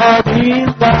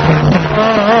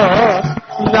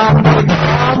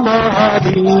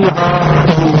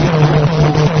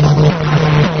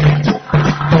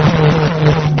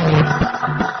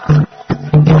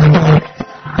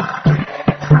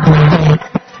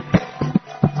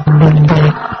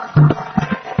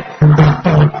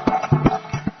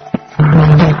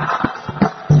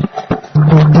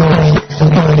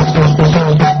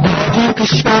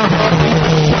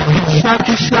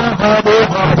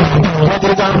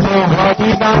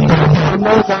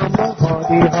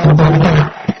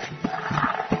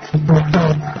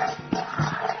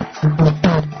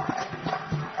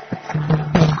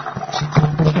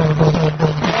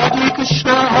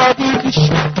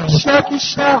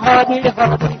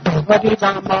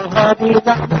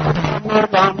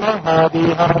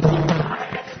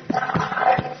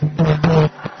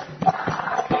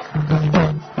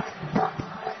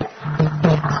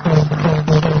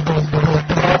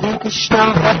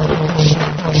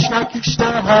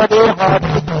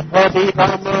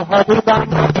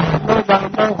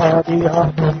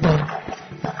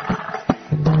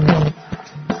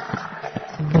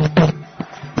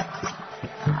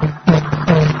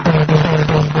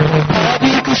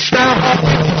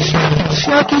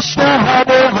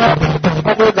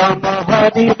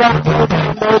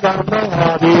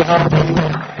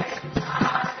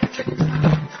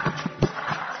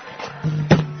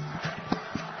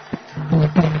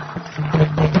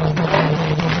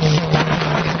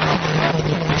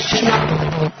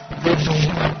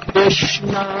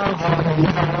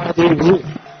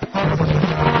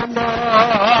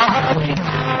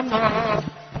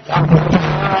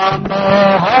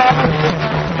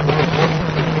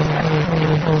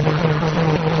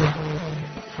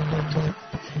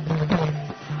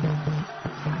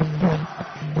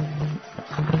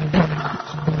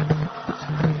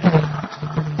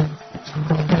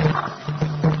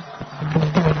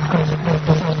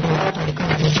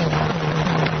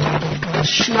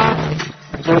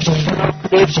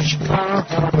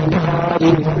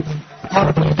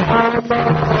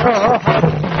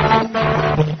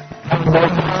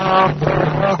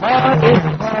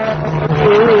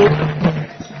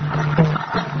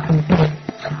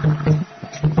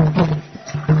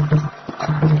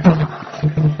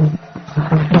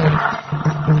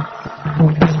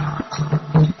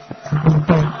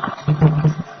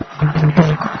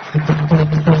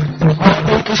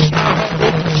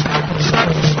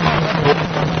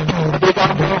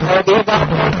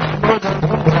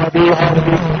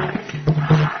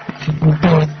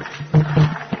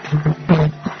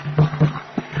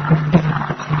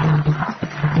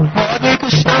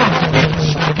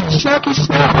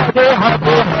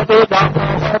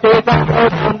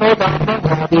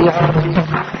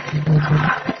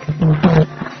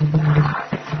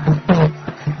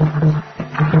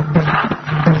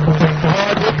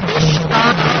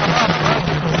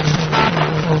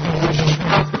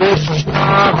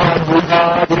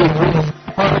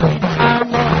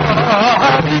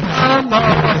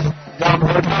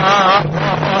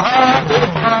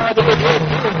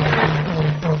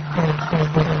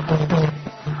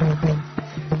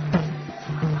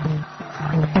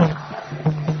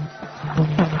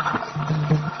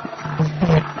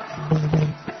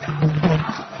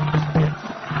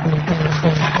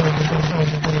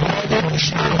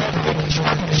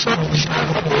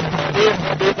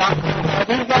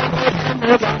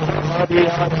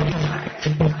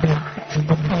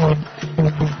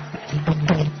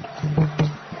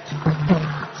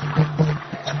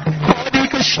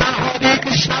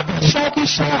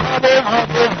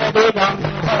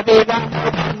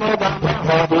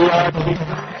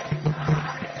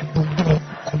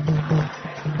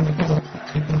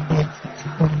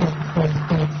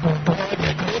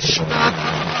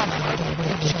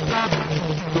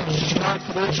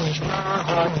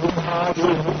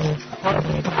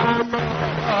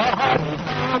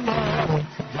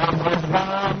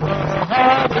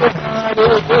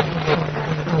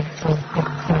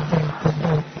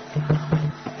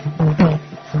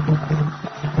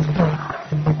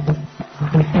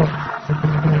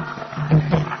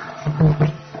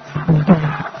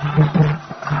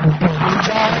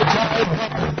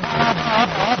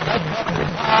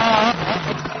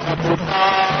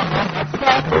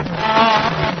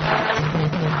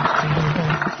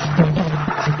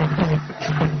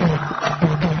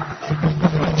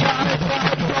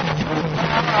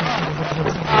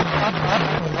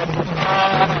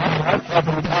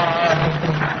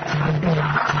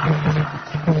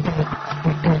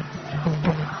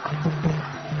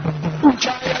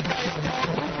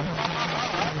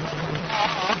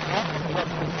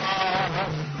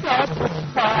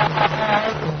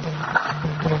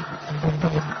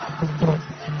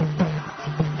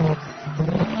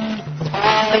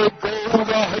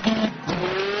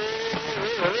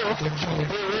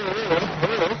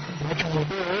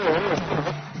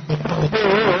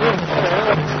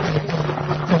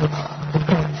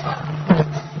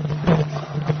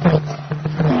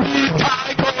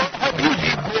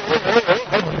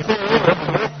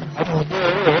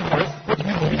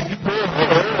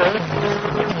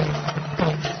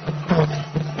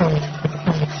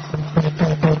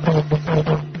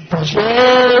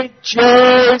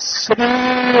जय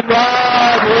श्री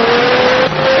राधे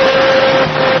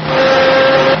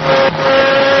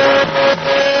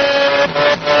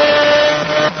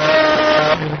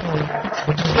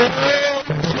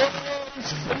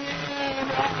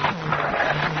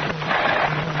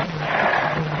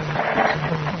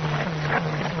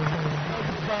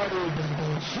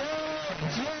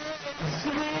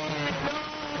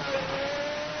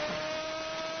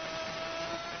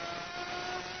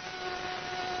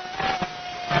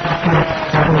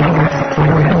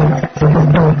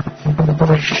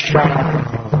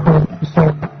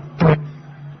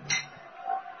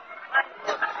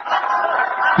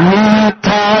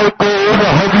मीठा को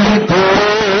हरि दो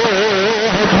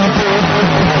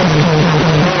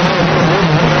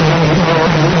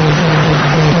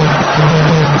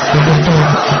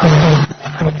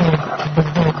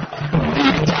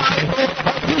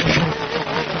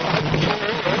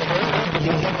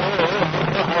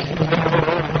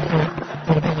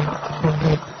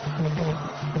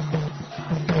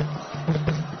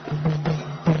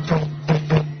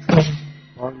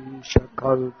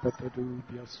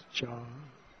कल्पतरुभ्यश्च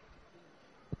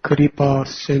कृपा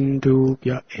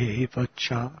सिन्धुभ्य एव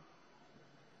च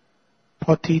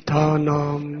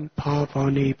पतितानां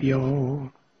पावनेभ्यो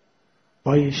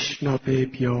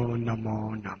वैष्णवेभ्यो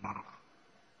नमो नमः।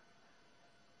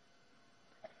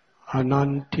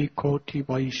 अनंत कोटि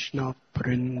वैष्णव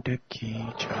वृंद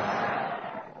की जय।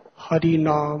 हरि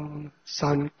नाम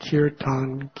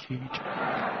संकीर्तन की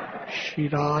जय। श्री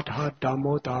राधा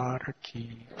दामोदर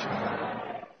की जय।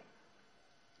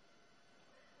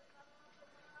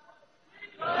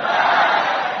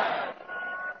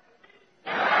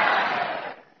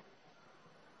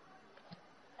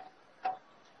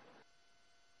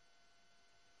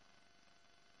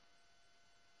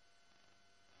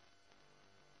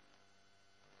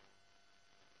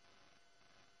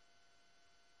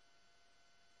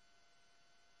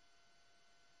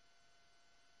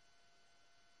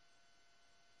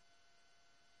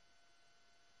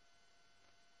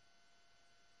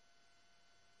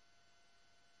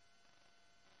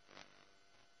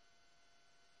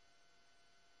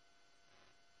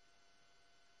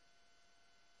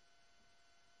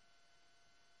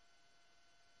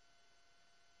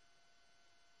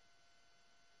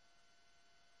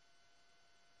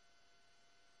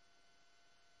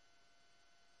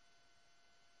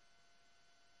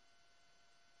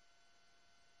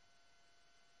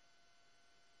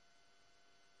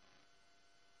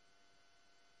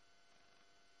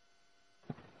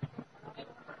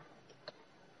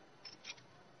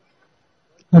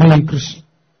 हरे कृष्ण।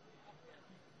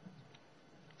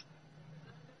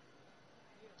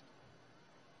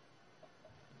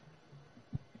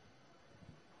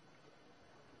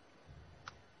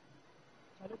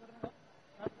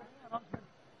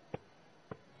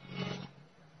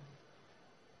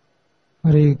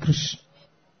 हरे कृष्ण।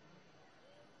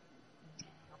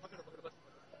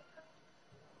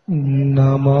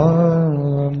 नमामीश्वरम्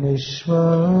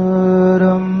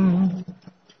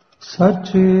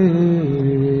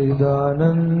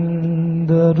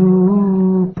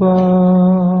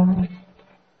सच्चिदानन्दरूपम्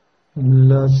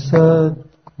लसत्कुण्डलम्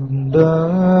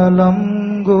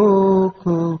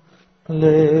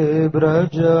गोकुले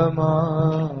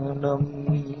व्रजमानम्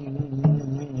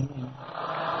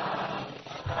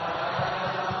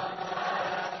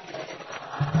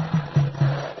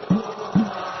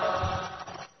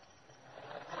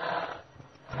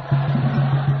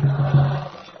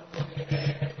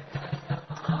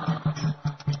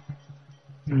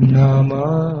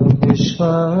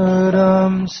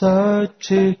नमामीश्वरम्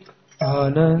सच्चिदानन्दरूपम्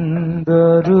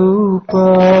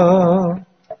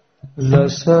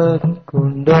लसत्कुण्डलम्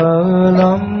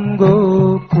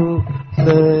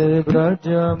गोकुले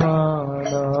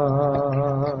व्रजमानम्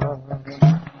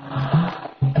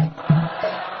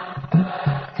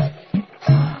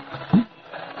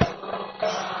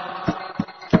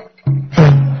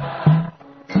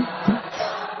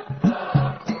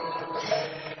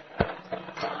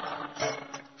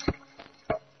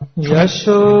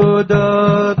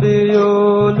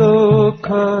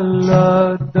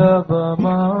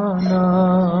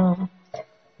यशोदाभियोलोकलद्दवमानम्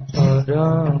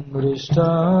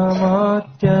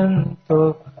परमृष्टमत्यन्तो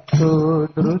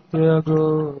सुधृत्य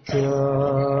गोप्या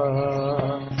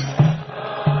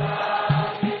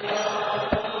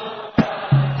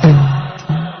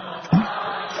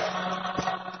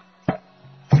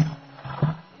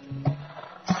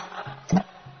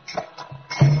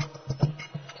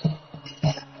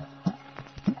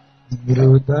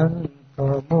रुदन्तमूर्नेत्रं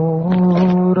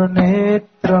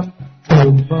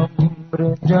बिम्बं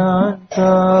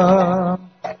मृजान्ताम्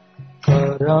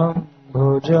करं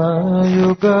भुजयुगमेन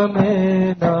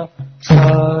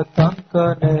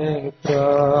सातङ्कनेत्रा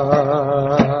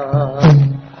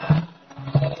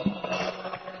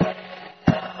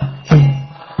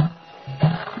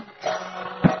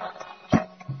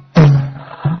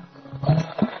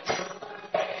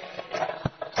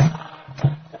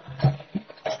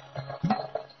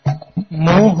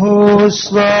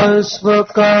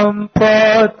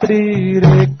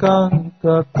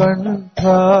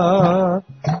मुहुस्वस्वकम्पात्रिरेकाङ्ककण्ठा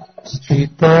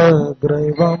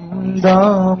स्थितग्रैवं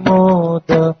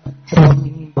दामोदरं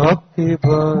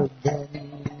भक्तिभद्रम्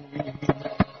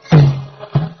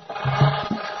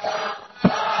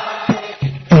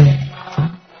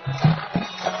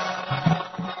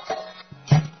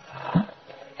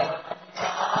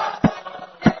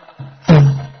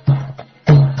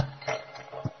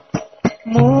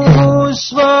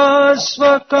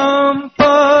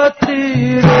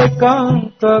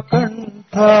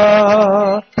स्वकम्पात्रिरेकाङ्ककण्ठा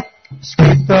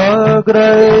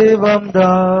स्फीतग्रैवं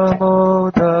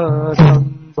दामोदरं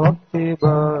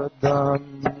भक्तिभद्रम्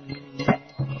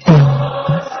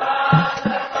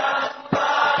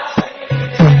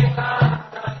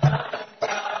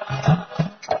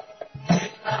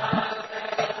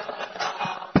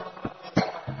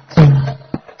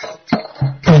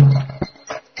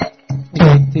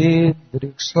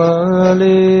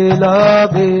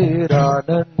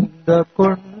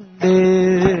दृक्स्वलीलाभिरानन्दकुण्डे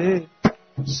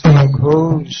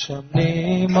स्वघोषं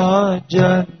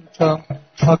निमज्जन्तम्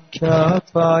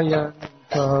अख्यापयन्तम्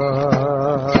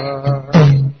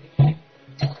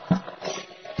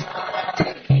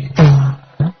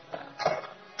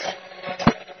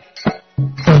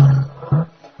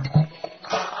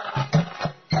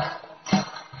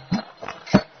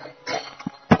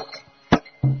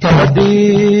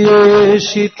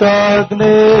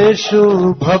तदीयेषिताग्नेषु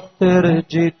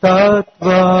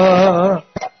भक्तिर्जितात्वा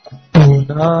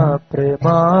पुनः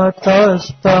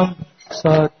प्रेमातस्तं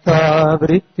सतावृत्तिवन्दे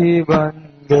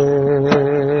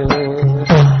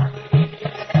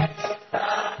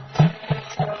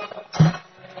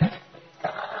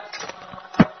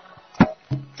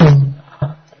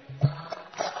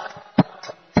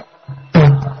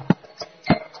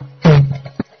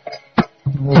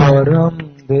वरं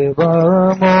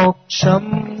देवमोक्षं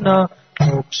न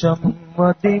मोक्षं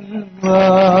वदिं वा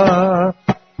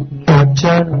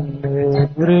गच्छन्ने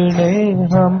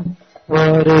गृणेऽहं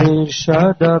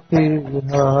वरेषदपि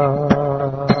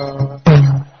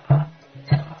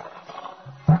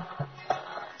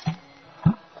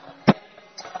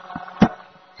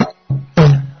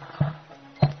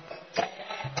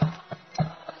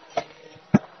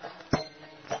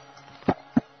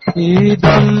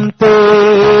इदं ते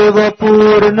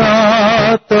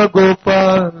वपूर्णात्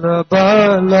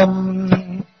गोपालबालम्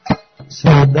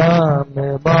सदा मे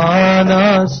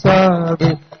मानसा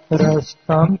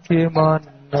विरस्तं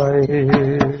किमन्वये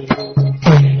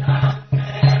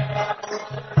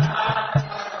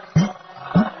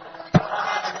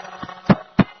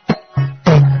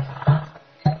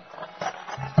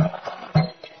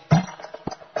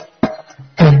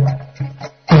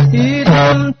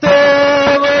इदं ते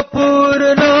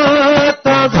वपूर्णात्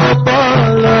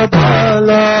गोपालबालम्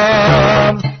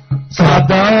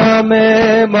सदा मे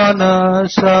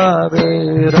मनसा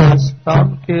विरस्तं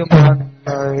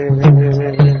किमन्वये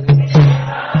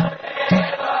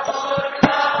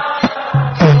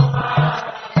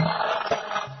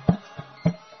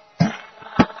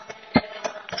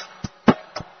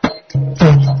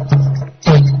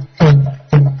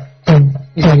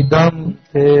इदं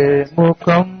ते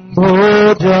मुखं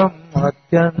भोजम्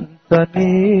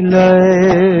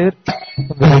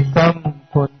अत्यन्तनीलैर्वृतं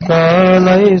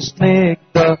कुन्तलैः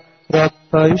स्निग्ध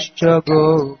रक्तैश्च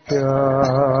गोप्या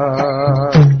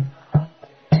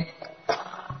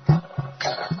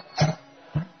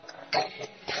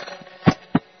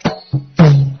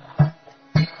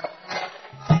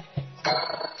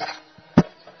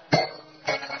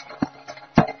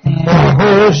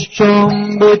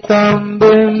मोहोश्चुम्बितं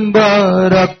बिम्बरक्तधरं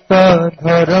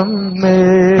मे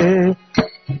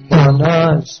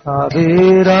मनसा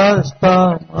विरस्तमलं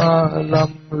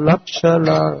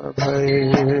लक्ष्यलभे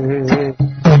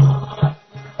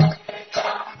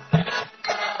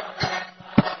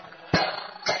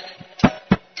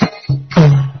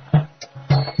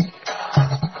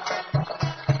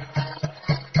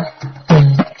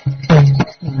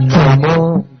नमो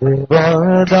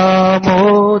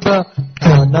देवदामोदर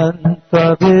अनंत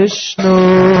विष्णु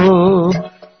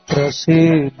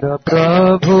प्रसीद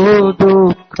प्रभु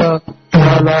दुःख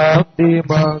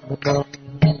कमलाब्धिमग्नम्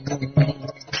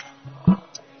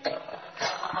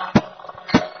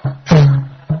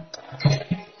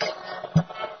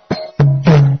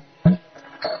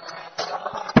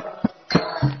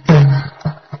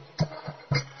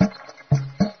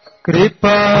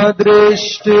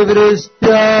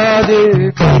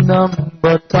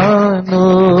कृपादृष्टिवृष्ट्यादिनम्बतानो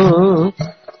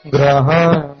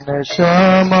ग्रहणशमामाज्ञम्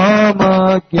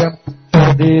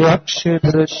यदि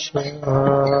अक्षिदृश्य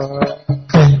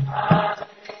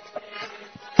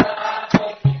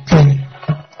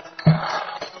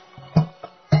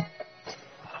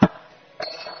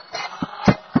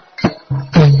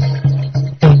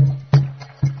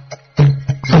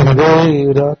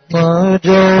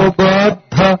वैरत्मजो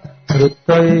बद्ध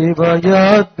वृत्तैव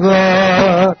यद्वा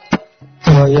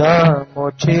त्वया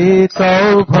मोचितौ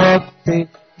भक्ति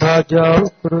भजौ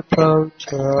कृतौ च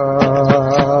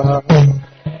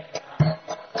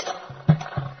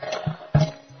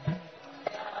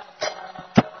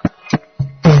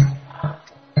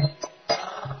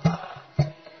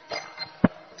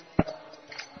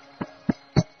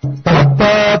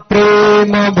तथा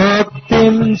प्रेम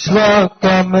भक्तिं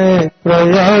स्वकमे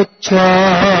प्रयच्छ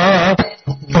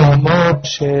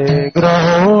मोक्षे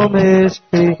ग्रहो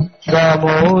मेस्ति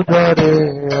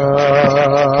दामोदरेय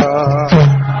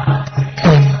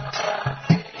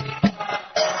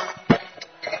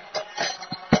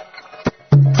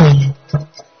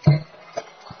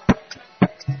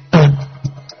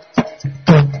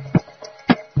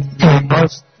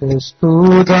नमस्तेस्तु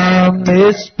धाम्ने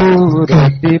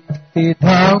स्फुरदीप्तिधाम्ने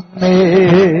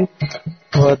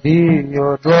त्वदीयो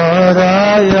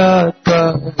द्वारायत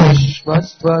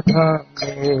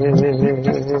विश्वस्वधाम्ने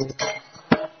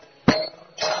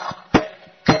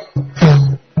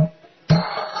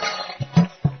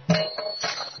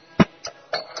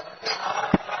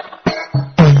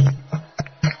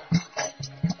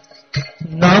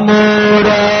नमो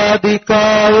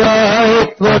राधिकाय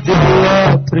त्वदीय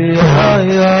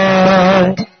प्रियाय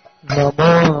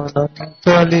नमो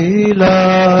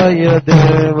अनन्तलीलाय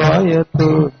देवाय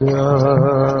तुभ्यः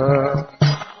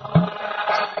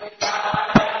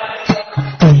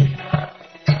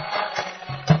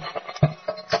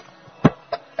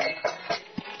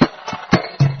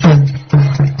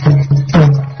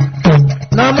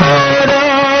नमो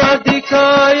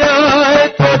राधिकाय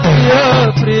त्वदीय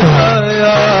प्रियाय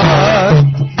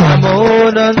नमो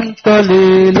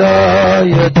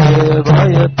अनन्तलीलाय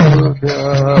देवाय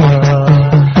तुभ्यः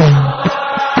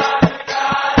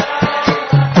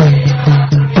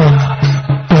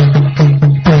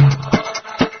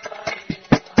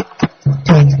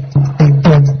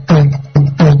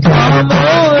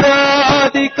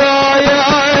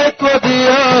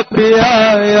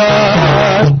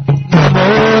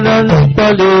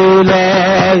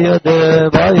लीलाय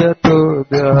देवाय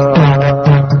तुभ्यः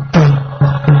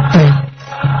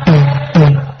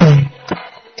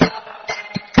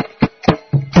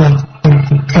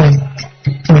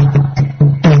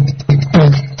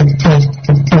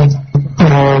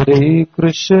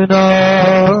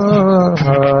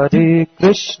हरे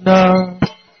Krishna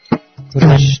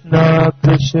Krishna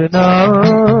Krishna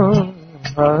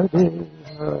Hare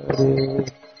Hare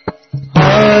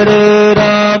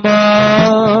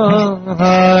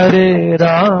Hare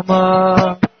Ram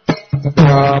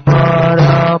Ram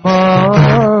Ram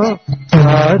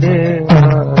Hare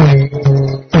Hare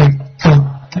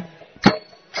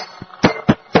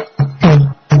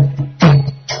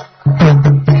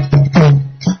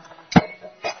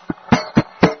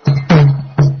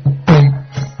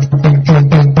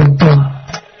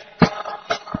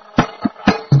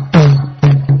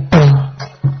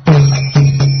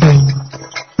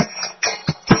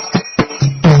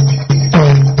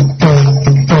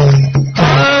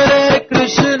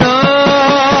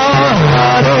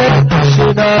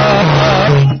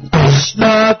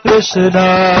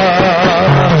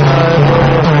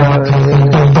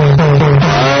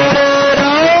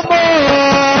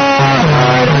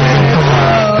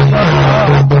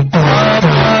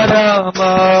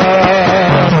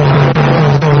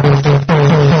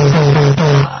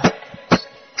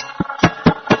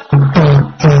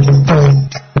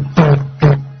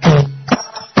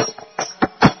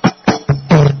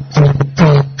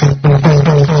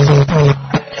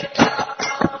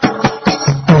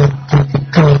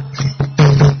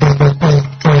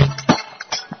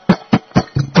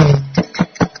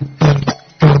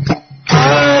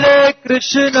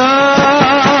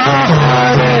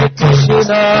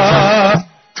Krishna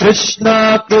Krishna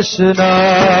Krishna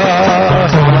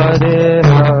Hare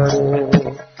Hare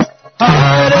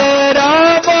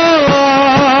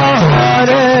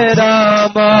Hare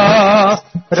Ram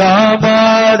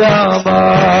Rama Rama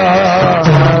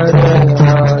Hare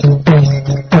Hare.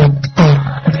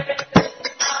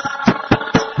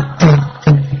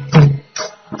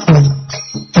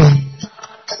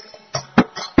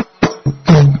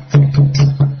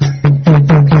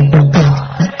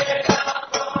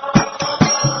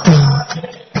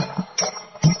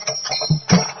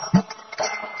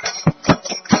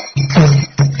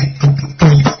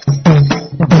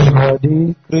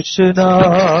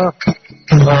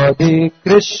 Hare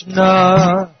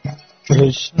Krishna,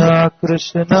 Krishna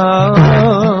Krishna,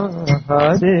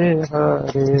 Hare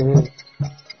Hare,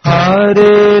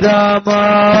 Hare Rama,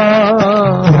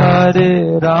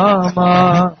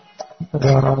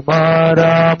 Rama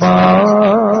Rama,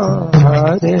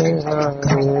 Hare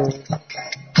Hare.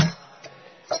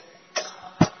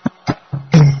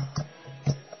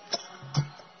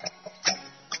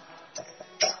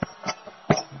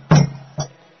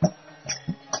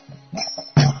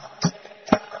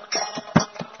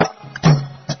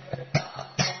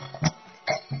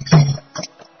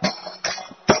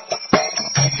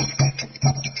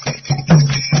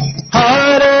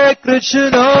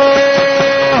 Krishna,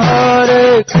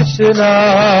 Hare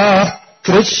Krishna,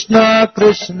 Krishna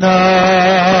Krishna,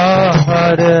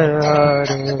 Hare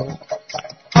Hare,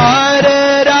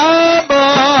 Hare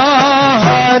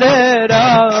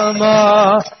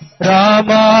Rama,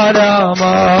 Rama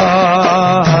Rama,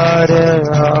 Hare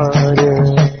Hare.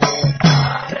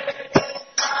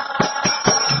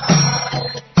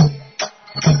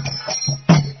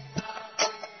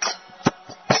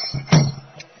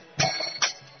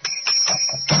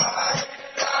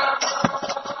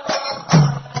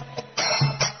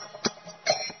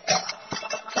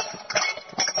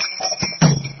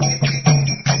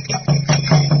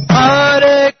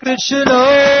 Krishna,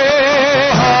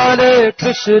 Hare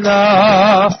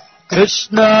Krishna,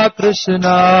 Krishna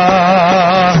Krishna,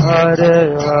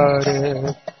 Hare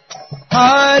Hare,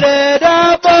 Hare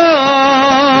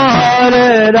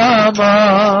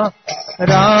Rama,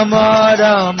 Rama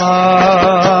Rama,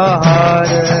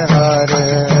 Hare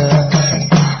Hare.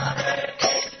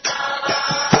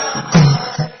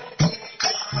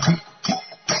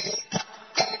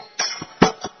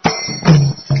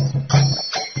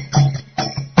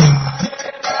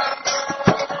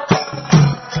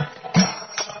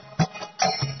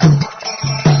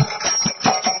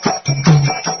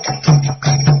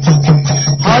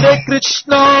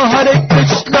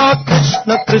 Krishna,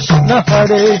 Krishna Krishna,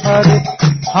 Hare Hare,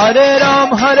 Hare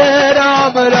Ram,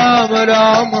 Ram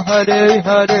Ram, Hare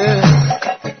Hare.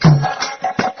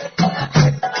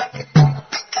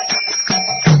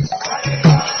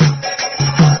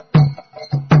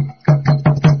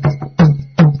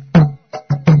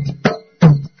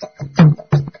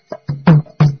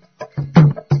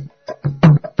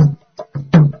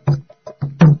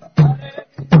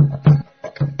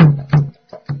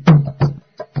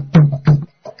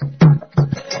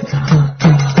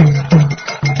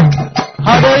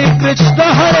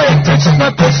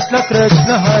 Krishna, Krishna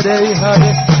Krishna, Hare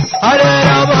Hare, Hare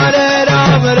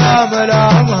Ram, Ram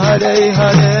Ram, Hare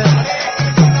Hare.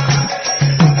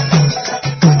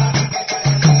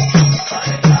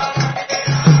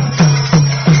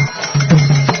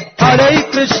 Hare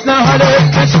Krishna,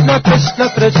 Krishna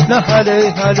Krishna,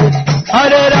 Hare Hare,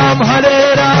 Hare Ram,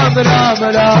 Ram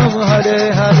Ram,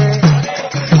 Hare Hare.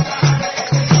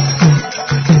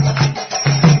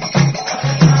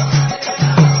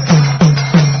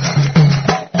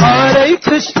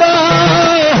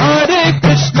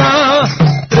 Krishna,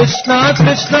 Krishna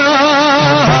Krishna,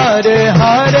 Hare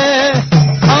Hare,